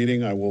last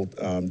meeting, I will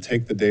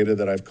take the data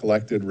that I've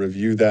collected,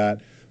 review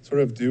that, sort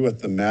of do a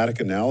thematic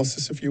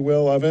analysis, if you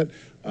will, of it,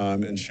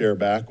 and share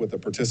back with the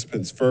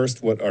participants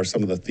first what are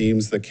some of the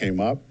themes that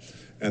came up.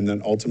 And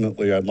then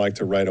ultimately, I'd like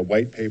to write a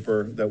white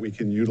paper that we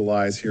can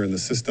utilize here in the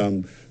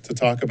system to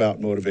talk about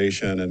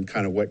motivation and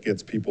kind of what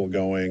gets people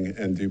going,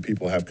 and do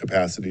people have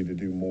capacity to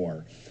do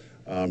more.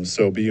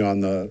 So be on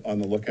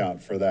the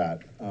lookout for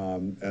that.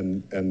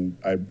 And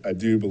I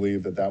do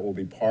believe that will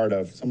be part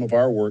of some of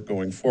our work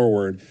going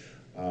forward,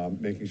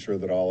 making sure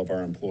that all of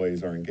our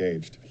employees are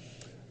engaged.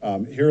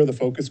 Here are the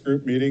focus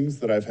group meetings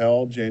that I've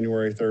held: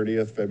 January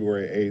 30th,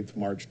 February 8th,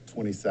 March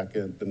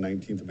 22nd, the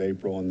 19th of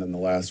April, and then the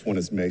last one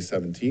is May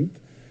 17th.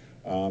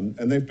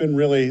 And they've been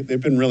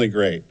really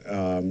great.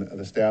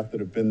 The staff that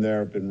have been there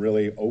have been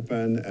really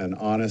open and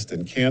honest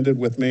and candid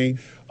with me.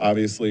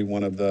 Obviously,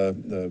 one of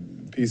the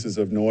pieces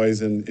of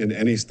noise in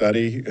any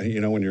study,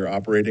 when you're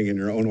operating in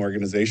your own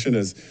organization,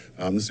 is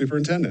the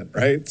superintendent,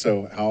 right?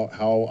 So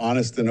how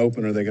honest and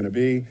open are they going to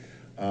be?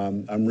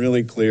 I'm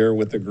really clear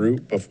with the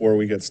group before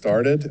we get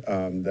started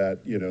that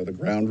the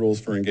ground rules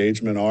for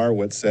engagement are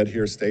what's said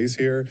here stays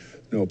here.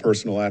 No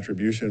personal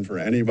attribution for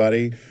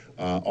anybody.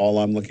 All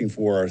I'm looking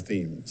for are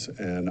themes,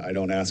 and I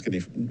don't ask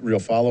any real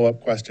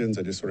follow-up questions.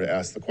 I just sort of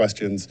ask the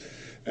questions.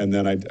 And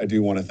then I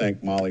do want to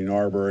thank Molly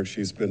Narberg.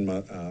 She's been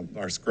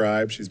our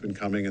scribe. She's been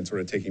coming and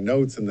sort of taking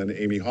notes, and then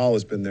Amy Hall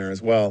has been there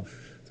as well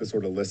to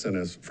sort of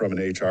listen from an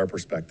HR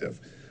perspective.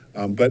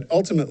 But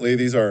ultimately,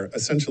 these are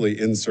essentially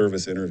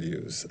in-service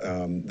interviews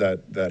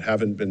that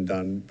haven't been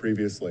done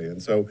previously.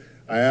 And so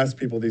I ask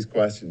people these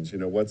questions,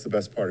 what's the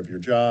best part of your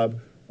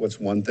job? What's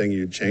one thing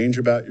you'd change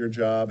about your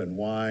job and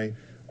why?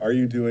 Are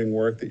you doing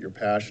work that you're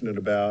passionate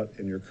about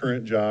in your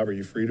current job? Are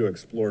you free to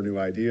explore new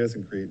ideas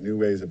and create new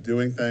ways of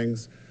doing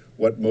things?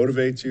 What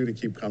motivates you to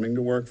keep coming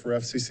to work for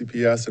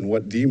FCCPS, and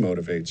what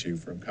demotivates you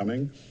from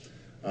coming?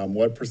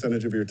 What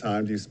percentage of your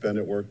time do you spend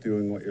at work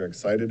doing what you're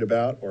excited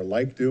about or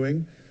like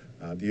doing?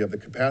 Do you have the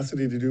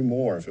capacity to do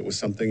more if it was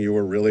something you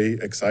were really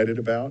excited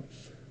about?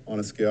 On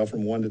a scale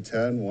from 1 to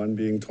 10, 1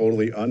 being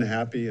totally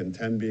unhappy and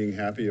 10 being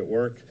happy at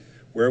work,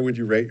 where would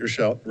you rate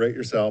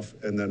yourself?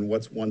 And then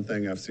what's one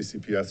thing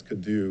FCCPS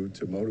could do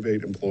to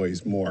motivate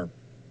employees more?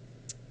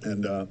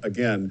 And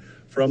again,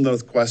 from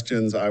those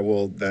questions, I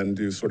will then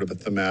do sort of a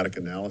thematic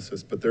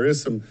analysis. But there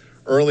is some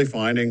early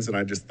findings, and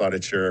I just thought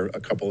I'd share a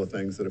couple of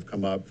things that have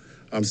come up.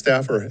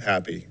 Staff are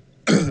happy.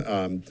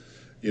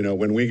 You know,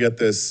 when we get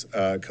this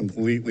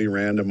completely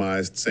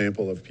randomized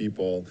sample of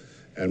people,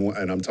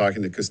 and I'm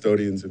talking to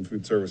custodians and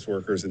food service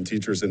workers and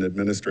teachers and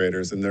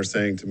administrators, and they're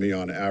saying to me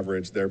on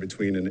average they're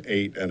between an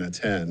 8 and a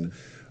 10.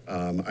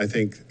 I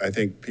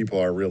think people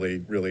are really,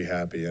 really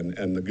happy,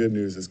 and the good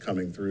news is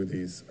coming through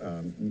these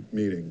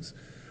meetings.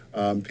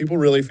 People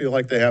really feel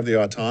like they have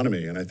the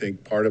autonomy, and I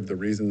think part of the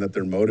reason that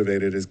they're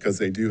motivated is because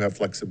they do have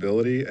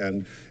flexibility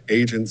and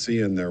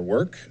agency in their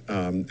work,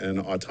 and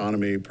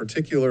autonomy,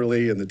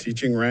 particularly in the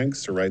teaching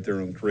ranks, to write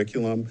their own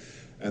curriculum,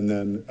 and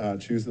then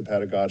choose the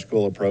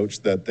pedagogical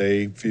approach that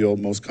they feel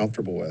most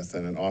comfortable with.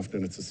 And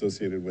often it's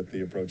associated with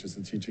the approaches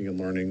to teaching and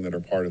learning that are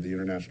part of the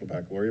International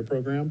Baccalaureate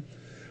program.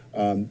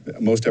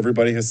 Most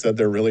everybody has said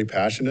they're really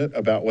passionate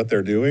about what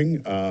they're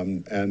doing,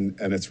 and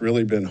it's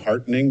really been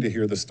heartening to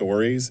hear the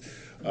stories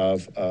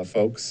of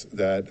folks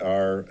that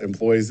are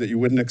employees that you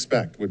wouldn't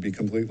expect would be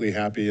completely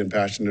happy and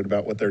passionate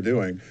about what they're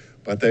doing,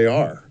 but they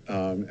are,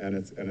 and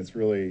it's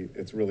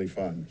really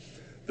fun.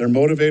 They're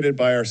motivated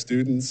by our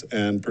students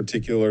and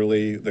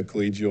particularly the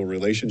collegial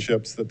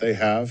relationships that they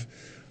have.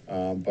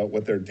 But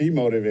what they're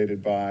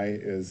demotivated by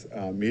is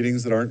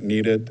meetings that aren't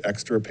needed,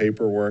 extra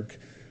paperwork,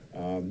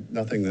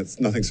 nothing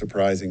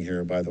surprising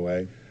here, by the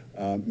way.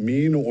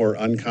 Mean or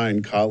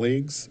unkind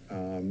colleagues,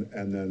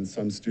 and then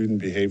some student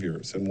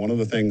behaviors. And one of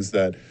the things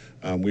that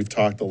we've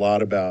talked a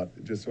lot about,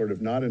 just sort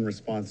of not in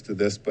response to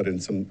this, but in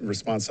some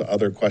response to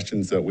other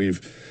questions that we've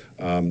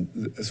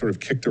sort of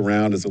kicked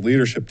around as a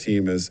leadership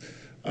team, is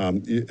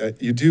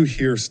you do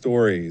hear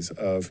stories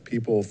of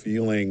people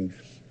feeling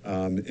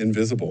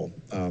invisible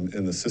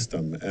in the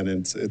system. And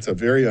it's a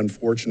very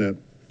unfortunate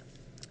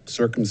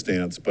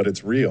circumstance, but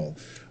it's real.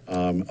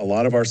 A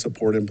lot of our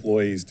support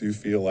employees do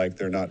feel like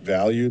they're not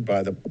valued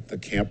by the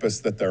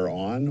campus that they're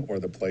on or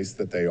the place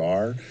that they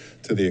are,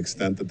 to the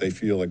extent that they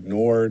feel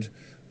ignored,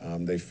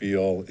 they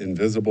feel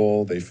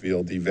invisible, they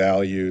feel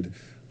devalued,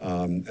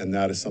 and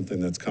that is something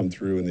that's come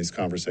through in these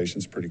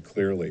conversations pretty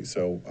clearly.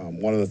 So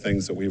one of the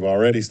things that we've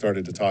already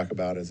started to talk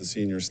about as a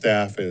senior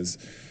staff is,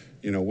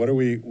 you know, what are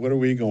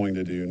we going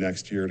to do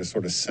next year to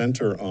sort of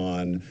center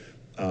on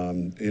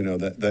you know,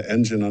 the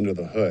engine under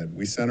the hood.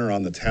 We center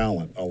on the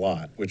talent a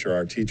lot, which are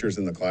our teachers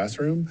in the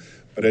classroom,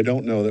 but I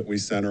don't know that we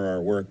center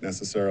our work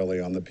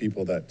necessarily on the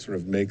people that sort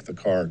of make the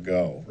car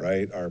go,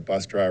 right? Our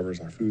bus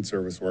drivers, our food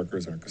service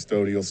workers, our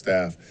custodial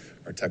staff,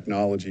 our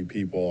technology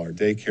people, our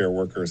daycare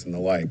workers, and the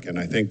like. And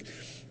I think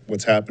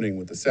what's happening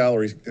with the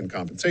salary and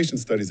compensation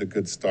study is a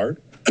good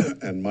start,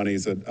 and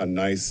money's a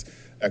nice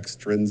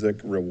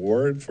extrinsic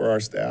reward for our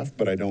staff,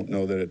 but I don't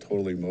know that it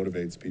totally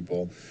motivates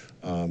people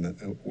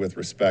with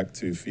respect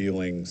to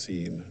feeling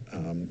seen.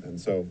 And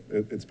so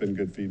it's been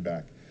good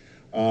feedback.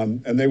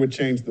 And they would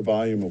change the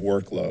volume of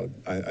workload.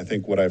 I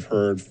think what I've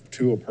heard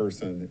to a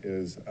person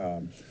is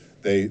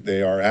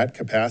they are at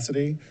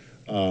capacity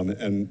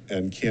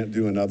and can't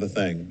do another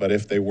thing. But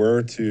if they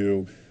were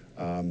to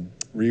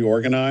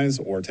reorganize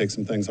or take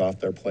some things off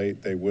their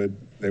plate, they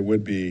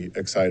would be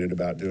excited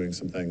about doing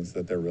some things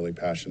that they're really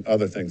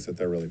other things that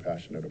they're really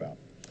passionate about.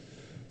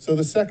 So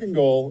the second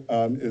goal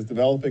is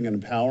developing and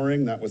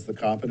empowering. That was the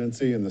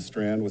competency, and the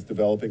strand was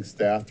developing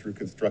staff through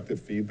constructive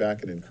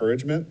feedback and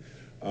encouragement.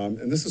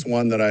 And this is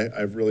one that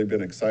I've really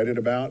been excited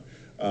about.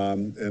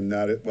 And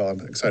I'm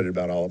excied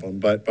about all of them,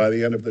 but by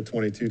the end of the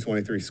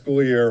 22-23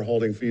 school year,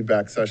 holding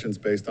feedback sessions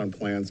based on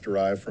plans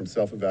derived from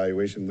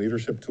self-evaluation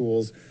leadership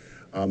tools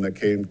that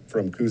came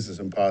from Kouzes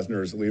and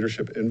Posner's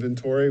leadership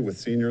inventory with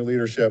senior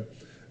leadership,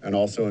 and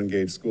also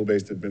engage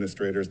school-based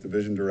administrators,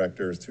 division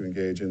directors to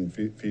engage in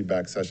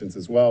feedback sessions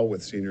as well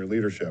with senior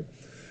leadership.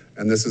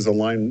 And this is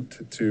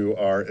aligned to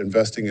our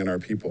investing in our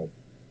people.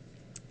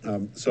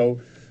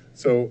 So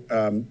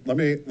let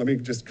me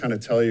just kind of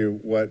tell you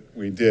what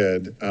we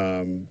did,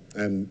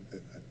 and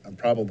I'm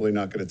probably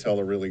not going to tell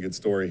a really good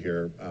story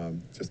here,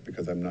 just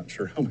because I'm not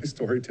sure how my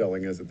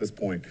storytelling is at this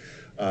point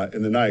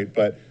in the night.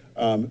 But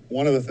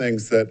one of the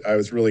things that I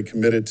was really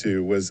committed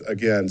to was,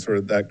 again, sort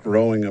of that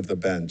growing of the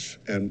bench.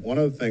 And one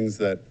of the things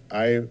that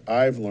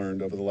I've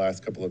learned over the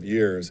last couple of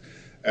years,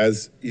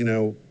 as you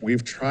know,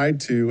 we've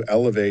tried to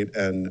elevate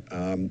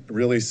and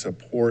really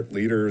support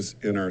leaders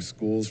in our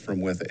schools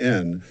from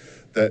within,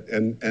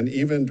 and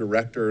even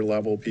director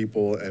level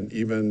people and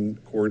even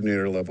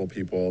coordinator level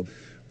people,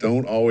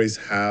 don't always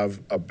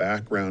have a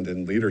background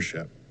in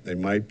leadership. They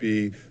might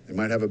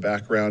have a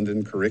background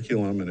in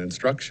curriculum and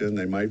instruction.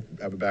 They might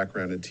have a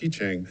background in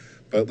teaching,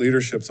 but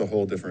leadership's a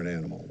whole different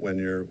animal when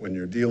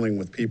you're dealing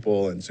with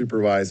people and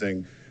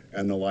supervising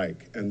and the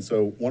like. And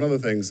so one of the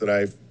things that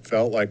I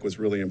felt like was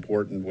really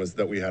important was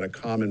that we had a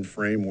common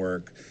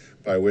framework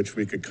by which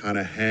we could kind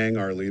of hang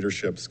our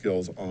leadership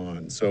skills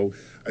on. So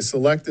I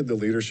selected the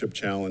Leadership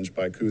Challenge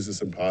by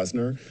Kouzes and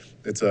Posner.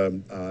 It's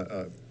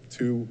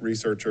two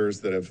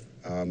researchers that have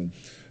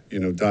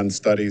done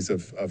studies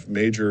of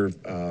major,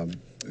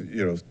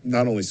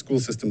 not only school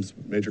systems,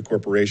 major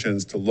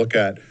corporations, to look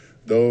at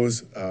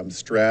those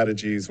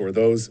strategies or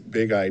those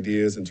big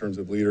ideas in terms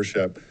of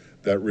leadership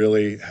that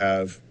really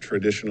have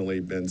traditionally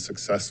been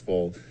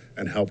successful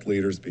and helped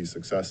leaders be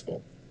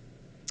successful.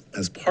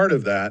 As part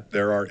of that,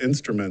 there are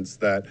instruments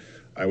that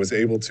I was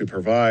able to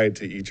provide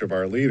to each of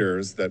our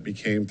leaders that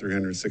became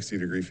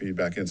 360-degree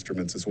feedback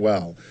instruments as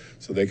well.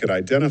 So they could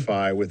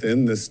identify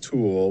within this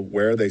tool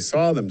where they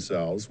saw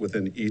themselves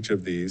within each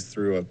of these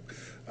through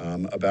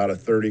about a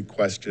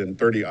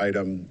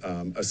 30-item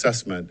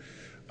assessment.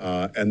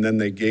 And then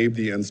they gave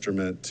the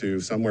instrument to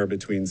somewhere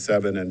between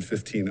 7 and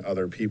 15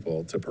 other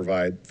people to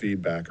provide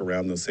feedback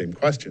around those same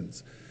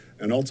questions.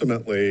 And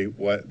ultimately,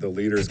 what the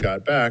leaders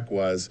got back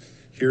was,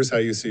 here's how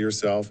you see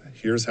yourself,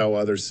 here's how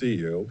others see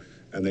you.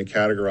 And they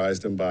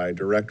categorized them by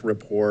direct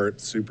report,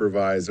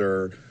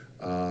 supervisor,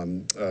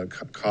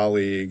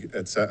 colleague,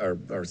 et cetera,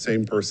 or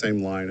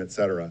same line, et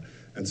cetera.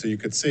 And so you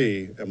could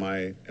see, am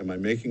I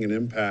making an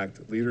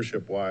impact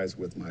leadership-wise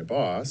with my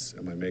boss?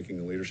 Am I making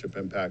a leadership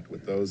impact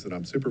with those that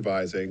I'm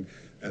supervising?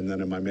 And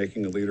then am I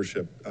making a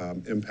leadership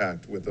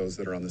impact with those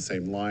that are on the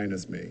same line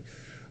as me?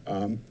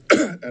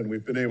 And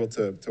we've been able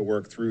to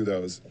work through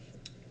those,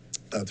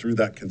 through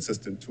that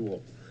consistent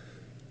tool.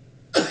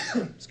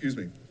 Excuse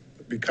me.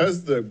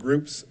 Because the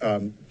groups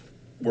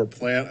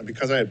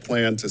because I had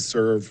planned to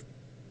serve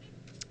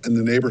in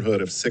the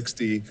neighborhood of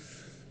 60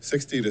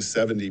 to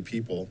 70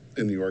 people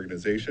in the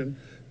organization,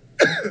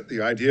 the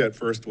idea at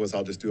first was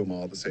I'll just do them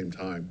all at the same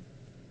time.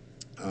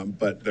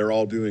 But they're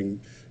all doing,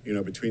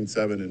 between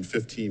 7 and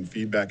 15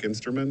 feedback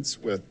instruments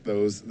with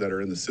those that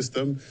are in the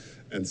system.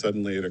 And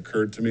suddenly it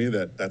occurred to me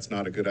that that's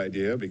not a good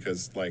idea,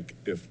 because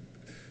if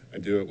I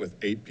do it with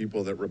 8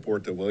 people that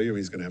report to William,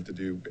 he's going to have to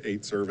do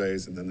 8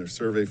 surveys, and then there's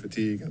survey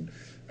fatigue. And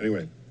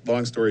anyway,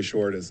 long story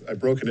short is I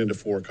broke it into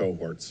 4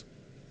 cohorts.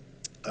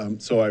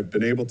 So I've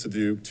been able to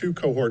do 2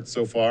 cohorts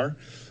so far.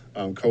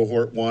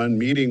 Cohort 1,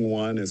 meeting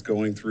 1, is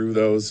going through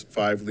those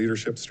 5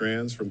 leadership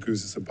strands from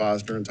Kouzes and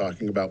Posner and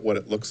talking about what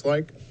it looks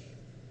like.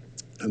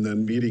 And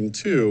then meeting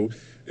 2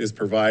 is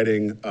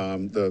providing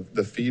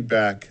the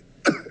feedback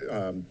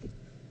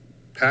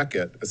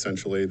packet,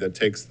 essentially, that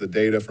takes the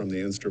data from the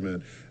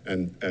instrument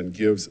and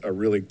gives a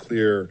really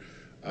clear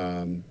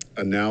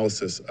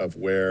analysis of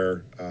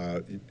where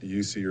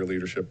you see your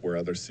leadership, where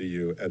others see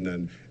you, and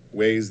then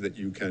ways that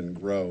you can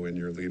grow in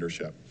your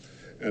leadership.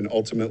 And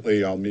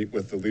ultimately, I'll meet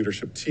with the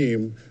leadership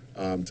team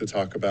to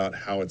talk about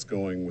how it's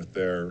going with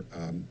their,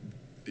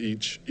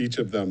 each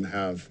of them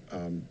have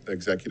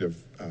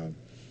executive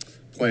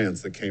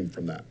plans that came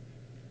from that.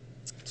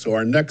 So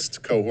our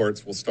next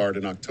cohorts will start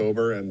in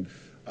October and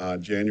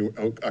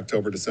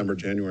October, December,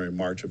 January,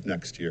 March of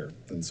next year.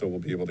 And so we'll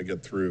be able to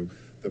get through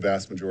the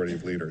vast majority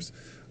of leaders.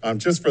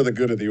 Just for the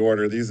good of the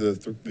order, these are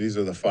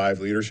the 5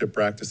 leadership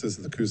practices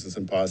that the Kouzes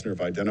and Posner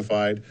have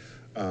identified.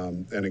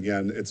 And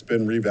again, it's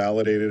been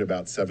revalidated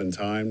about 7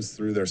 times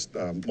through their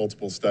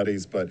multiple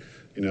studies, but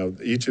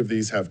each of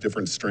these have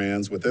different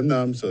strands within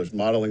them. So there's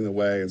modeling the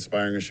way,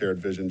 inspiring a shared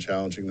vision,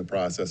 challenging the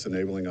process,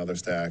 enabling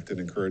others to act, and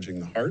encouraging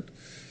the heart.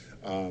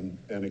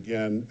 And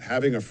again,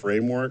 having a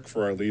framework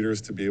for our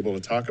leaders to be able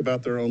to talk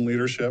about their own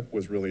leadership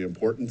was really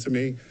important to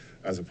me,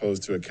 as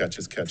opposed to a catch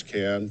as catch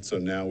can. So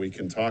now we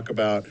can talk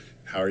about,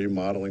 how are you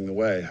modeling the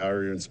way? How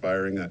are you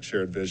inspiring that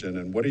shared vision?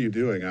 And what are you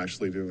doing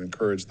actually to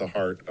encourage the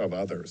heart of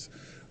others?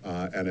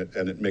 And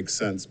it makes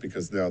sense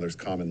because now there's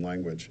common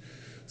language.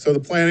 So the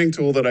planning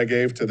tool that I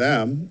gave to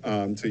them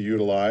to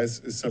utilize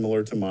is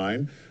similar to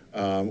mine,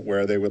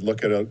 where they would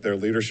look at their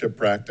leadership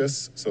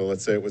practice. So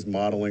let's say it was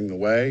modeling the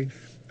way.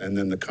 And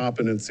then the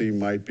competency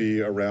might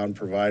be around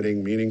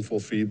providing meaningful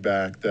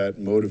feedback that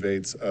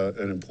motivates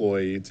an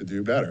employee to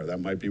do better.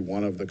 That might be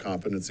one of the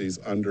competencies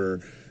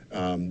under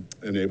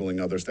enabling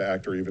others to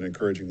act, or even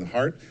encouraging the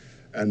heart.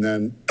 And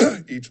then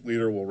each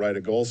leader will write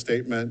a goal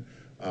statement,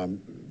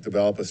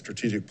 develop a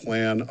strategic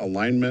plan,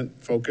 alignment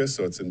focus,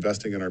 so it's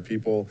investing in our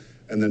people,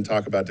 and then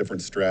talk about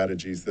different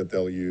strategies that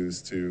they'll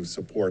use to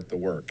support the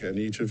work. And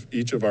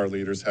each of our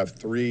leaders have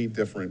 3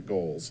 different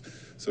goals.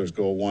 So there's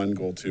goal 1,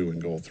 goal 2,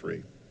 and goal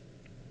 3.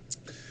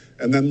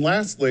 And then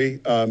lastly,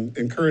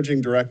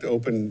 encouraging direct,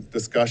 open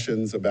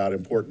discussions about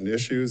important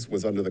issues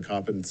was under the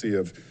competency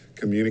of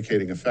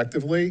communicating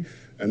effectively.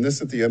 And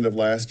this, at the end of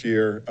last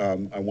year,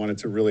 I wanted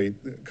to really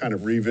kind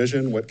of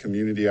revision what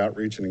community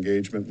outreach and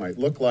engagement might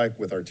look like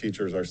with our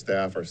teachers, our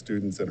staff, our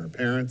students, and our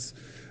parents.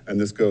 and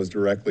this goes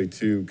directly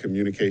to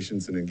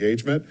communications and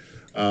engagement.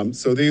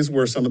 So these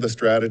were some of the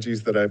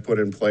strategies that I put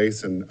in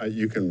place, and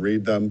you can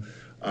read them.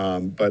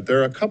 But there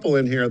are a couple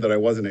in here that I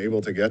wasn't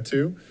able to get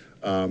to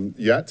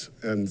yet.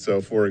 And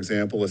so, for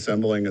example,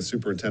 assembling a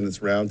superintendent's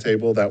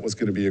roundtable, that was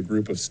going to be a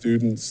group of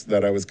students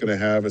that I was going to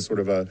have as sort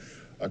of a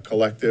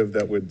collective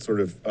that would sort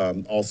of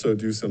also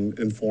do some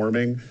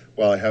informing.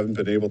 While I haven't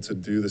been able to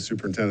do the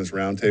superintendent's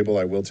roundtable,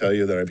 I will tell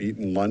you that I've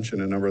eaten lunch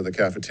in a number of the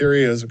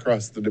cafeterias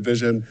across the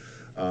division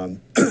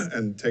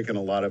and taken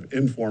a lot of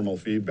informal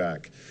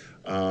feedback.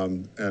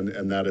 And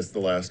that is the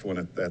last one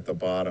at the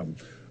bottom.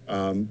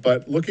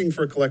 But looking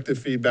for collective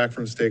feedback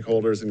from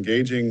stakeholders,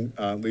 engaging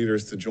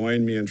leaders to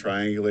join me in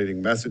triangulating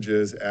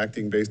messages,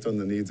 acting based on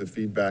the needs of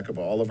feedback of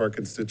all of our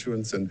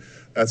constituents. And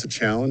that's a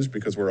challenge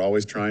because we're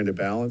always trying to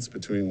balance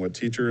between what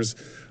teachers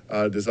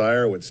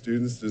desire, what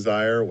students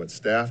desire, what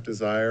staff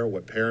desire,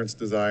 what parents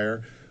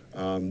desire.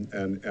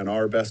 And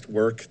our best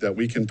work that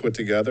we can put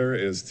together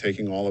is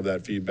taking all of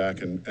that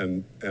feedback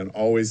and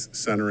always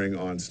centering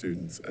on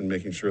students and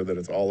making sure that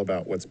it's all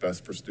about what's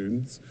best for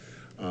students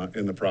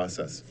in the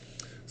process.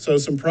 So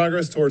some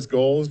progress towards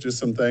goals, just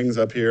some things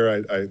up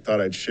here I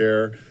thought I'd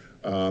share.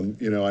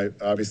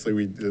 Obviously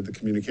we did the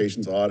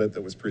communications audit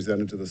that was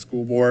presented to the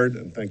school board,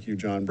 and thank you,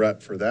 John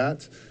Brett, for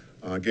that.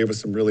 Gave us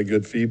some really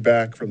good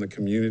feedback from the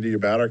community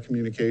about our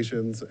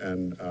communications,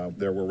 and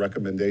there were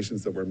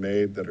recommendations that were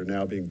made that are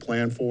now being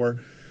planned for.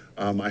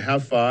 I've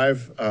had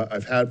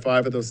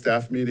 5 of those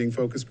staff meeting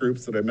focus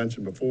groups that I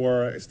mentioned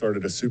before. I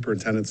started a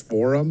superintendent's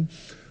forum.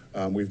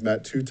 We've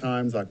met 2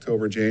 times,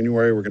 October,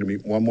 January. We're going to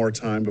meet one more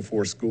time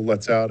before school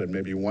lets out, and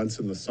maybe once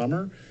in the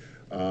summer.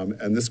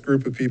 And this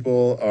group of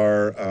people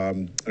are,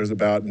 there's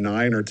about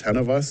 9 or 10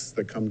 of us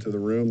that come to the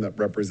room that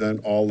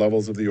represent all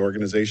levels of the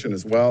organization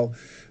as well.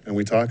 And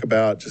we talk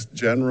about just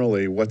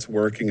generally what's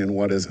working and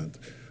what isn't.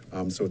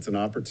 So it's an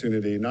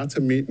opportunity not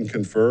to meet and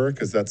confer,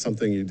 because that's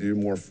something you do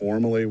more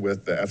formally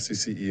with the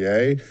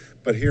FCCEA,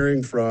 but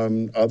hearing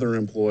from other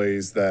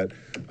employees that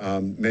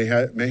may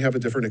have a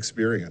different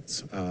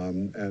experience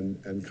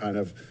and kind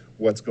of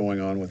what's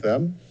going on with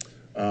them.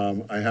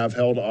 I have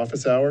held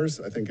office hours.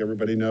 I think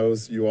everybody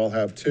knows you all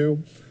have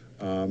too,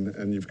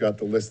 and you've got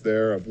the list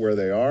there of where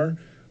they are.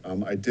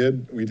 We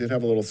did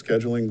have a little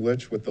scheduling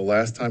glitch with the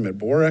last time at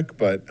Borek,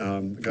 but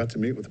got to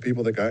meet with the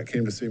people that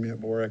came to see me at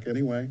Borek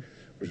anyway,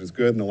 which was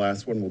good. And the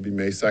last one will be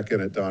May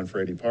 2nd at Don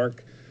Frady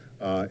Park.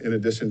 In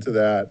addition to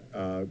that,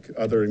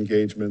 other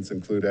engagements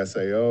include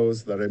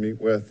SAOs that I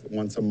meet with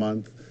once a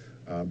month,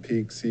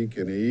 PEAK, SEEK,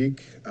 and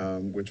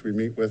AEK, which we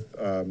meet with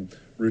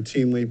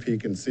routinely,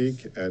 PEAK and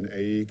SEEK, and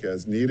AEK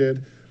as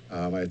needed.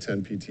 I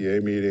attend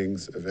PTA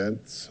meetings,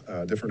 events,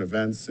 different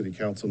events, city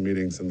council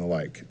meetings, and the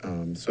like.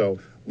 So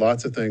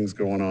lots of things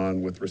going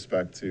on with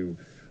respect to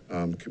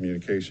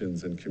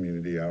communications and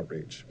community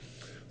outreach.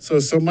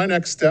 So my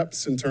next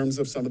steps in terms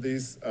of some of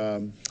these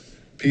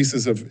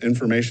pieces of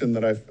information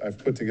that I've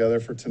put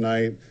together for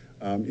tonight,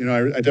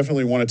 I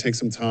definitely want to take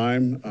some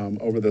time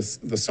over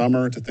the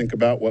summer to think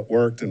about what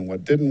worked and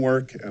what didn't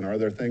work, and are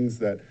there things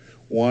that,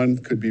 one,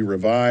 could be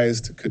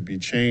revised, could be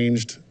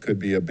changed, could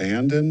be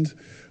abandoned,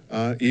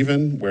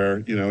 even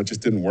where, it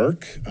just didn't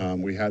work.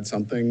 We had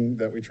something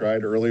that we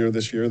tried earlier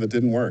this year that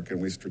didn't work,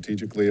 and we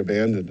strategically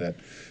abandoned it.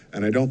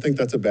 And I don't think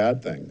that's a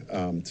bad thing,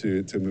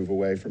 to move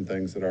away from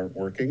things that aren't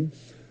working.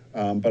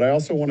 But I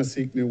also want to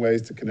seek new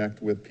ways to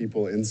connect with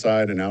people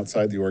inside and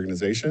outside the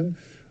organization.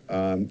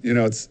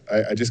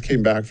 I just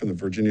came back from the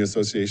Virginia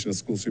Association of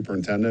School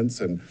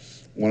Superintendents, and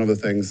one of the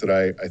things that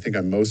I think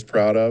I'm most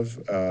proud of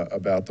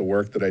about the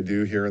work that I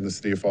do here in the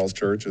City of Falls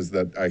Church is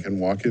that I can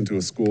walk into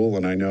a school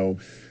and I know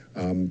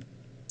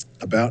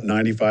about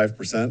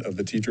 95% of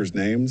the teachers'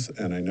 names,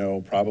 and I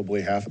know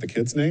probably half of the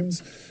kids'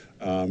 names.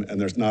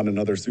 And there's not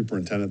another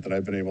superintendent that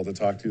I've been able to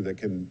talk to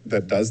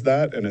that does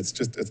that. And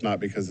it's not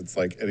because it's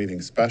like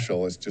anything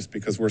special. It's just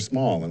because we're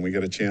small and we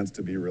get a chance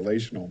to be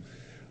relational.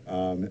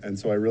 And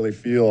so I really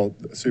feel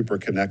super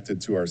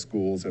connected to our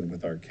schools and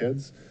with our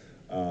kids.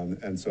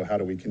 And so how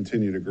do we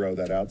continue to grow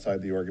that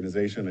outside the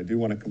organization? I do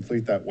want to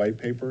complete that white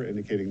paper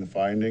indicating the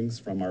findings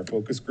from our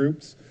focus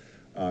groups,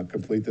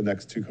 complete the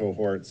next 2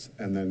 cohorts,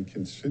 and then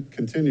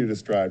continue to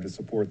strive to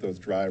support those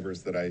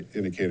drivers that I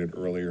indicated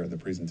earlier in the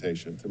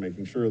presentation, to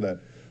making sure that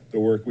the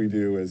work we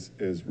do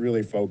is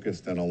really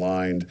focused and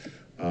aligned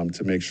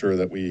to make sure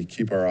that we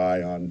keep our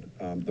eye on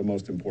the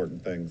most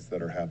important things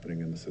that are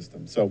happening in the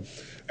system. So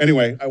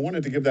anyway, I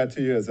wanted to give that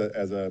to you as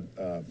a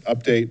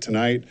update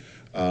tonight.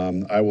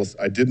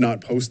 I did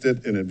not post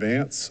it in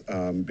advance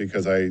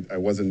because I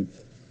wasn't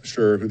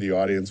sure who the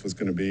audience was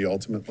going to be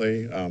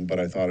ultimately, but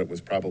I thought it was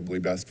probably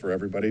best for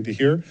everybody to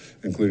hear,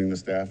 including the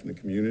staff and the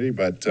community.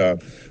 But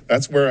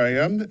that's where I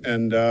am,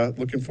 and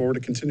looking forward to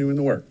continuing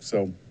the work.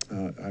 So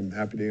I'm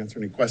happy to answer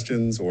any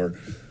questions or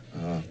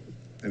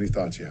any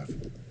thoughts you have.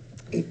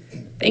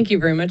 Thank you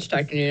very much,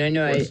 Dr. Noonan. I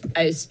know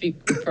I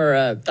speak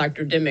for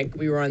Dr. Dimmick.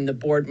 We were on the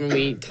board when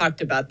we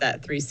talked about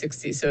that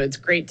 360, so it's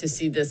great to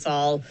see this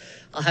all.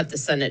 I'll have to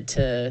send it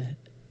to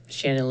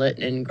Shannon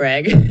Litton and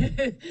Greg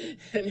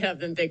and have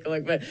them take a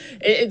look. But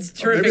it's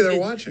terrific. Maybe they're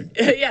watching.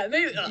 Yeah,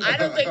 maybe. I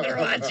don't think they're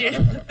watching.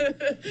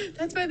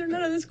 That's why they're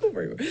not on the school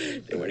board.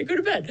 They want to go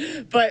to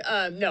bed.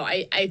 But no,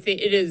 I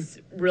think it is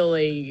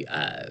really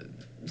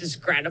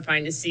just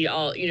gratifying to see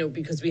all,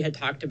 because we had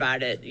talked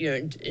about it,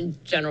 in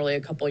generally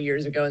a couple of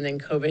years ago, and then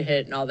COVID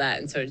hit and all that.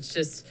 And so it's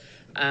just,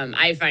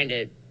 I find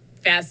it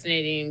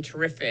fascinating,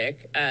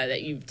 terrific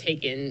that you've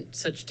taken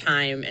such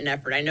time and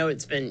effort. I know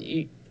it's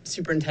been,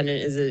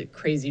 superintendent is a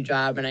crazy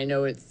job, and I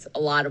know it's a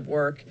lot of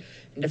work,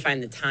 and to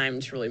find the time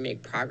to really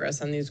make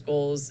progress on these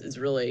goals is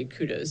really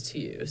kudos to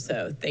you.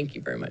 So thank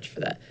you very much for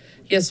that.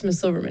 Yes, Ms.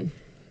 Silverman.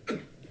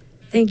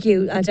 Thank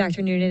you,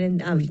 Dr.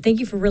 Noonan, and thank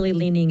you for really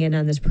leaning in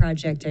on this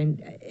project.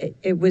 And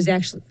it was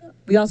actually,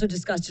 we also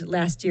discussed it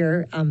last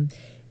year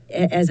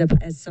as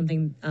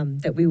something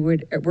that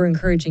we're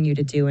encouraging you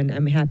to do, and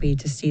I'm happy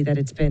to see that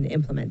it's been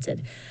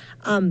implemented.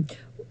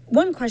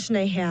 One question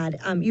I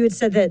had, you had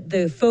said that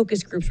the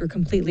focus groups were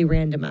completely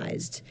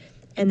randomized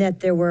and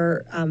that there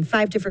were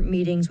 5 different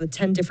meetings with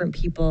 10 different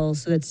people,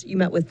 so you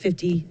met with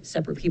 50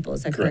 separate people,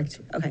 is that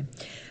correct? Okay.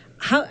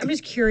 I'm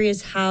just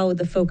curious how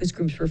the focus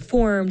groups were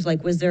formed.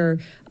 Like, was there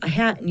a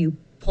hat and you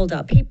pulled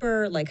out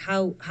paper? Like,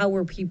 how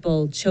were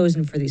people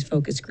chosen for these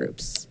focus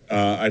groups?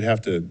 I'd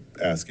have to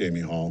ask Amy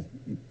Hall.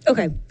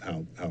 Okay.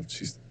 How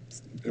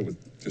it was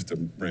just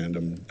a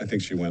random, I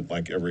think she went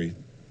like every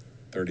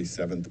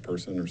 37th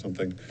person or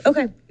something.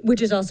 Okay,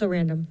 which is also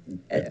random.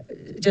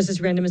 Just as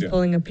random as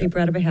pulling a paper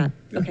out of a hat.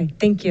 Yeah. Okay,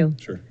 thank you.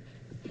 Sure.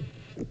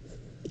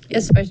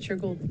 Yes, Vice Chair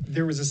Gould.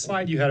 There was a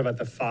slide you had about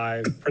the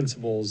 5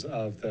 principles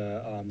of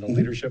the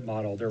leadership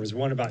model. There was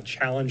one about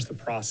challenge the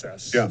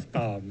process. Yeah.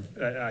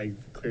 I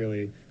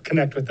clearly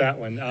connect with that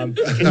one.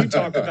 Can you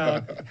talk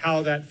about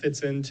how that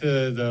fits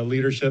into the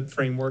leadership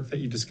framework that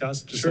you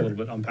discussed? Just Sure. a little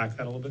bit, unpack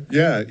that a little bit.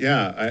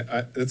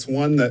 Yeah. It's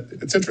one that,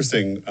 it's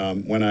interesting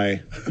when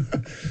I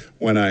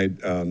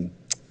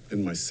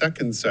in my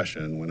second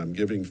session, when I'm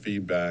giving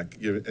feedback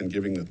and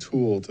giving the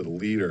tool to the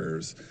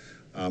leaders,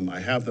 I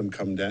have them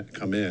come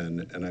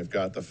in, and I've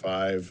got the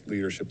 5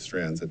 leadership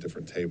strands at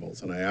different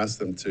tables, and I ask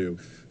them to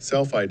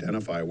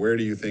self-identify, where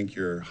do you think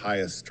your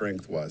highest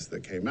strength was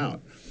that came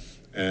out?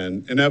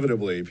 And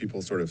inevitably,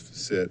 people sort of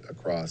sit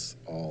across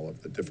all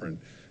of the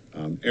different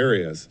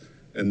areas,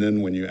 and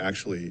then when you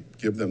actually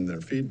give them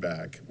their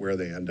feedback, where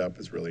they end up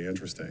is really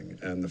interesting.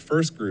 And the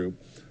first group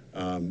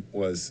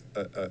was,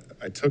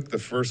 I took the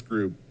first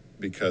group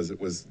because it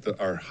was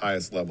our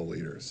highest level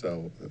leaders.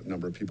 So a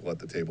number of people at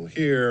the table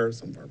here,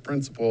 some of our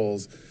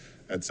principals,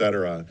 et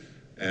cetera.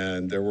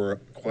 And there were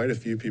quite a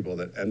few people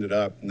that ended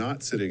up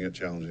not sitting at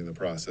challenging the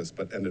process,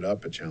 but ended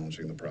up at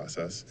challenging the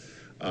process.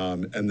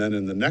 And then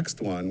in the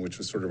next one, which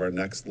was sort of our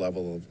next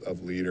level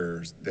of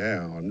leaders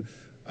down,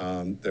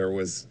 there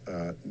was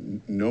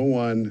no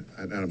one,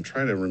 and I'm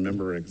trying to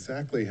remember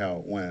exactly how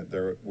it went.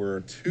 There were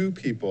 2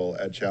 people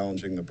at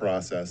challenging the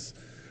process,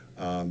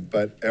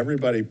 but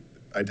everybody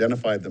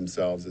identified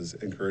themselves as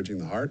encouraging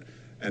the heart,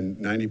 and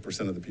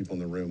 90% of the people in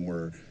the room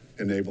were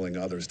enabling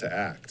others to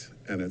act.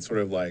 And it's sort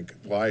of like,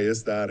 why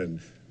is that?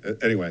 And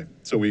anyway,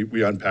 so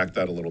we unpacked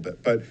that a little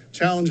bit. But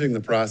challenging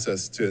the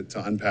process to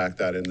unpack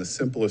that in the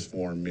simplest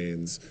form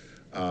means,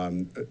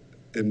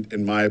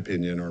 in my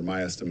opinion or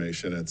my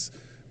estimation, it's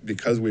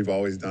because we've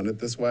always done it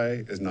this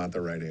way is not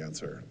the right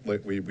answer.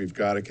 Like we've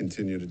got to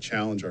continue to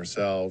challenge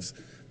ourselves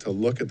to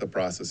look at the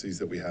processes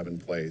that we have in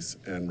place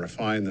and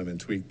refine them and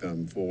tweak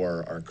them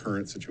for our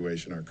current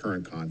situation, our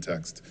current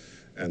context,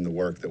 and the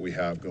work that we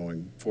have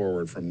going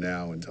forward from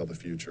now until the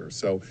future.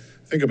 So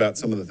think about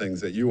some of the things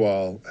that you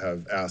all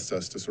have asked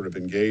us to sort of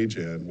engage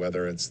in,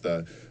 whether it's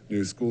the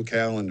new school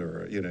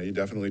calendar. You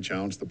definitely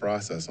challenge the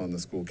process on the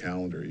school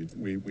calendar.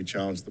 We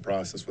challenged the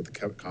process with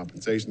the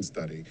compensation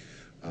study.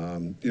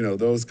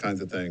 Those kinds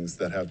of things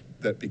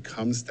that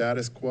become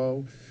status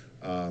quo.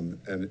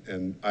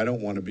 And I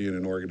don't want to be in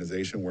an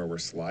organization where we're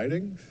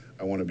sliding.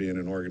 I want to be in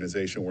an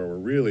organization where we're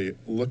really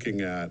looking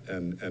at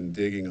and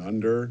digging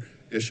under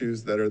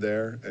issues that are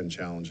there and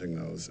challenging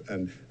those,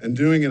 and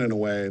doing it in a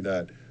way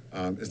that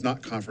is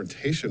not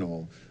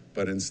confrontational,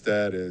 but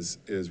instead is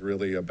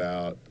really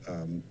about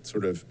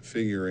sort of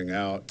figuring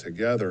out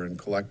together and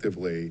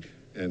collectively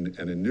and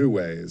in new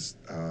ways,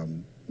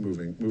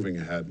 moving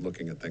ahead,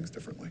 looking at things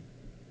differently.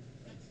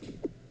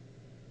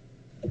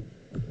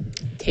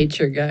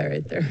 Teacher guy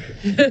right there.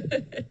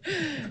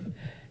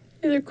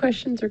 Any other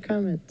questions or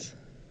comments?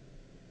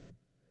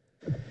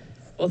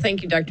 Well,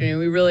 thank you, Dr. Noonan.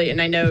 We really,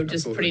 and I know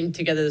just putting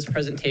together this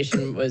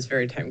presentation was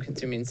very time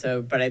consuming.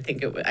 But I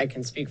think I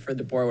can speak for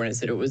the board when I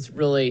said it was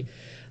really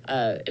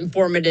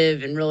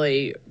informative and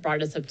really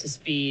brought us up to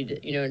speed.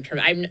 In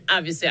terms,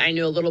 I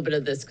knew a little bit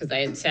of this because I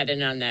had sat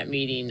in on that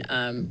meeting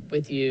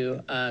with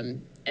you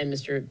and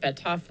Mr.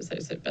 Betoff, as I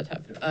said,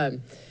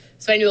 Betoff.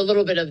 So I knew a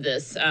little bit of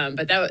this,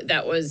 but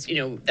that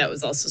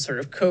was also sort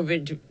of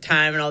COVID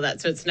time and all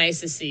that. So it's nice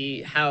to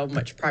see how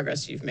much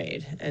progress you've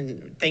made.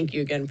 And thank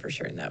you again for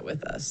sharing that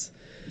with us.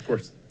 Of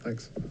course,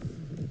 thanks.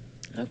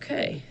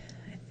 Okay,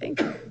 I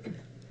think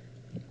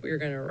we're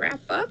going to wrap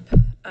up.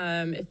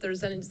 If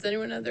there's any, does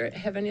anyone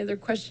have any other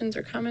questions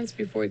or comments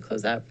before we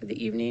close out for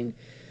the evening?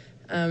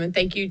 And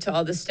thank you to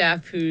all the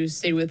staff who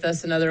stayed with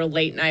us another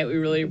late night. We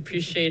really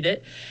appreciate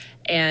it.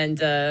 And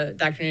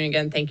Dr. Noonan,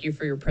 again, thank you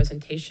for your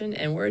presentation,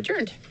 and we're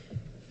adjourned.